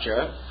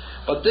structure,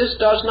 but this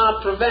does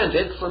not prevent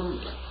it from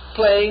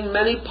playing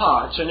many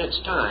parts in its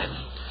time.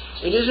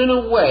 It is in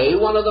a way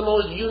one of the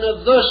most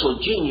universal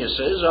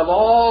geniuses of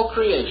all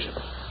creation.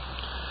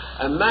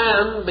 A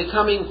man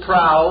becoming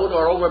proud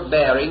or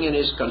overbearing in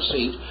his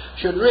conceit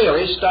should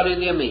really study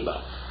the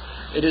amoeba.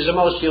 It is the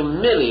most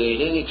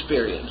humiliating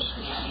experience.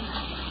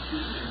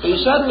 He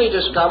suddenly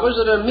discovers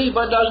that an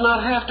amoeba does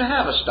not have to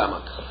have a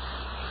stomach.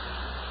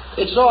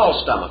 It's all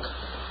stomach.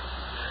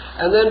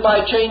 And then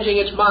by changing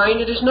its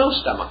mind, it is no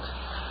stomach.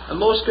 A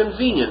most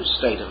convenient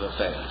state of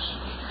affairs.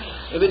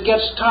 If it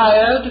gets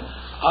tired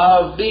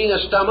of being a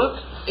stomach,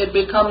 it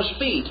becomes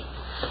feet.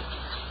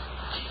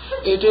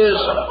 It is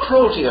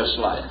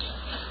Proteus-like,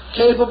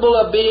 capable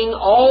of being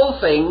all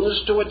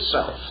things to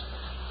itself.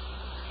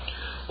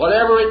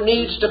 Whatever it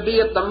needs to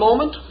be at the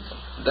moment,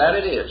 that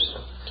it is.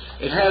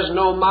 It has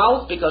no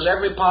mouth because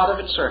every part of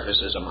its surface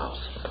is a mouth.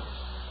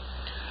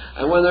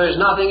 And when there is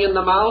nothing in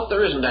the mouth,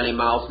 there isn't any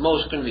mouth,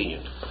 most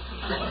convenient.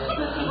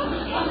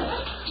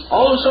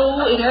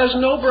 Also, it has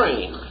no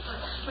brain.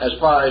 As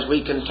far as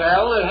we can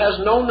tell, it has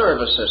no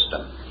nervous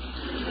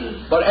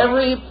system. But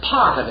every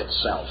part of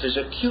itself is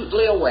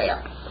acutely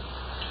aware.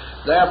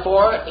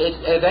 Therefore,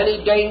 if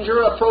any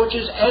danger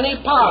approaches any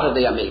part of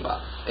the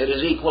amoeba, it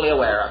is equally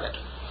aware of it.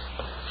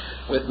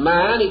 With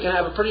man, he can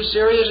have a pretty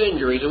serious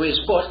injury to his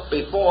foot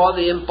before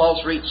the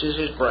impulse reaches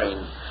his brain.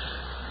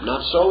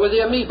 Not so with the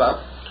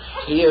amoeba.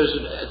 He is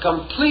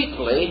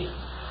completely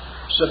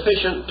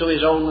sufficient to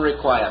his own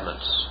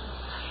requirements.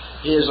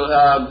 His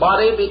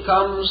body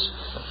becomes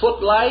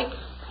foot-like,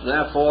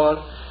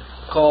 therefore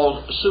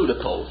called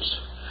pseudopods.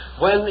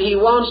 When he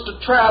wants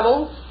to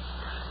travel,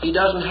 he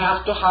doesn't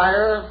have to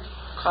hire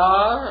a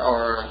car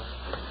or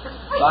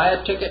buy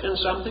a ticket in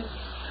something.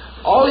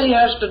 All he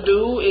has to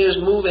do is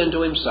move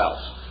into himself.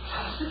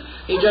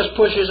 He just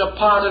pushes a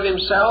part of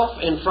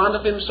himself in front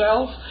of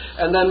himself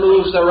and then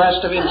moves the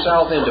rest of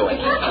himself into it.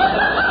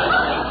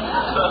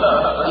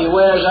 He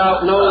wears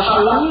out no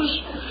shoes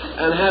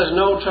and has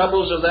no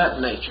troubles of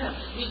that nature.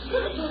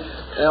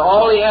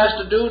 All he has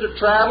to do to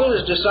travel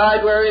is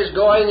decide where he's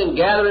going and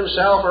gather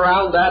himself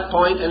around that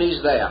point, and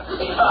he's there.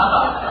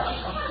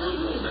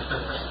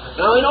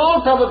 Now, in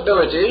all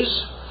probabilities,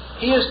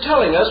 he is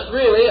telling us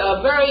really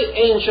a very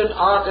ancient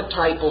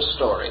archetypal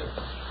story.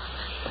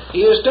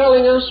 He is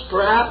telling us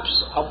perhaps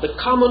of the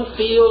common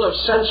field of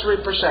sensory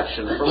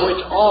perception from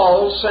which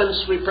all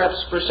sensory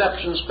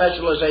perception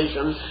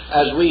specialization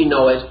as we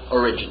know it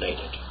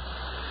originated.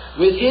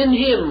 Within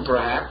him,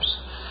 perhaps,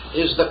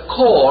 is the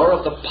core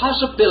of the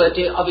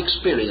possibility of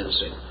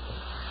experiencing.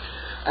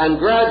 And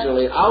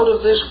gradually, out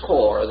of this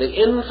core, the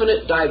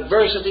infinite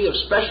diversity of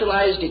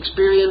specialized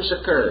experience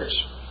occurs.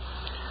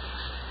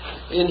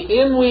 In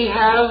him we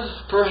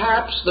have,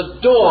 perhaps, the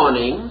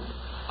dawning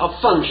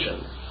of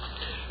function.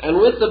 And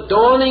with the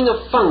dawning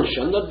of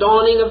function, the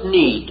dawning of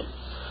need.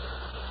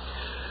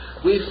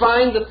 We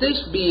find that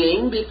this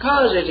being,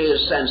 because it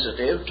is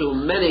sensitive to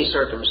many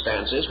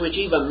circumstances which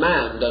even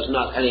man does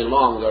not any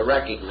longer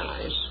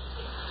recognize,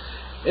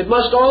 it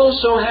must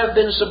also have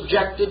been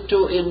subjected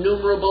to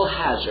innumerable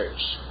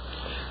hazards.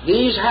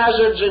 These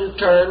hazards in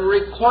turn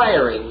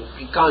requiring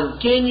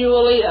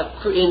continually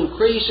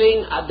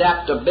increasing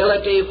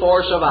adaptability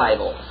for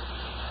survival.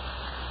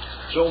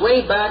 So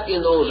way back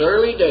in those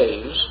early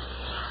days,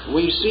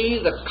 we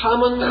see the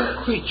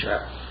common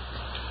creature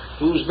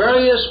whose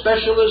various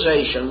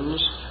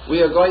specializations we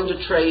are going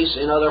to trace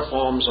in other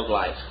forms of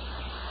life.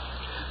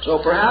 So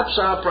perhaps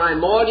our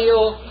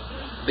primordial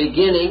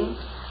beginning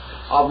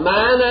of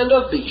man and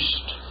of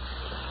beast,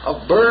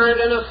 of bird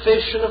and of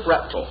fish and of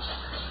reptile,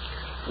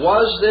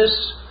 was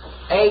this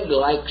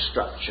egg-like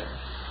structure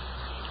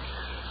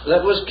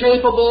that was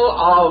capable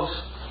of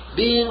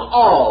being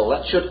all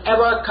that should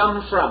ever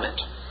come from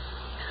it.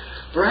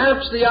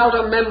 Perhaps the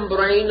outer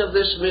membrane of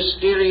this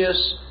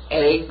mysterious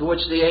egg,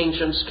 which the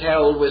ancients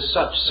held with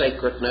such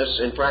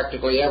sacredness in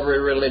practically every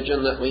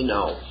religion that we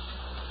know,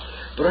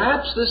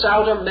 perhaps this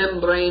outer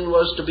membrane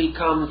was to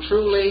become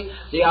truly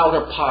the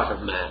outer part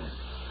of man.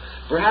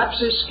 Perhaps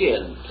his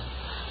skin,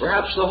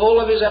 perhaps the whole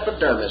of his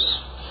epidermis,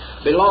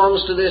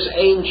 belongs to this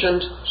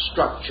ancient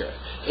structure,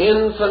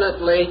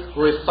 infinitely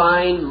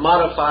refined,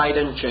 modified,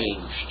 and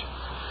changed.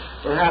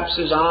 Perhaps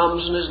his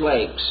arms and his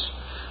legs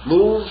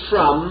moved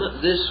from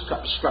this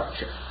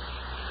structure.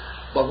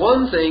 But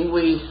one thing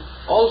we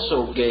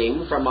also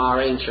gain from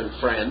our ancient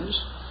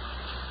friends,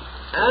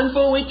 and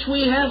for which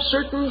we have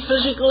certain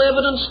physical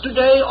evidence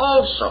today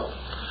also,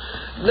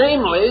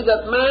 namely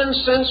that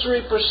man's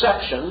sensory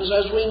perceptions,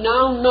 as we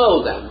now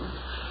know them,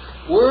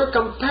 were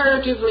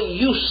comparatively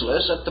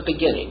useless at the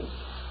beginning,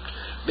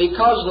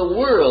 because the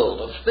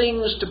world of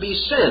things to be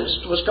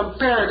sensed was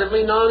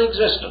comparatively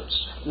non-existent.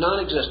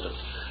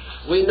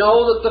 We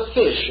know that the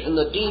fish in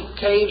the deep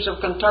caves of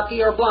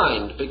Kentucky are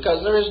blind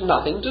because there is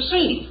nothing to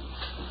see,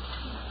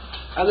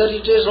 and that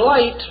it is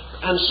light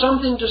and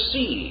something to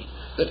see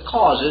that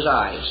causes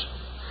eyes.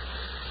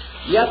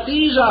 Yet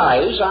these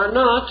eyes are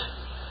not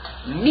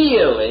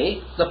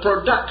merely the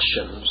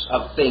productions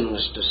of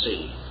things to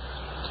see.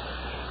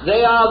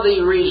 They are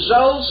the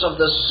results of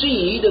the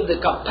seed of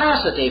the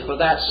capacity for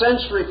that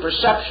sensory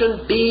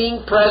perception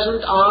being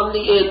present on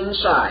the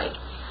inside.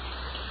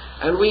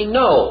 And we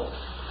know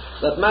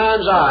that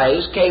man's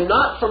eyes came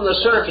not from the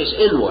surface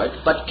inward,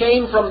 but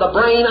came from the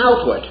brain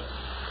outward,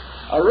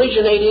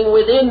 originating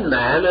within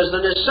man as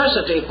the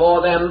necessity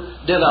for them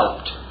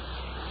developed.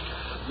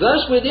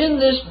 Thus, within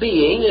this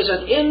being is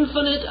an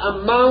infinite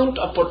amount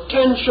of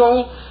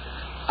potential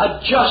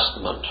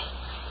adjustment.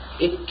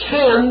 It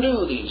can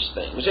do these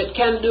things. It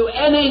can do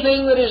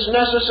anything that is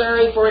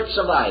necessary for its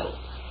survival.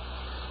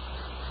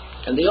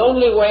 And the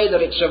only way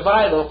that its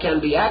survival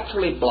can be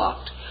actually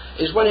blocked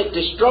is when it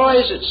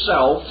destroys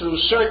itself through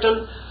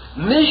certain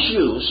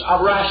misuse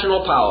of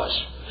rational powers.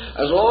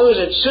 As long as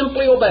it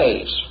simply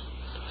obeys,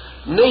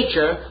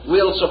 nature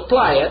will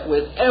supply it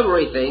with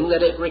everything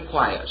that it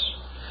requires.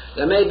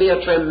 There may be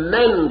a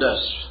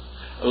tremendous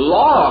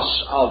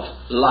loss of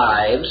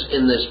lives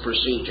in this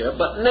procedure,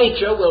 but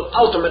nature will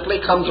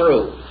ultimately come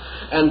through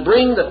and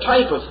bring the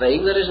type of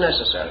thing that is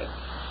necessary.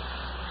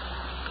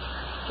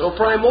 So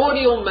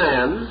primordial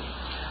man,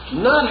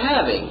 not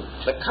having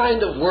the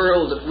kind of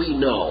world that we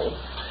know,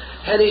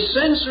 had his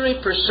sensory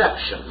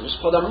perceptions,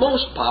 for the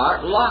most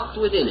part, locked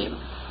within him.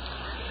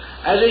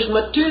 As his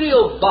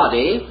material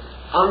body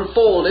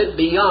unfolded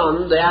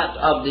beyond that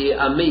of the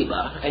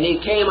amoeba, and he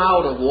came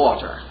out of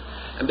water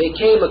and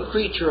became a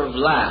creature of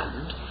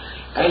land,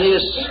 and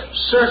his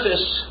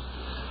surface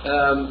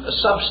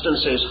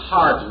substances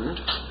hardened,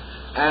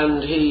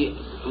 and he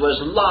was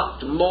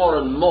locked more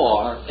and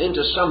more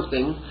into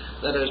something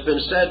that has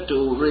been said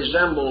to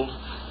resemble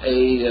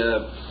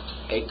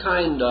a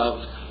kind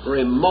of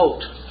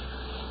remote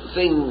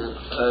thing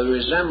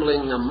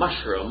resembling a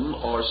mushroom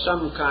or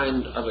some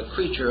kind of a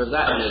creature of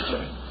that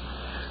nature.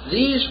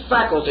 These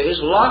faculties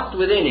locked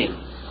within him.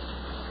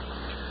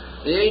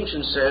 The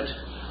ancients said,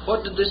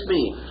 what did this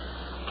mean?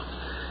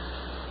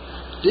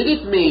 Did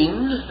it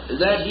mean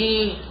that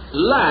he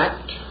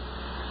lacked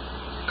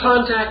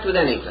contact with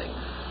anything?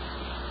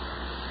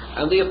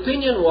 And the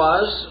opinion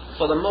was,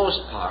 for the most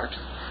part,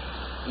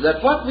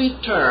 that what we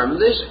term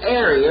this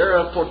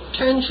area of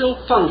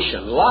potential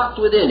function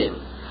locked within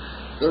him,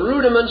 the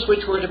rudiments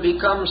which were to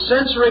become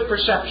sensory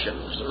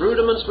perceptions, the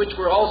rudiments which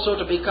were also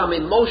to become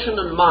emotion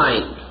and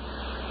mind,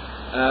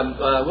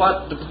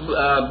 what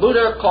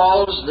Buddha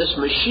calls this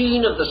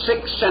machine of the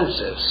six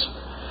senses,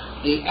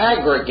 the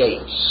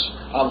aggregates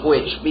of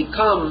which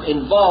become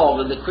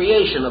involved in the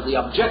creation of the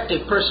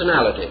objective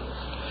personality,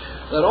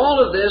 that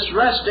all of this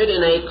rested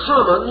in a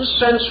common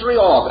sensory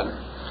organ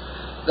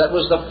that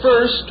was the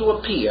first to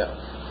appear,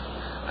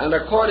 and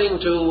according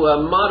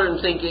to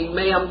modern thinking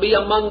may be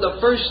among the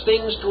first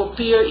things to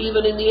appear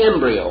even in the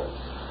embryo.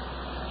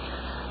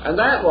 And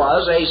that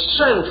was a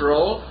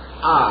central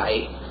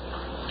eye,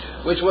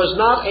 which was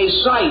not a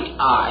sight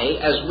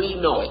eye as we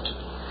know it,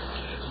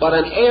 but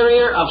an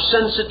area of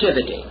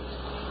sensitivity.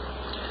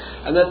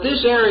 And that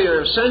this area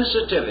of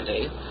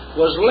sensitivity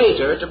was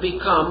later to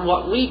become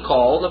what we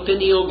call the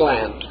pineal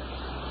gland,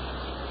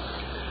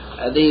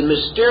 the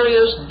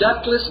mysterious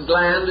ductless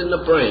gland in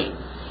the brain,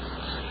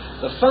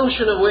 the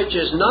function of which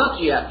is not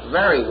yet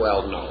very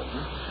well known,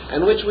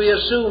 and which we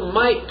assume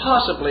might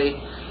possibly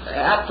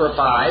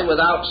atrophy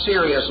without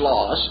serious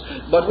loss,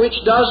 but which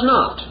does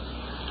not,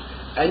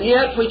 and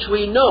yet which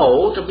we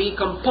know to be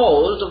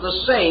composed of the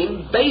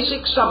same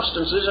basic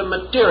substances and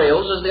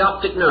materials as the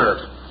optic nerve.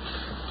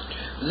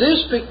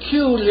 This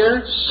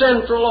peculiar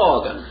central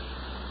organ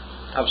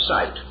of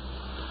sight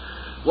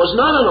was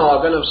not an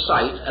organ of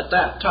sight at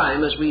that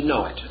time as we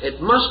know it.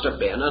 It must have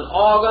been an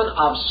organ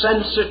of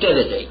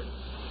sensitivity,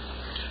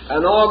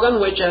 an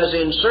organ which, as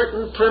in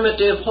certain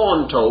primitive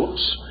horned toads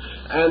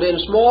and in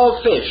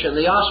small fish in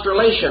the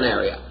Australasian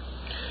area,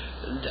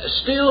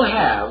 still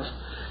have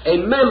a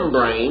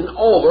membrane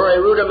over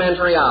a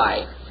rudimentary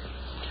eye.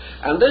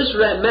 And this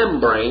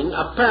membrane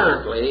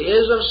apparently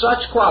is of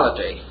such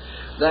quality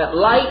that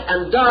light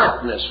and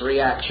darkness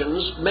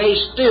reactions may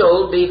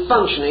still be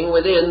functioning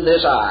within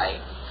this eye,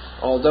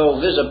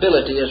 although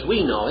visibility as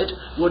we know it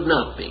would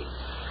not be.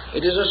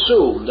 It is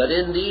assumed that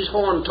in these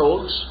horned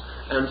toads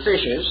and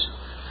fishes,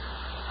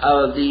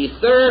 the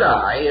third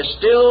eye is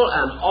still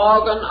an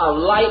organ of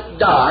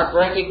light-dark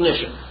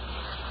recognition.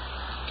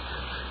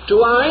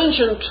 To our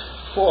ancient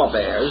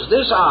forebears,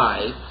 this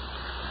eye,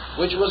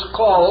 which was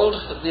called,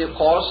 of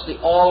course, the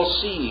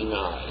all-seeing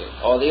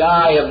eye, or the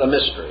eye of the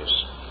mysteries,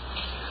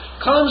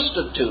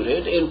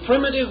 constituted in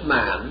primitive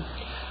man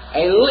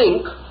a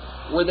link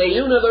with a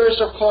universe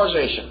of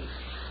causation.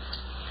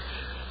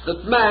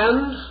 That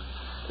man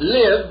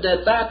lived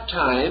at that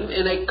time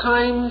in a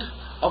kind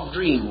of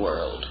dream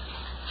world.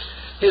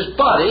 His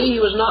body he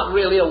was not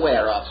really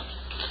aware of,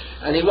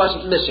 and he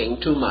wasn't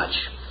missing too much.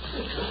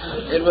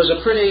 It was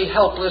a pretty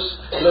helpless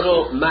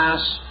little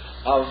mass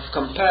of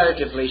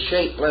comparatively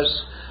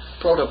shapeless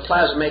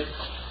protoplasmic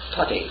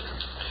putty.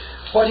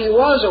 What he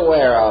was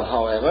aware of,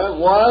 however,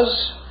 was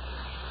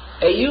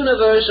a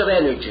universe of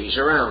energies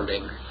around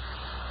him.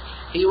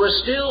 He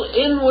was still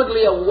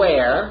inwardly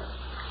aware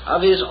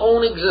of his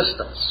own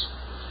existence.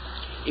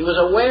 He was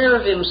aware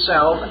of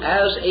himself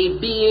as a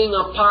being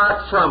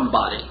apart from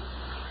body.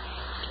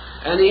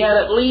 and he had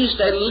at least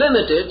a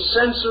limited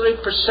sensory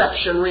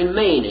perception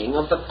remaining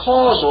of the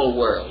causal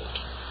world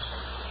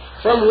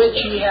from which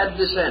he had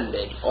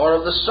descended, or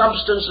of the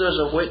substances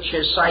of which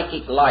his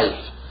psychic life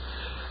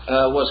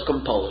was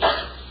composed.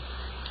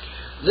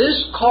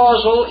 This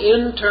causal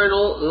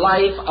internal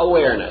life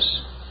awareness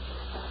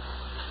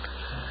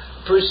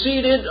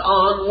proceeded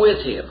on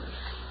with him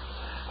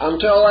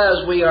until,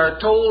 as we are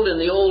told in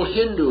the old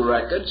Hindu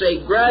records,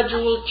 a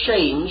gradual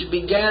change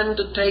began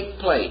to take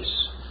place.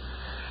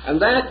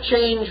 And that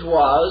change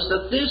was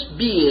that this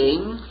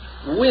being,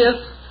 with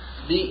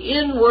the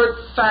inward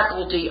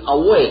faculty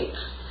awake,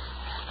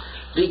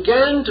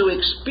 began to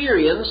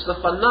experience the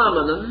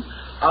phenomenon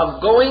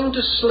of going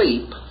to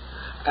sleep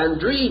and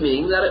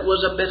dreaming that it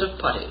was a bit of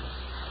putty,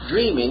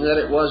 dreaming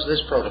that it was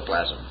this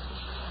protoplasm.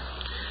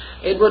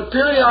 It would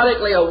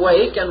periodically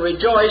awake and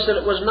rejoice that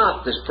it was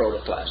not this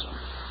protoplasm,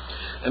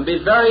 and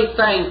be very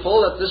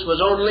thankful that this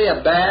was only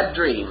a bad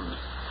dream.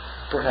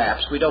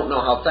 Perhaps. We don't know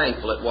how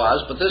thankful it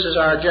was, but this is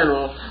our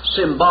general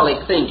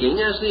symbolic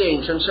thinking as the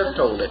ancients have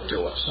told it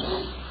to us.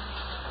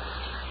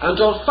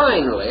 Until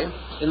finally,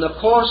 in the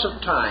course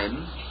of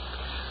time,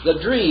 the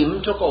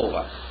dream took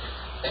over.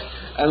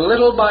 And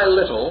little by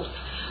little,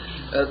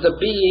 the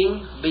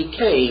being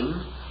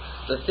became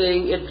the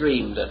thing it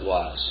dreamed it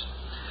was.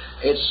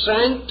 It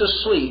sank to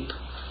sleep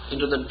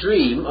into the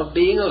dream of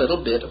being a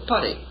little bit of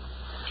putty.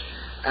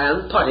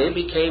 And putty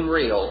became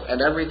real, and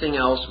everything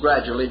else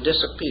gradually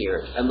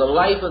disappeared. And the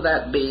life of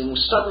that being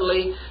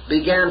suddenly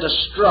began to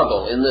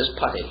struggle in this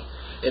putty.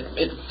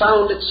 It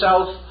found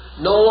itself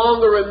no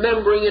longer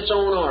remembering its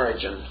own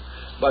origin,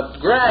 but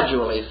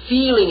gradually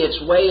feeling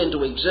its way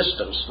into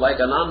existence like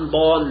an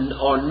unborn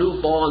or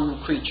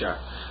newborn creature,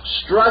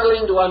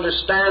 struggling to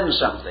understand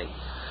something,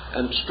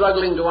 and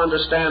struggling to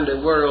understand a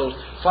world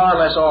far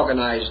less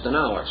organized than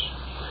ours.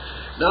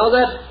 Now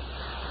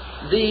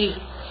that the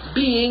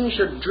being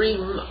should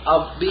dream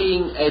of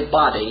being a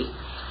body,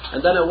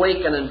 and then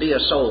awaken and be a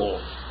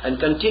soul, and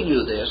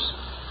continue this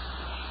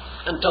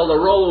until the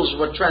roles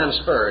were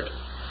transferred,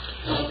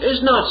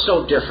 is not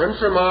so different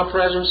from our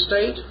present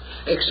state,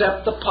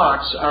 except the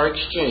parts are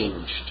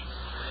exchanged.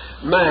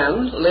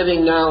 Man,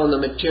 living now in the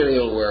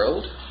material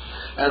world,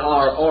 and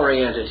are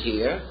oriented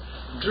here,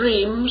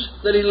 dreams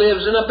that he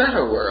lives in a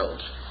better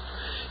world.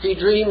 He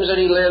dreams that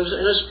he lives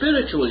in a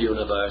spiritual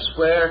universe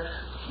where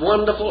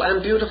wonderful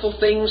and beautiful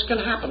things can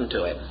happen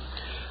to him.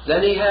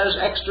 Then he has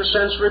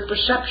extrasensory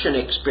perception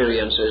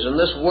experiences, and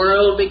this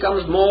world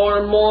becomes more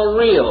and more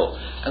real,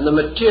 and the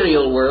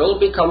material world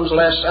becomes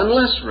less and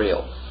less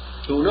real.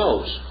 Who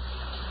knows?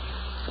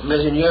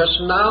 1,000,000 years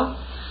from now?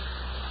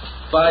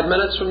 5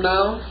 minutes from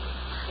now?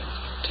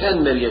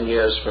 10 million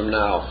years from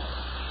now?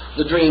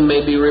 The dream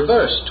may be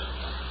reversed,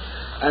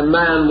 and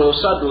man will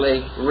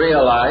suddenly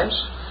realize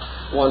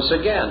once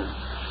again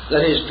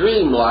that his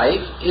dream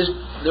life is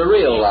the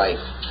real life,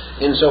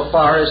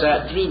 insofar as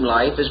that dream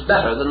life is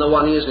better than the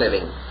one he is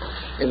living.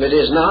 If it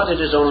is not, it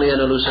is only an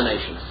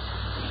hallucination.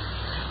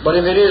 But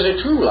if it is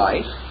a true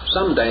life,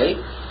 someday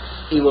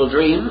he will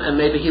dream, and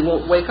maybe he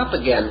won't wake up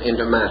again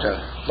into matter,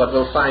 but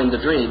will find the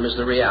dream is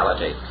the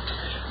reality.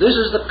 This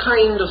is the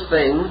kind of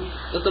thing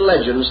that the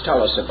legends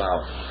tell us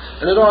about,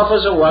 and it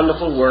offers a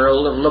wonderful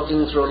world of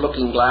looking through a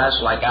looking glass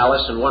like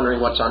Alice and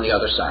wondering what's on the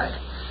other side.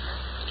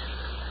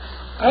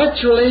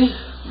 Actually,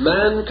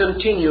 man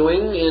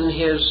continuing in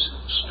his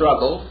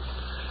struggle,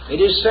 it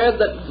is said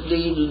that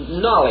the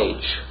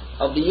knowledge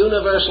of the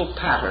universal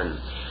pattern,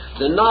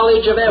 the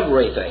knowledge of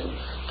everything,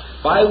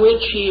 by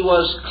which he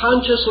was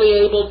consciously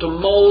able to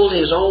mold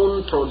his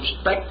own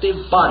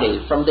prospective body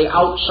from the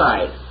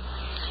outside,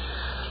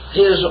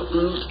 his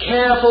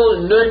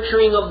careful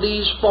nurturing of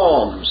these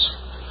forms,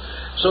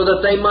 so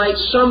that they might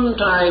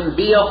sometime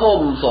be a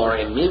home for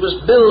him. He was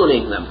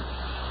building them.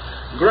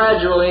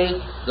 Gradually,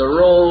 the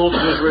role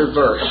was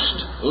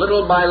reversed.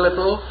 Little by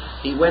little,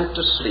 he went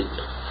to sleep.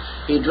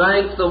 He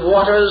drank the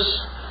waters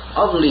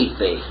of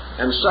Lethe,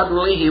 and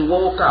suddenly he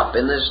woke up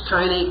in this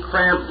tiny,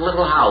 cramped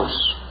little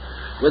house,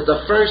 with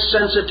the first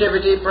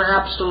sensitivity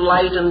perhaps to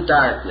light and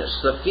darkness,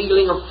 the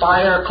feeling of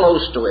fire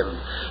close to him,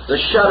 the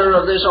shudder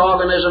of this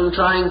organism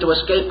trying to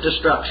escape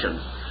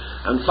destruction,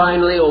 and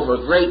finally, over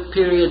great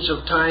periods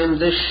of time,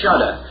 this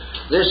shudder,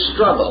 this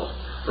struggle,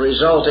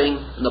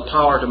 resulting in the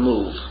power to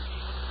move.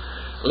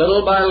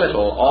 Little by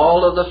little,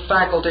 all of the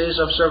faculties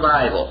of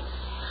survival,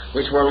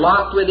 which were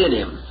locked within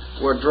him,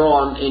 were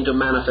drawn into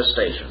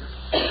manifestation.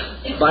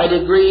 By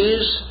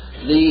degrees,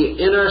 the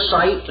inner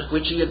sight,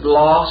 which he had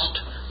lost,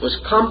 was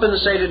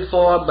compensated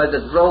for by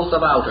the growth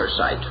of outer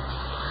sight.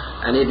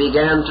 And he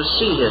began to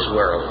see his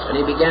world, and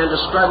he began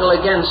to struggle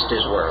against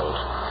his world.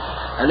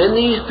 And in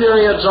these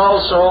periods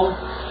also,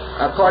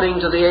 according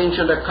to the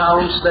ancient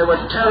accounts, there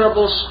were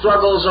terrible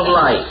struggles of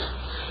life.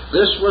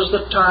 This was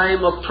the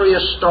time of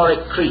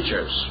prehistoric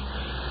creatures.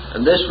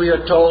 And this, we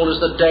are told, is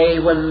the day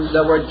when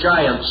there were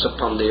giants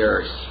upon the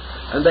earth.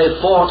 And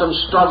they fought and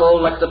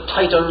struggled like the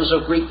titans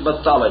of Greek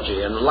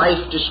mythology, and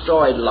life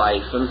destroyed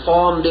life, and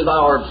form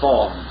devoured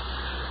form.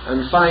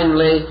 And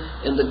finally,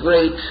 in the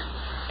great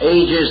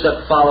ages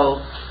that follow,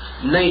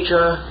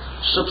 nature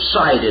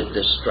subsided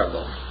this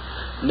struggle.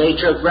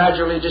 Nature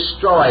gradually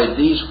destroyed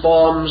these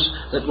forms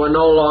that were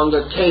no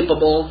longer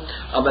capable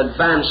of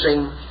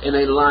advancing in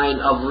a line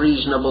of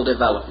reasonable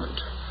development.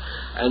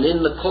 And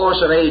in the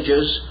course of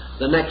ages,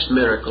 the next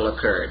miracle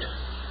occurred.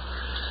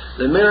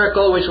 The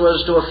miracle which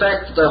was to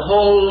affect the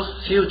whole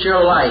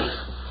future life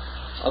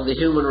of the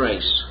human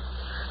race.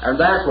 And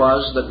that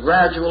was the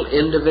gradual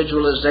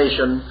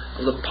individualization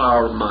of the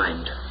power of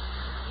mind.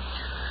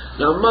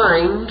 Now,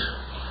 mind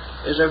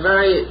is a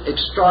very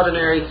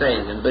extraordinary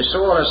thing, and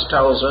Besorus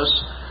tells us,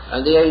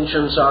 and the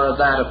ancients are of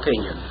that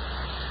opinion,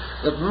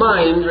 that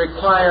mind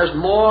requires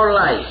more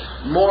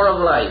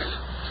of life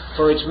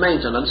for its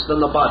maintenance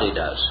than the body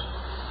does.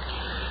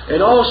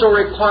 It also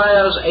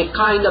requires a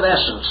kind of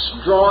essence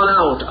drawn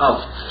out of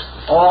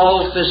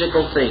all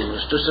physical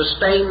things to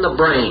sustain the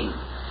brain,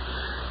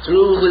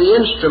 through the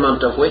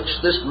instrument of which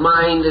this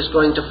mind is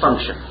going to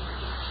function.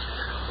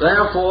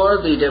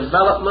 Therefore, the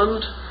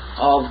development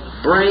of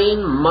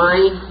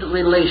brain-mind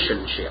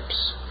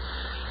relationships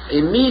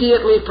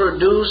immediately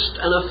produced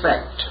an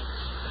effect.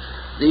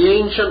 The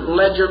ancient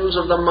legends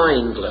of the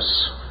mindless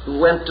who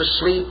went to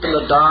sleep in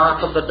the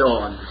dark of the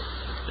dawn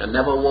and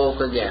never woke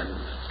again.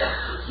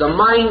 The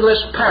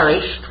mindless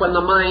perished when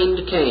the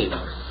mind came,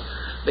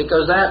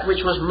 because that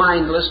which was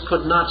mindless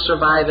could not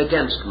survive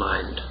against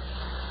mind.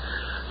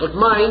 But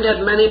mind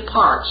had many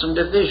parts and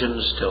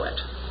divisions to it.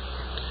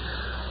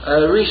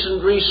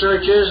 Recent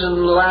researches in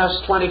the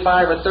last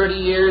 25 or 30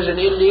 years in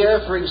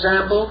India, for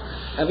example,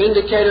 have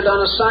indicated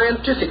on a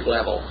scientific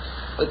level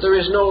that there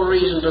is no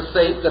reason to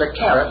think that a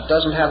carrot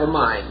doesn't have a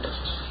mind.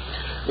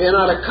 We are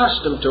not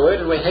accustomed to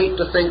it, and we hate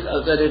to think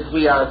that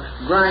we are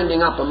grinding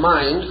up a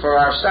mind for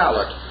our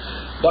salad.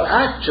 But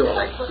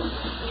actually,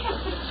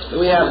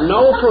 we have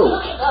no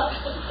proof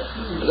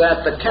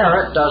that the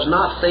carrot does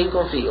not think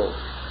or feel.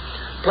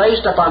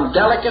 Placed upon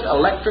delicate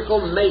electrical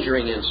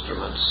measuring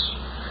instruments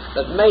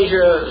that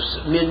measures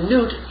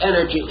minute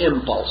energy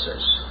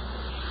impulses,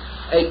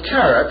 a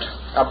carrot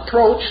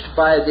approached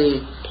by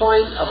the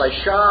point of a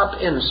sharp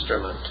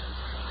instrument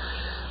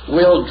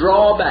will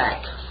draw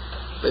back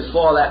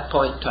before that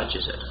point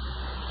touches it.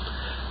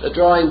 The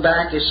drawing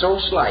back is so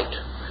slight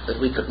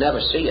that we could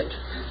never see it.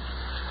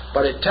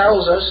 But it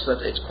tells us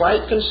that it's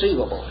quite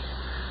conceivable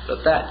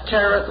that that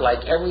carrot,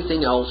 like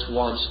everything else,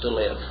 wants to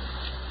live.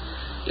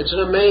 It's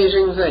an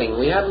amazing thing.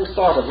 We haven't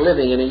thought of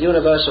living in a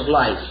universe of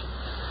life.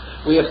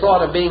 We have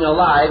thought of being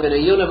alive in a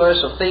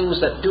universe of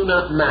things that do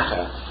not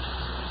matter.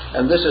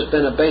 And this has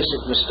been a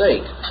basic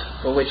mistake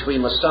for which we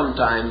must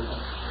sometime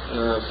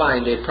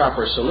find a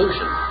proper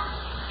solution.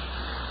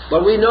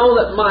 But we know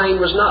that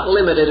mind was not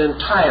limited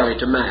entirely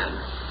to man.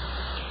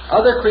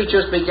 Other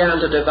creatures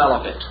began to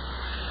develop it.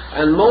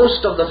 And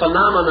most of the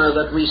phenomena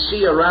that we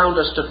see around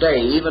us today,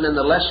 even in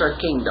the lesser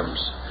kingdoms,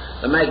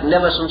 the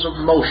magnificence of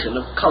motion,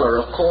 of color,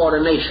 of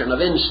coordination, of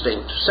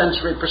instinct,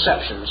 sensory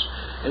perceptions,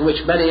 in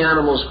which many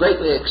animals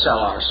greatly excel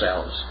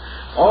ourselves,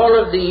 all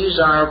of these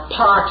are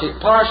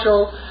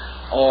partial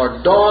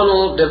or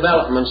dawnal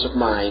developments of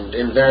mind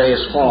in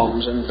various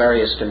forms and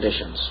various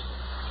conditions.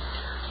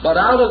 But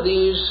out of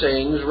these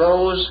things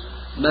rose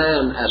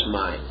man as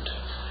mind.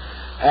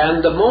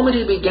 And the moment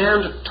he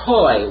began to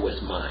toy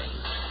with mind,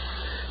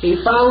 he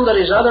found that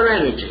his other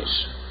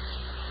energies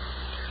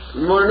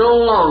were no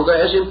longer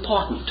as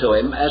important to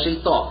him as he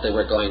thought they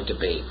were going to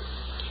be.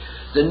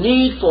 The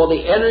need for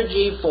the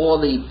energy for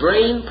the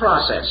brain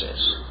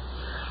processes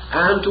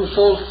and to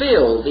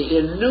fulfill the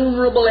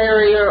innumerable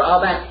area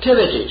of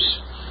activities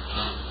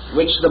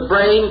which the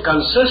brain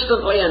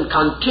consistently and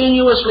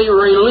continuously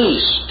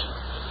released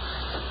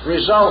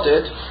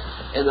resulted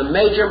in the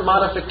major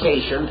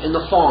modification in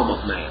the form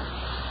of man.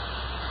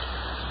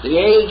 The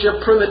age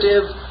of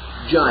primitive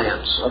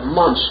giants, of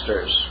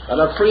monsters,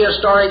 and of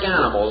prehistoric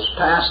animals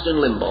passed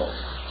in limbo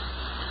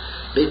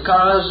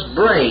because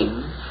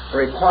brain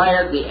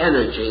required the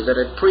energy that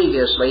had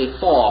previously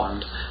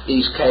formed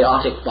these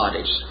chaotic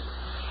bodies.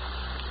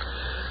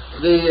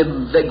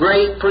 The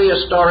great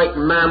prehistoric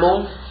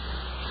mammal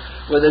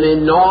with an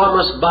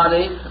enormous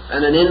body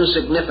and an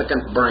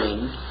insignificant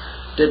brain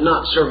did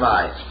not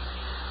survive.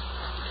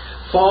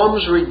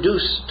 Forms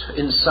reduced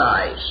in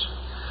size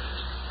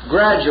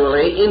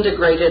gradually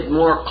integrated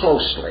more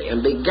closely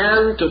and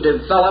began to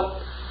develop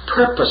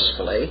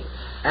purposefully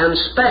and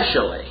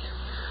specially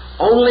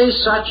only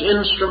such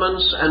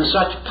instruments and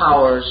such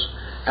powers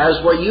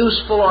as were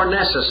useful or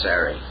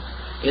necessary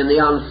in the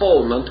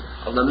unfoldment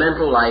of the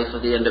mental life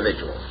of the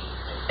individual.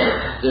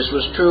 This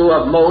was true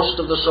of most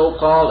of the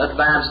so-called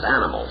advanced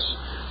animals.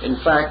 In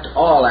fact,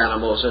 all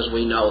animals as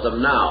we know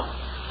them now.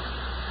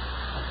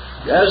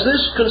 As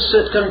this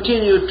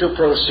continued to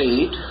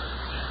proceed,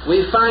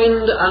 we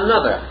find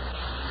another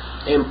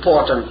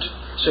important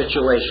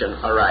situation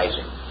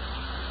arising.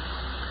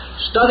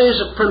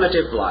 Studies of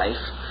primitive life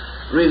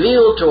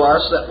reveal to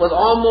us that with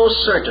almost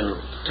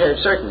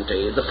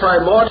certainty the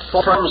primordial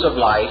forms of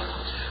life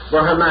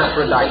were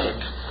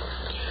hermaphroditic.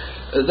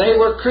 They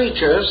were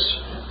creatures,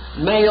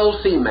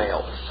 male,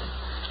 female,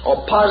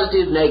 or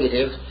positive,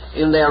 negative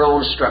in their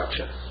own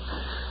structure.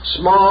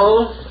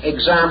 Small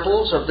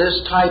examples of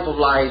this type of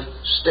life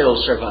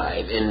still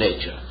survive in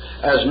nature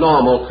as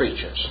normal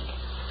creatures.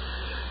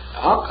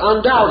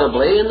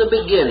 Undoubtedly, in the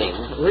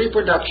beginning,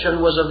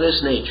 reproduction was of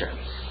this nature.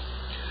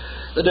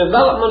 The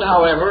development,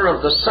 however,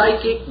 of the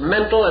psychic,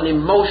 mental, and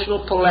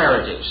emotional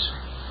polarities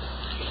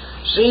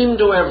seem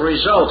to have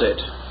resulted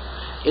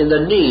in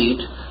the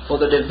need for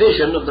the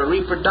division of the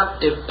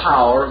reproductive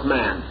power of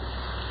man,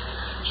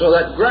 so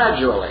that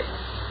gradually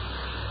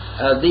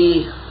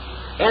the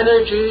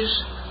energies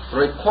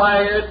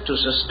required to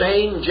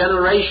sustain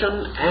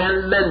generation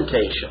and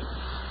mentation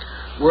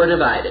were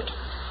divided.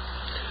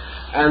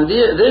 And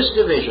this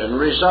division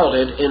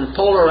resulted in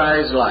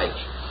polarized life.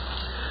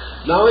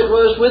 Now, it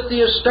was with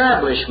the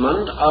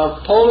establishment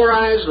of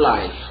polarized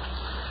life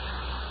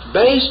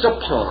based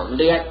upon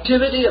the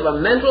activity of a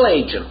mental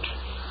agent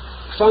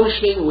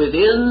functioning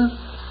within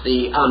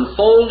the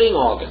unfolding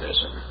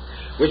organism,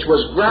 which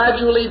was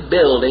gradually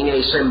building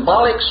a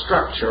symbolic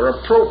structure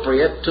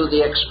appropriate to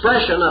the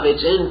expression of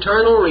its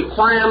internal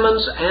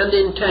requirements and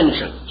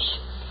intentions,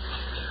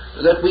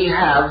 that we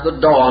have the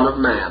dawn of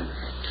man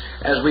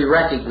as we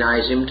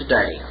recognize him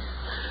today.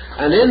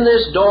 And in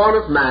this dawn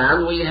of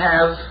man we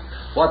have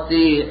what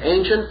the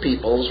ancient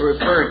peoples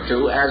referred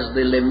to as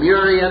the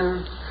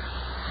Lemurian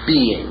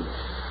being.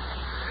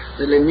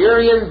 The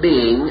Lemurian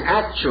being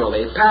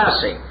actually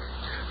passing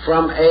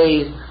from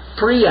a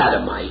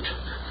pre-Adamite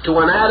to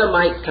an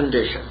Adamite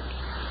condition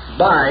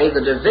by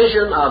the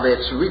division of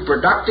its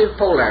reproductive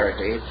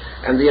polarity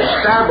and the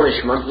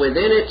establishment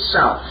within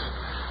itself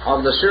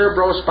of the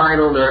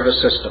cerebrospinal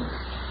nervous system.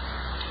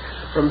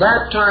 From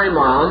that time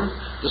on,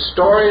 the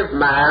story of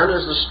man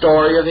is the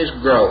story of his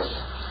growth.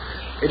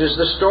 It is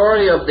the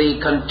story of the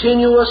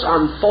continuous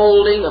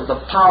unfolding of the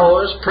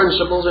powers,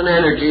 principles, and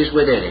energies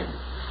within him.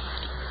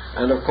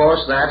 And of course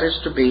that is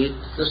to be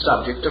the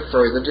subject of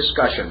further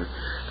discussion.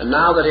 And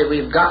now that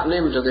we've gotten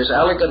him to this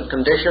elegant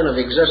condition of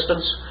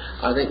existence,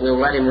 I think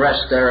we'll let him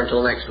rest there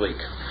until next week.